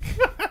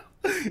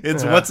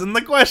 It's what's in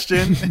the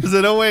question. Is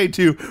it a way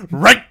to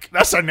rank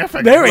the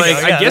significance? There we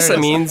like go. I Yeah, guess there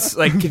that it is. means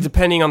like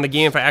depending on the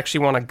game, if I actually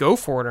want to go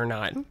for it or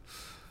not.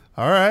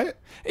 All right.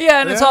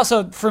 Yeah, and it's Yeah.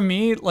 also, for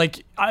me,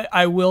 like,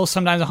 I will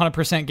sometimes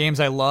 100% games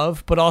I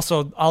love, but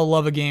also I'll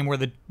love a game where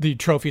the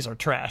trophies are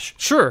trash.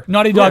 Sure,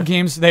 Naughty Dog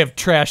games, they have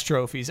trash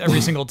trophies every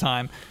single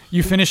time.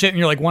 You finish it and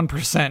you're like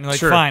 1%. And you're like,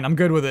 Sure. fine, I'm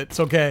good with it. It's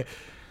okay.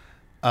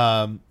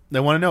 They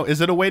want to know: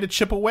 is it a way to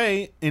chip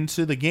away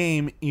into the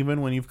game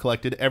even when you've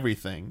collected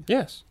everything?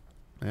 Yes.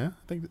 Yeah,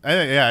 I think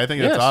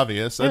it's Yes.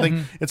 obvious. I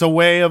think it's a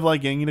way of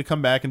like getting you to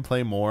come back and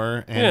play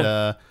more. And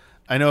Yeah.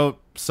 I know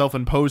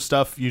self-imposed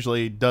stuff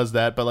usually does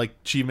that, but like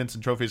achievements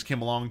and trophies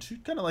came along to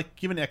kind of like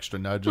give an extra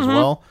nudge as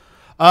well.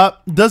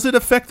 Does it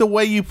affect the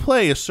way you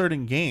play a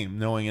certain game,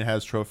 knowing it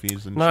has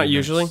trophies and Not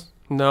achievements? usually.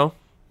 No.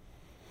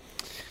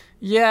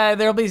 Yeah,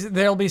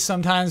 there'll be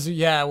sometimes,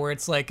 where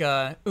it's like,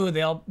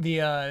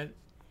 the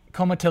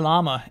Komate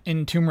Llama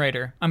in Tomb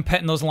Raider. I'm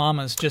petting those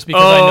llamas just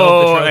because I know of the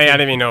Oh, trophy. hey, I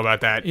didn't even know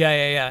about that. Yeah.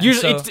 And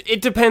Usually, so-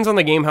 it depends on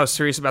the game how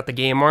serious about the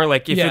game are.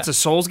 Like, if Yeah. it's a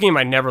Souls game,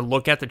 I never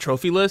look at the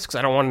trophy list because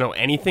I don't want to know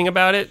anything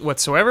about it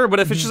whatsoever. But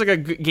if it's just like a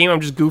game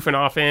I'm just goofing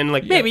off in,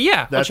 like, maybe,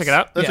 I'll check it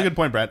out. That's Yeah. a good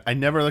point, Brad. I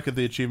never look at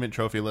the achievement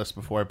trophy list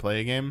before I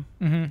play a game.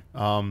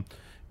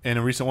 And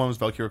a recent one was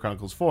Valkyria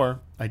Chronicles 4.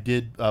 I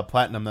did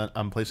platinum that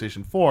on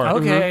PlayStation 4.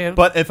 Okay.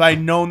 But if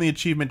I'd known the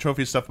achievement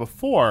trophy stuff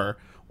before,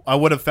 I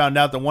would have found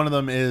out that one of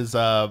them is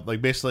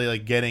like basically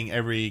like getting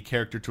every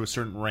character to a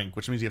certain rank,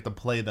 which means you have to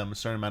play them a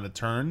certain amount of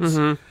turns.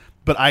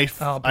 But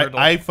brutal.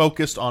 I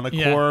focused on a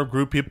Yeah. core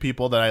group of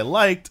people that I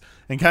liked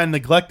and kind of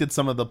neglected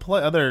some of the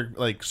other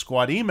like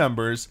Squad E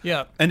members.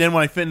 Yeah. And then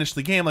when I finished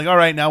the game, like, all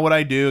right, now what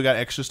I do, got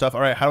extra stuff. All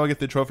right, how do I get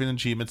the trophies and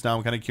achievements? Now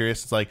I'm kind of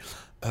curious. It's like,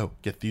 oh,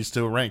 get these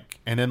to a rank.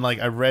 And then like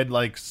I read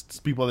like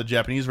people of the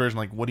Japanese version,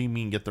 like, what do you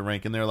mean get the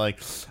rank? And they're like,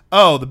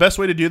 oh, the best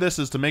way to do this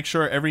is to make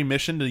sure every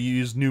mission to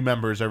use new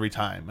members every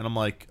time. And I'm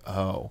like,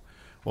 oh.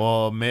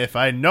 Well, if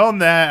I'd known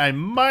that, I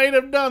might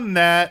have done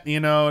that,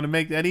 to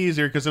make that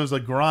easier because it was a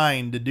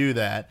grind to do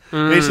that.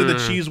 Basically, the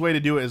cheese way to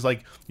do it is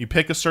like you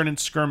pick a certain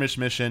skirmish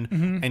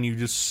mission and you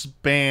just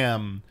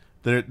spam.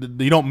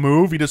 You don't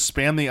move, you just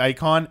spam the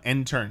icon,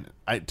 end turn.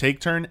 Take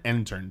turn,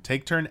 end turn.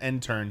 Take turn,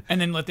 end turn. And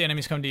then let the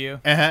enemies come to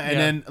you. And Yeah.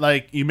 then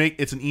like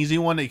it's an easy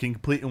one that you can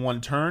complete in one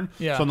turn.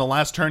 Yeah. So on the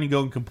last turn, you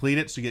go and complete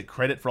it, so you get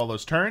credit for all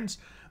those turns.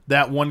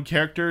 That one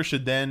character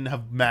should then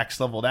have max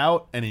leveled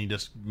out, and then you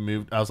just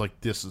moved. I was like,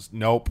 "This is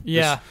nope."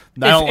 Yeah.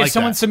 I don't like if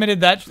someone that.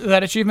 submitted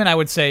that achievement, I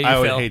would say you I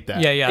would failed. hate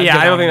that. Yeah. Yeah, get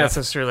I don't on think that. that's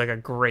necessarily like a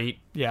great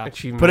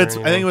achievement. But or I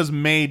think anything. it was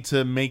made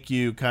to make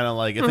you kind of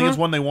like. I think it's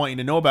one they want you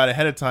to know about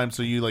ahead of time,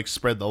 so you like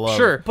spread the love.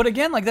 Sure. But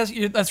again, like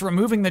that's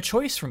removing the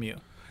choice from you.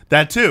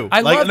 That too.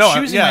 I like, love no,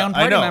 choosing yeah, my own I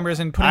party know. members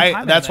and putting time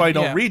into That's why I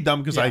them. don't Yeah. read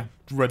them because Yeah. I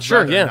would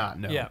Sure, rather yeah. not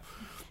know. Yeah.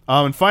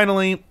 And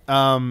finally,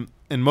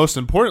 and most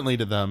importantly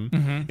to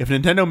them, if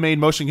Nintendo made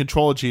motion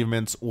control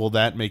achievements, will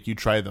that make you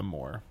try them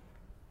more?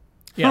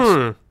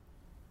 Yes.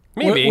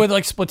 Maybe. With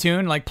like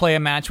Splatoon, like play a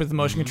match with the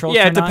motion controls.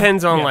 Yeah, it turned on.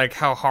 depends on Yeah. like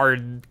how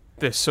hard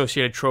the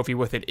associated trophy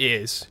with it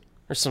is,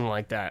 or something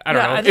like that. I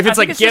don't Yeah, know. I If think it's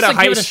like it's get just, a like,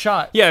 high give it a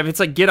shot. Yeah, if it's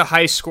like get a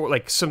high score,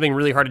 like something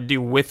really hard to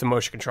do with the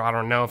motion control, I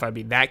don't know if I'd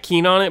be that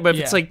keen on it. But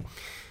if it's Yeah.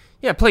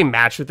 like, play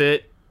match with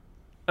it.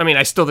 I mean,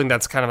 I still think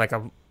that's kind of like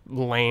a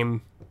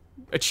lame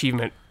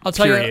achievement. I'll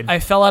tell period. you, I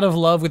fell out of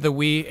love with the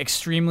Wii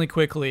extremely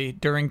quickly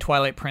during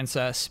Twilight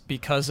Princess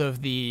because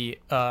of the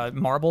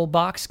Marble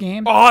Box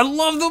game. Oh, I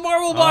love the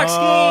Marble Box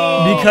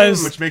game.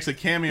 Because which makes a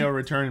cameo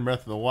return in Breath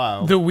of the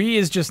Wild. the Wii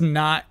is just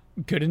not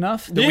good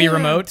enough. The Yeah. Wii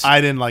remote.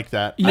 I didn't like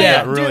that. I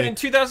Yeah. got Dude, in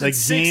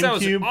 2006, that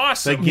was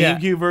awesome. The Yeah.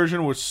 GameCube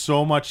version was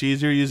so much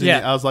easier using Yeah.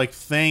 it. I was like,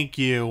 thank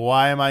you.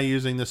 Why am I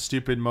using this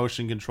stupid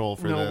motion control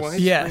for No this? widescreen,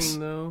 Yes.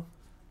 though.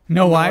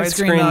 no No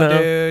widescreen widescreen, though,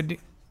 though. dude.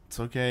 It's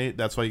okay.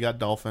 That's why you got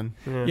Dolphin.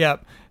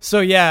 Yep.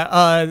 So yeah,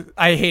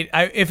 I hate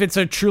if it's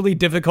a truly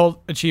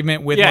difficult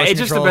achievement with Yeah, motion it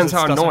just controls, depends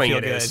how doesn't annoying feel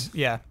it good. is.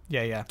 Yeah.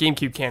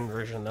 GameCube canon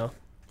version, though.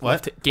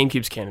 What?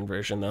 GameCube's canon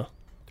version, though.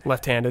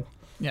 Left-handed.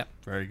 Yeah.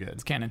 Very good.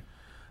 It's canon.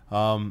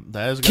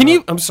 That is. Can gonna-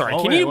 you? I'm sorry.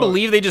 Oh, Can wait, you what?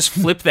 believe they just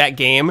flipped that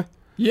game?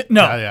 Yeah.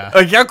 No. Yeah.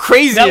 Like how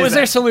crazy That is was that?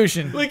 their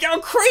solution. Like how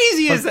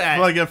crazy is that?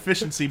 For like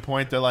efficiency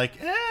point, they're like,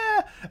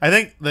 I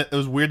think that it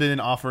was weird they didn't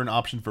offer an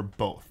option for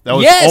both. That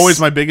was Yes! always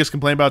my biggest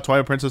complaint about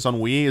Twilight Princess on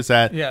Wii is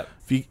that Yeah.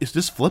 if you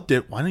just flipped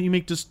it, why don't you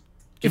make just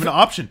give an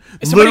option?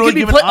 Somebody Literally could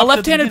be give an a option at the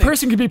left-handed beginning.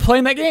 person could be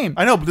playing that game.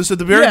 I know, but this at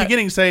the very Yeah.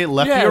 beginning say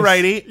lefty Yes. or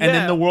righty, and Yeah.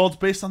 then the world's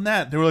based on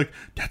that. They were like,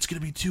 that's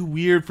gonna be too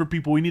weird for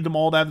people. We need them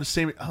all to have the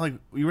same. I'm like,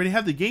 we already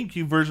have the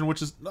GameCube version,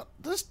 which is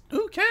just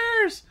who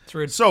cares? It's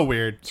rude. So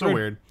weird, so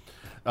weird.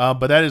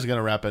 But that is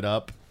gonna wrap it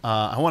up.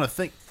 I want to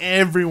thank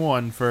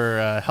everyone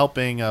for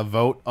helping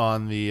vote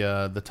on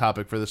the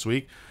topic for this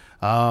week.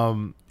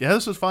 Yeah,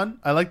 this was fun.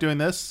 I like doing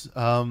this.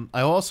 I'll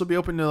also be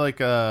open to like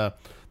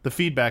the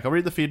feedback. I'll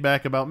read the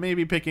feedback about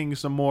maybe picking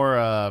some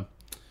more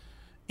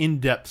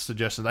in-depth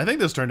suggestions. I think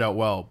this turned out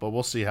well, but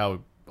we'll see how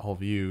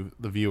the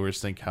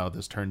viewers think how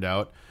this turned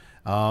out.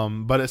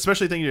 But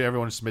especially thank you to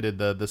everyone who submitted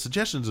the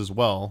suggestions as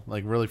well.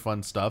 Like really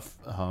fun stuff.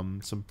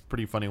 Some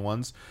pretty funny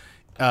ones.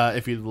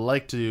 If you'd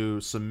like to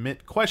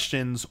submit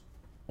questions,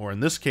 or in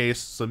this case,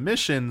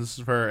 submissions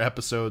for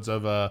episodes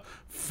of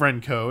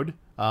Friend Code,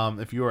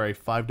 if you are a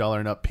 $5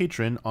 and up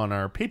patron on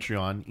our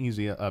Patreon,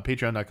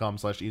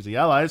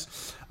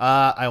 patreon.com/easyallies,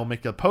 I will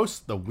make a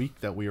post the week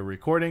that we are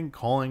recording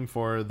calling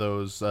for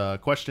those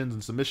questions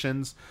and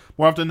submissions.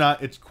 More often than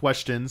not, it's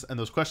questions, and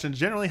those questions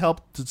generally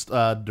help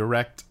to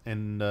direct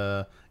and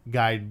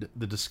guide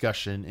the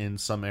discussion in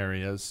some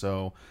areas.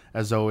 So,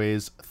 as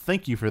always,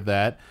 thank you for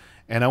that.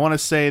 And I want to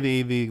say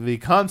the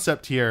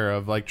concept here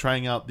of like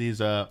trying out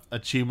these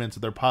achievements,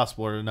 if they're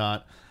possible or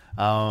not.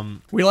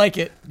 We like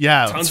it.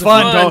 Yeah, Tons it's of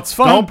fun. fun. Don't, It's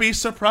fun. don't be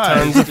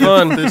surprised Tons of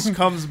fun. if this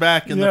comes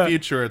back in Yeah. the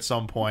future at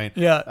some point.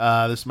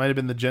 Yeah. This might have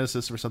been the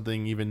genesis for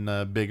something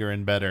even bigger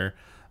and better.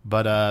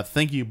 But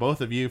thank you, both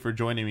of you, for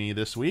joining me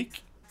this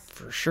week.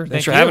 For sure. Thank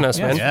Thanks for you. having us,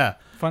 Yeah. man. Yeah.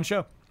 Fun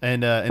show.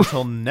 And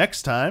until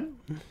next time,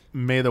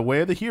 may the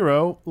way of the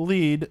hero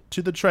lead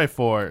to the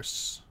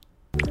Triforce.